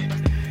mean,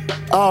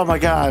 oh my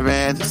God,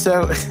 man.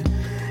 So,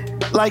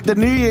 like the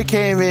New Year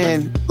came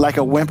in like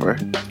a whimper,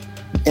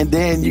 and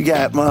then you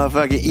got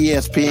motherfucking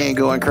ESPN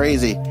going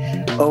crazy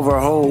over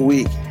a whole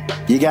week.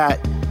 You got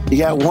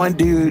one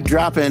dude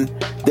dropping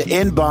the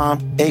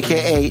N-bomb,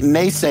 aka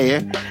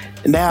naysayer.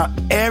 Now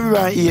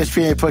everybody on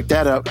ESPN put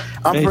that up.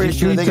 I'm pretty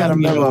sure they got a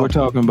memo. What we're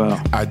talking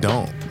about. I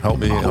don't. Help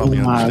me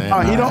understand.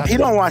 Oh, he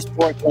don't watch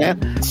sports,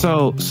 man.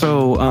 So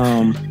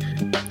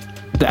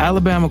the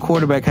Alabama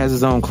quarterback has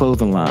his own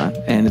clothing line,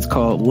 and it's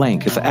called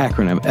LANK. It's an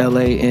acronym,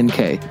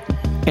 LANK.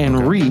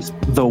 And Reese,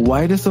 the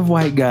whitest of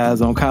white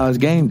guys on College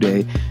Game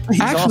Day,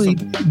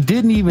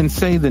 didn't even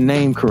say the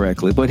name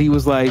correctly, but he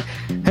was like,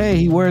 hey,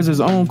 he wears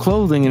his own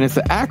clothing, and it's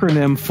an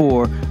acronym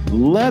for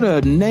Let a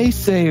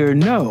Naysayer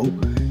Know.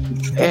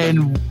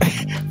 And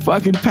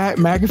fucking Pat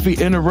McAfee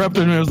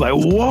interrupted and was like,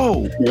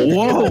 whoa.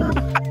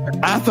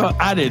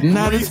 I did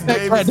not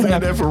expect that to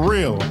happen. That for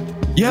real.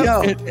 Yep.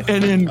 Yo.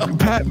 And then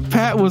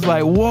Pat was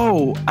like,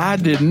 whoa, I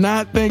did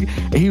not think.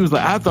 And he was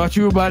like, I thought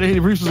you were about to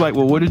hit. Reese was like,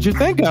 well, what did you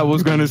think I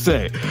was going to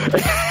say?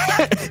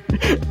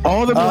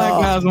 All the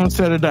black guys on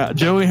set of that.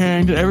 Joey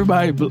Harrington,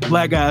 everybody,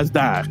 black guys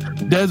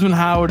died. Desmond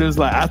Howard is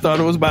like, I thought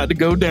it was about to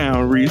go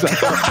down, Reese. He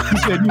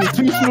said, you were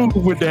too smooth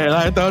with that.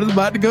 I thought it was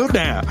about to go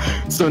down.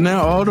 So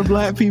now all the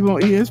black people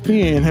on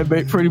ESPN have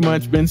pretty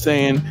much been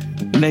saying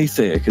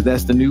naysayer, because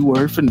that's the new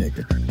word for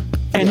nigga.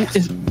 And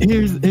here's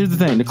the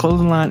thing: the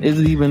closing line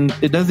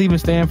it doesn't even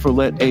stand for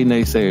let a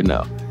naysayer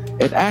know.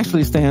 It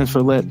actually stands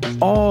for let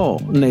all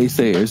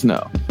naysayers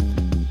know.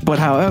 But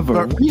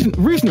however,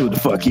 Reese knew what the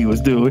fuck he was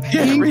doing.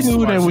 Yeah, he Reese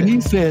knew that when he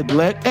said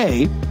let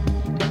a,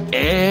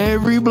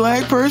 every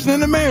black person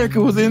in America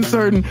was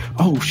inserting,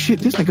 oh shit,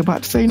 this nigga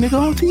about to say nigga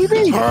on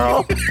TV.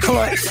 Pearl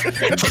clutch.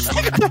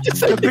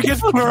 The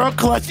biggest pearl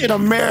clutch in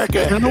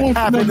America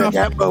happened at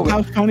that moment.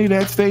 How funny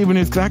that statement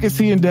is, because I can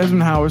see in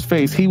Desmond Howard's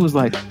face, he was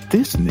like,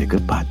 this nigga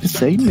about to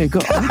say nigga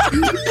on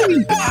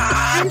TV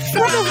in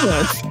front of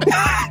us.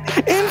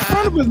 In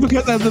front of us,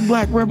 because as the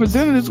black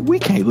representatives, we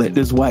can't let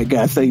this white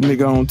guy say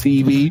nigga on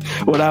TV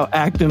without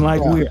acting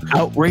like we're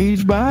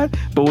outraged by it.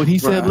 But when he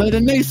said let a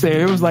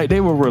naysayer, it was like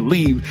they were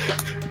relieved.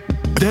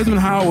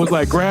 Desmond Howard was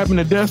like grabbing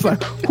the desk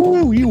like,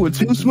 ooh, you were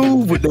too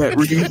smooth with that,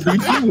 Reese. You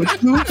were too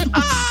smooth.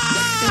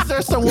 Is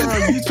there somewhere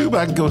on YouTube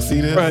I can go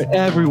see this? Right,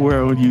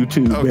 everywhere on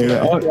YouTube,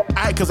 man.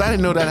 Because I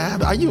didn't know that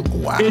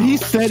happened. Wow. And he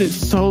said it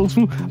so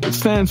smooth. It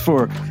stands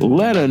for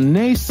let a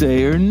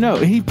naysayer know.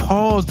 He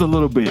paused a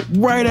little bit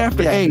right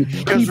after A.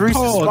 He Reese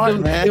paused. is smart,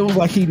 man. It was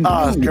like he knew.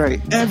 Oh, it's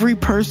great. Every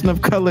person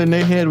of color in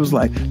their head was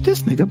like,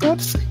 this nigga about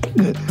to say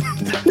nigga.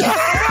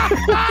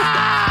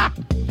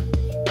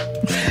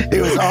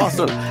 It was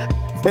awesome.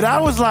 And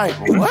I was like,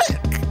 what?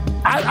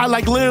 I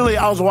like literally,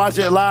 I was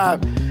watching it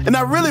live and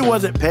I really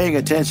wasn't paying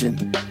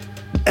attention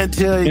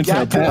until it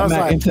got to I was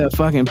like, until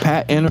fucking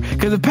Pat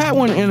because if Pat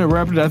wouldn't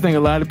interrupted, I think a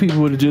lot of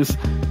people would have just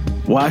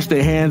washed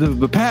their hands of it.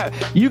 But Pat,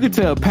 you could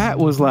tell Pat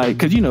was like,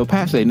 because you know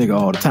Pat say nigga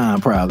all the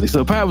time probably.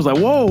 So Pat was like,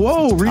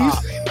 whoa, Reese.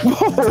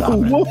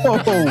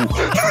 Whoa.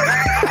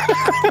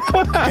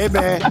 Hey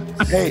man,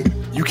 hey,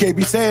 you can't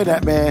be saying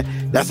that,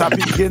 man. That's how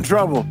people get in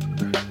trouble.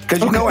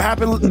 Because you know what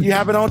happened? You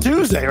happened on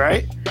Tuesday,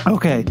 right?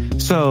 Okay,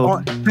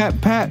 so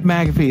Pat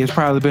McAfee has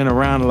probably been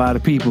around a lot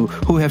of people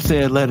who have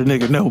said "let a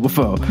nigga know"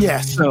 before.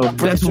 Yes, so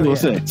that's what we'll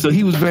say. So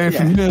he was very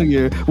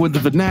familiar with the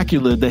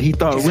vernacular that he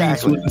thought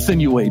Reese would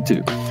insinuate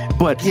to.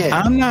 But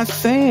I'm not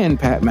saying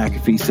Pat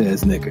McAfee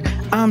says "nigga."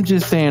 I'm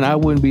just saying I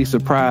wouldn't be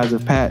surprised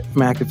if Pat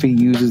McAfee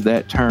uses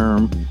that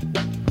term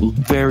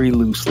very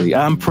loosely.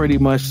 I'm pretty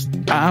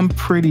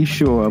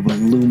sure a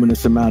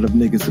voluminous amount of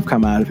niggas have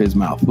come out of his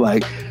mouth.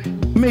 Like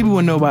maybe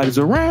when nobody's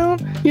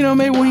around, you know,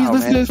 maybe when he's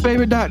listening to his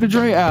favorite Dr.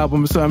 Dre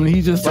album or something,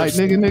 he's just like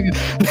nigga.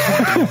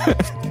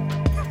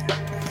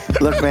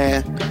 Look,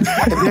 man,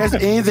 if there's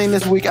anything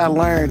this week I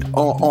learned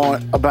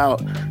on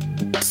about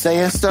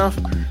saying stuff,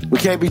 we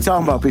can't be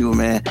talking about people,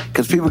 man,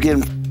 because people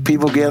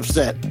get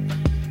upset.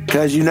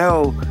 Because you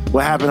know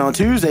what happened on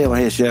Tuesday on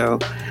his show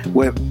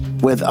with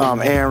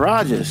Aaron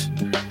Rodgers.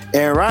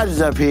 Aaron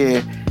Rodgers up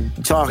here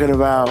talking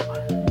about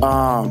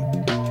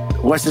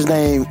what's his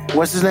name?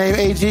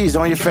 AG is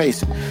on your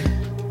face.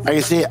 I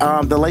can see it.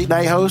 The late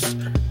night host,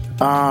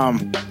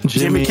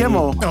 Jimmy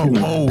Kimmel.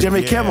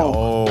 Jimmy Kimmel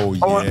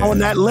on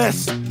that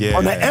list,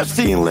 on the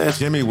Epstein list.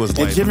 Jimmy was and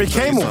like Jimmy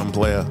Kimmel. Some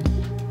player.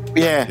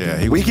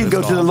 Yeah, we can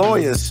go to the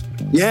lawyers.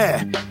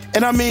 Yeah,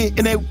 and I mean,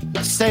 and they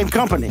same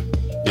company.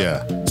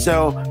 Yeah.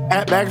 So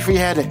Pat McAfee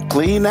had to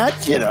clean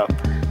that shit up.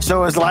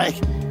 So it's like,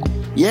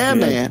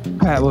 man.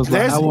 Pat was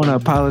like, I want to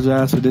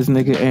apologize for this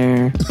nigga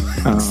Aaron.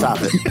 Stop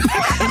it.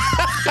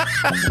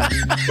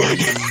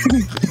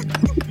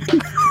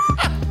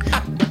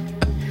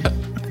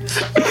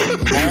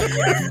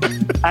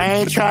 I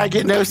ain't trying to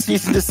get no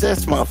cease and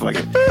desist,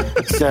 motherfucker.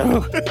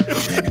 So,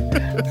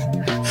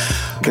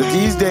 because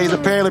these days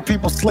apparently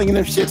people slinging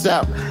them shits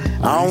out.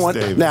 I don't want.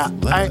 Now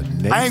I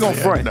ain't gonna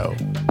front. No.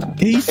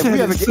 He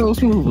said it so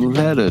smooth.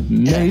 Let a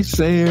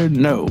naysayer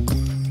know.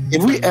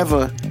 If we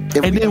ever,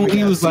 and then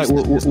he was like,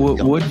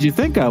 "What did you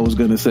think I was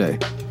gonna say?"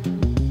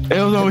 He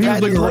was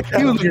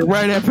looking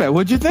right at Pat.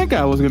 What'd you think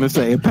I was gonna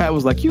say? And Pat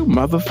was like, "You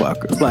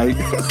motherfucker! Like,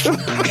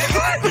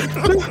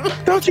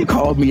 don't you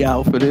call me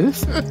out for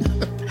this?"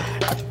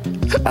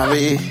 I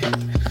mean,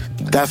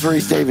 that's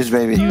Reese Davis,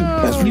 baby.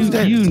 That's Reese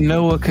Davis. You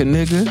know a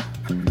nigga.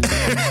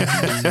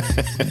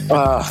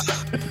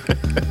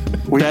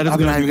 That is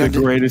going to be the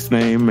greatest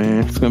name,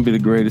 man. It's going to be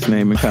the greatest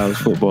name in college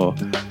football.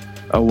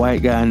 A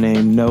white guy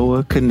named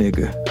Noah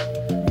Kaniga.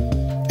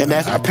 And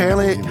that's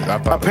apparently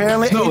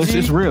no,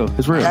 it's real.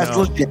 It's real.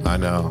 I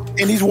know.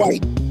 And he's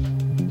white.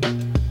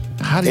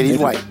 How do you? And he's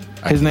white.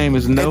 His name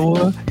is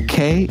Noah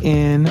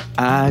Kniga.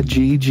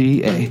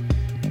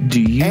 Do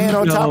you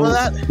on know top of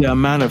that, the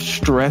amount of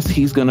stress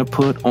he's going to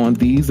put on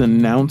these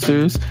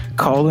announcers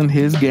calling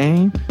his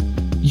game?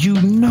 you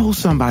know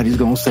somebody's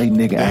gonna say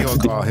nigga They gonna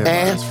accident call him by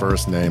his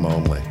first name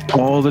only.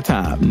 all the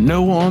time.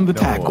 Noah on the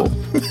tackle.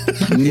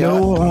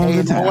 Noah on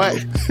Hey, the you know tackle.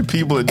 what,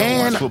 People that don't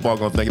And- watch football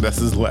gonna think that's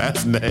his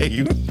last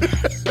name.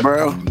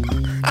 bro?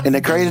 And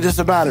the craziest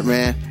about it,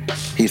 man,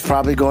 he's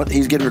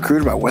getting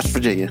recruited by West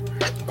Virginia.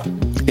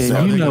 And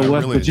So you they're know gonna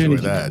West really Virginia,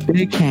 enjoy that.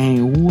 they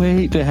can't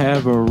wait to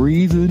have a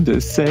reason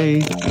to say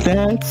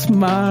that's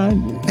my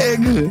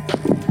nigga.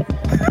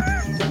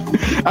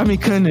 I mean,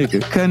 cut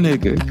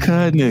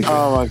nigga.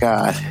 Oh my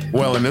God.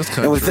 Well, in this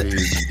was country,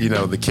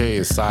 the K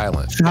is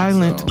silent.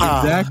 Silent, So,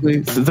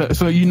 exactly.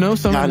 So you know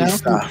some Johnny, announcer,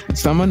 stop.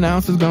 some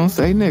announcer's gonna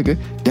say nigga.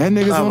 That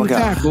nigga's Oh, on my the God.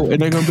 tackle,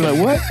 and they're gonna be like,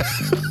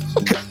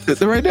 what?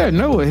 They're right there.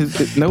 Noah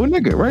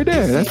nigga, right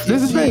there. This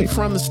is is he big.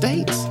 from the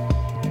States?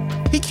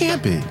 He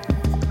can't be.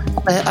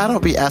 Man, I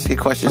don't be asking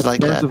questions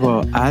like First that. of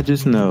all, I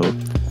just know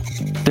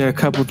there are a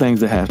couple things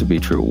that have to be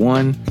true.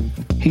 One,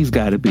 he's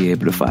got to be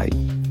able to fight.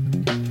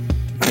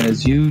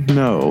 As you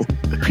know,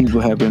 people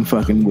have been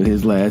fucking with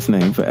his last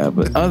name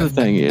forever. Other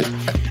thing is,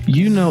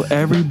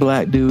 every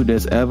black dude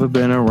that's ever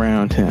been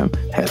around him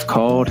has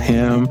called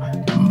him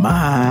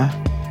my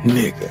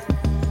nigga.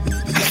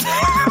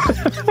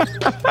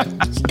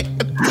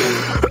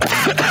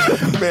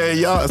 Man,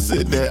 y'all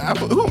sitting there.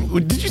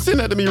 Did you send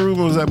that to me,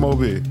 Ruben? Was that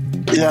Moby?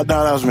 Yeah,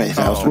 no, that was me.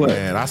 That was Oh me.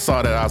 man, I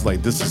saw that. I was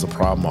like, this is a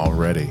problem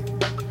already.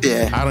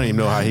 Yeah. I don't even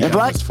know how he And got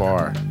Black- this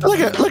far. Look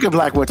at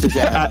Black Witch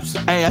Adams.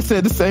 I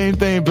said the same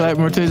thing, Black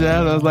Morticia.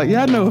 I was like,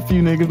 yeah, I know a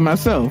few niggas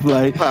myself.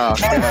 Like, Oh,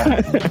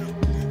 God.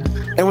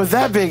 And with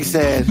that being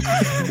said,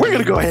 we're going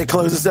to go ahead and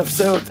close this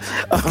episode.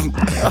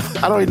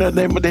 I don't even know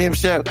the name of the damn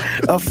show.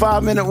 A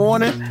 5-minute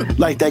warning.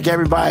 Like, thank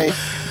everybody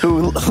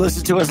who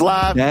listened to us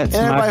live. that's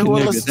and my everybody who will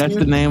nigga. listen That's to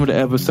the name of the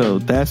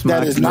episode. That's my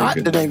That is not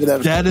nigga. the name of the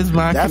episode. That is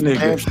my That's the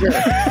damn nigga. shit.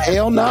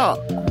 Hell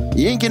no.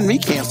 You ain't getting me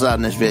canceled out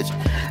in this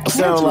bitch.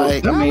 So,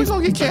 like, How we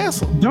gonna get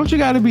canceled? Don't you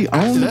got to be on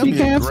Actually, to that'd be be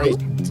a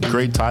canceled?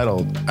 great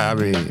title. I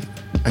mean,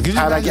 could you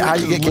How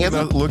imagine you get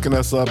canceled? looking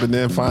us up and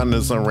then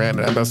finding some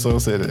random episode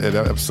said that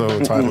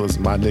episode title is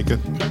my nigga?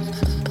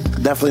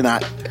 definitely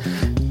not.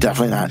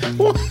 Definitely not.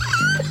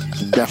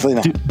 Definitely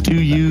not. Do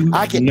you?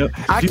 I can know,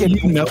 do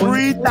you know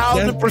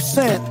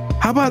 3,000%.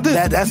 How about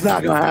this? That's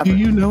not going to Do happen.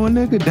 you know a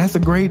nigga? That's a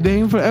great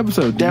name for the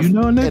episode. Do you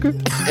know a nigga?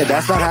 And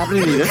that's not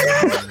happening either.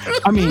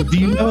 I mean, do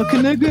you know a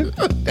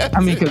nigga? I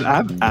mean, because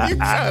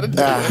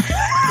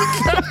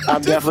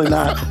I'm definitely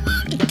not.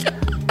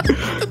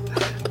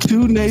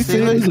 two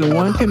naysayers and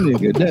one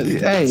nigga.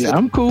 Hey,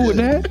 I'm cool with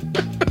that.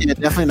 Yeah,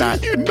 definitely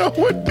not. You know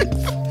what?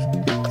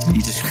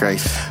 Jesus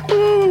Christ.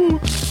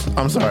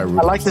 I'm sorry, Ruben.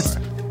 I like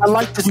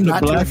this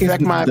not to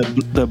affect my.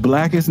 the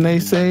blackest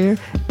naysayer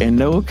and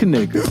Noah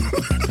Kaniga.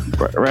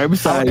 right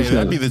beside Hey, each that'd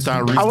other. be the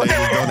time Reese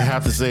Davis don't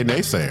have to say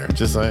naysayer.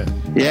 Just saying.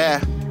 Yeah.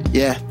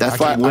 That's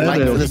why I like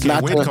wait this You not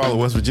can't wait to to. call a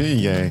West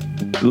Virginia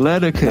game.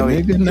 Let a No,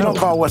 he Kaniga know. don't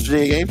call West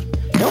Virginia games.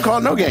 He don't call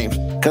no games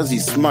because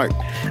he's smart.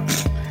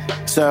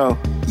 So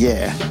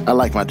yeah, I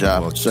like my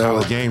job. Well, So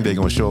College game day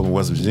gonna show up in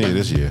West Virginia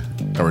this year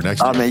or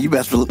next year. oh man, you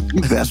best Do you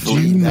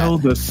believe know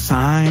that. the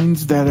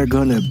signs that are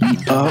gonna be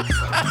up?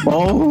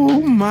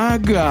 Oh my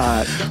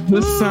God.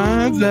 The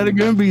signs that are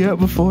gonna be up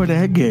before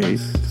that game.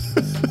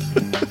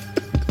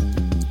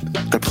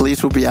 The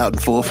police will be out in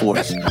full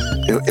force.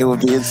 It would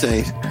be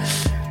insane.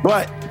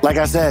 But like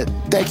I said,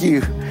 thank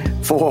you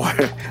for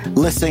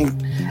listening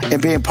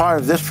and being part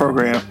of this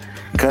program.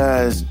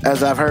 Because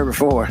as I've heard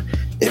before,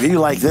 if you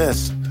like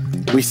this,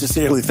 we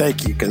sincerely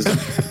thank you because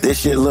this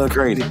shit look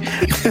crazy.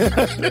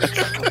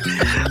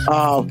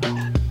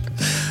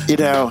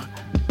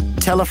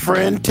 Tell a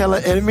friend, tell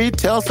an enemy,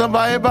 tell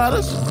somebody about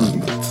us.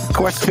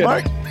 Question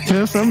mark.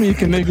 Tell some of you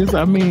niggas,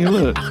 I mean,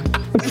 look.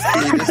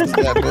 This is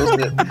that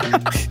bullshit.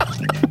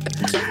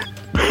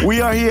 We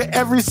are here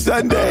every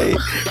Sunday To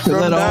from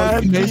let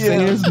all 9 you p.m.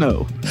 naysayers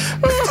know.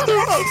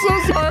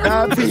 I'm so sorry.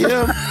 9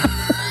 p.m.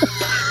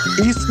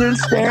 Eastern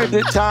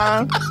Standard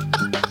Time.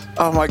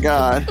 Oh my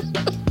God.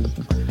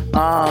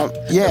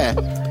 Yeah.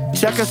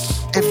 Check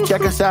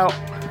us out.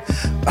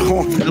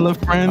 Tell a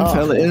friend, Oh.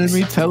 tell an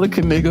enemy, tell a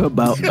Kaniga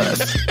about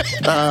us.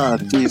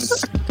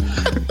 Jesus.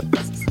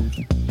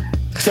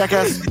 Check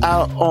us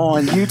out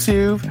on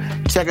YouTube.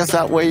 Check us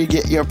out where you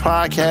get your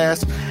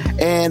podcast.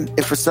 And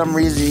if for some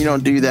reason you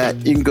don't do that,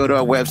 you can go to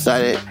our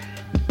website at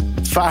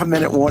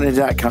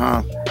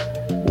 5minutewarning.com.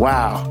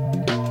 Wow.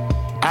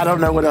 I don't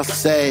know what else to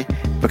say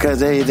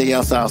because anything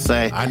else I'll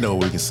say, I know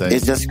what we can say.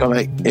 it's just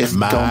gonna be a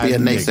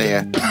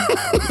naysayer.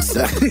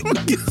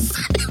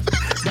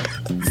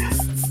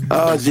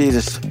 Oh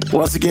Jesus.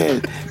 Once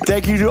again,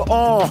 thank you to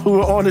all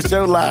who are on the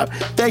show live.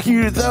 Thank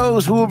you to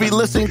those who will be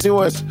listening to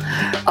us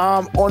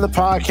on the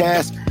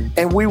podcast.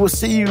 And we will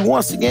see you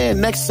once again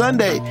next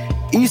Sunday,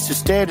 Eastern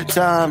Standard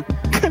Time.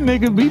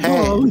 Nigga be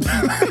Hey. balling.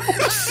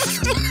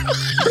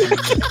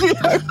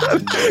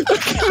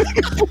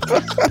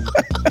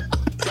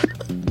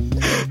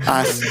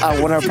 I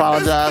want to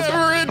apologize,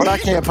 but I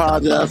can't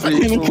apologize for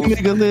you. Can a fools.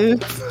 Kaniga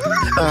live?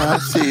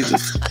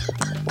 Jesus.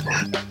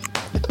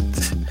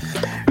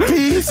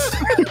 Peace,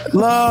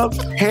 love,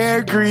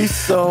 hair grease,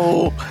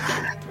 soul.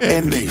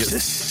 and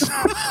deuces.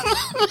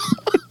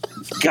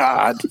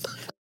 God.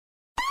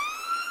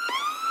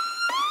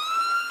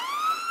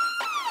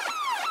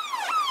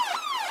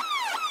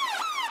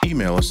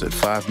 Email us at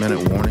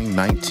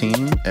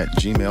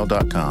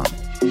 5minutewarning19@gmail.com.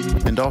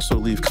 And also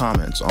leave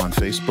comments on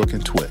Facebook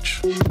and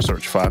Twitch.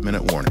 Search 5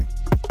 Minute Warning.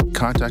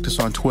 Contact us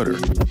on Twitter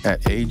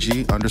at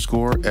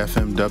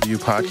AG_FMW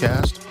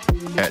podcast,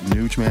 at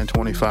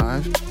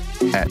Nugman25,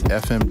 at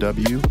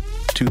FMW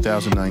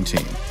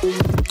 2019.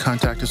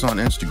 Contact us on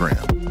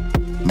Instagram,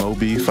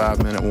 Moby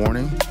 5 Minute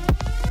Warning,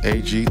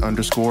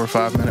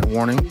 AG_5 Minute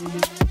Warning,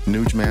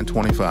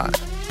 Nugman25.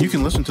 You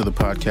can listen to the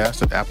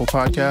podcast at Apple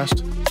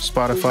Podcast,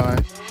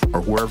 Spotify,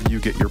 or wherever you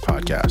get your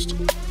podcast.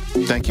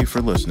 Thank you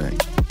for listening.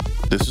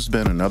 This has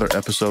been another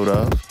episode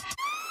of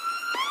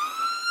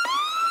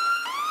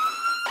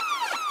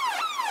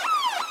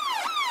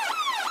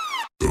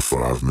The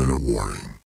 5 Minute Warning.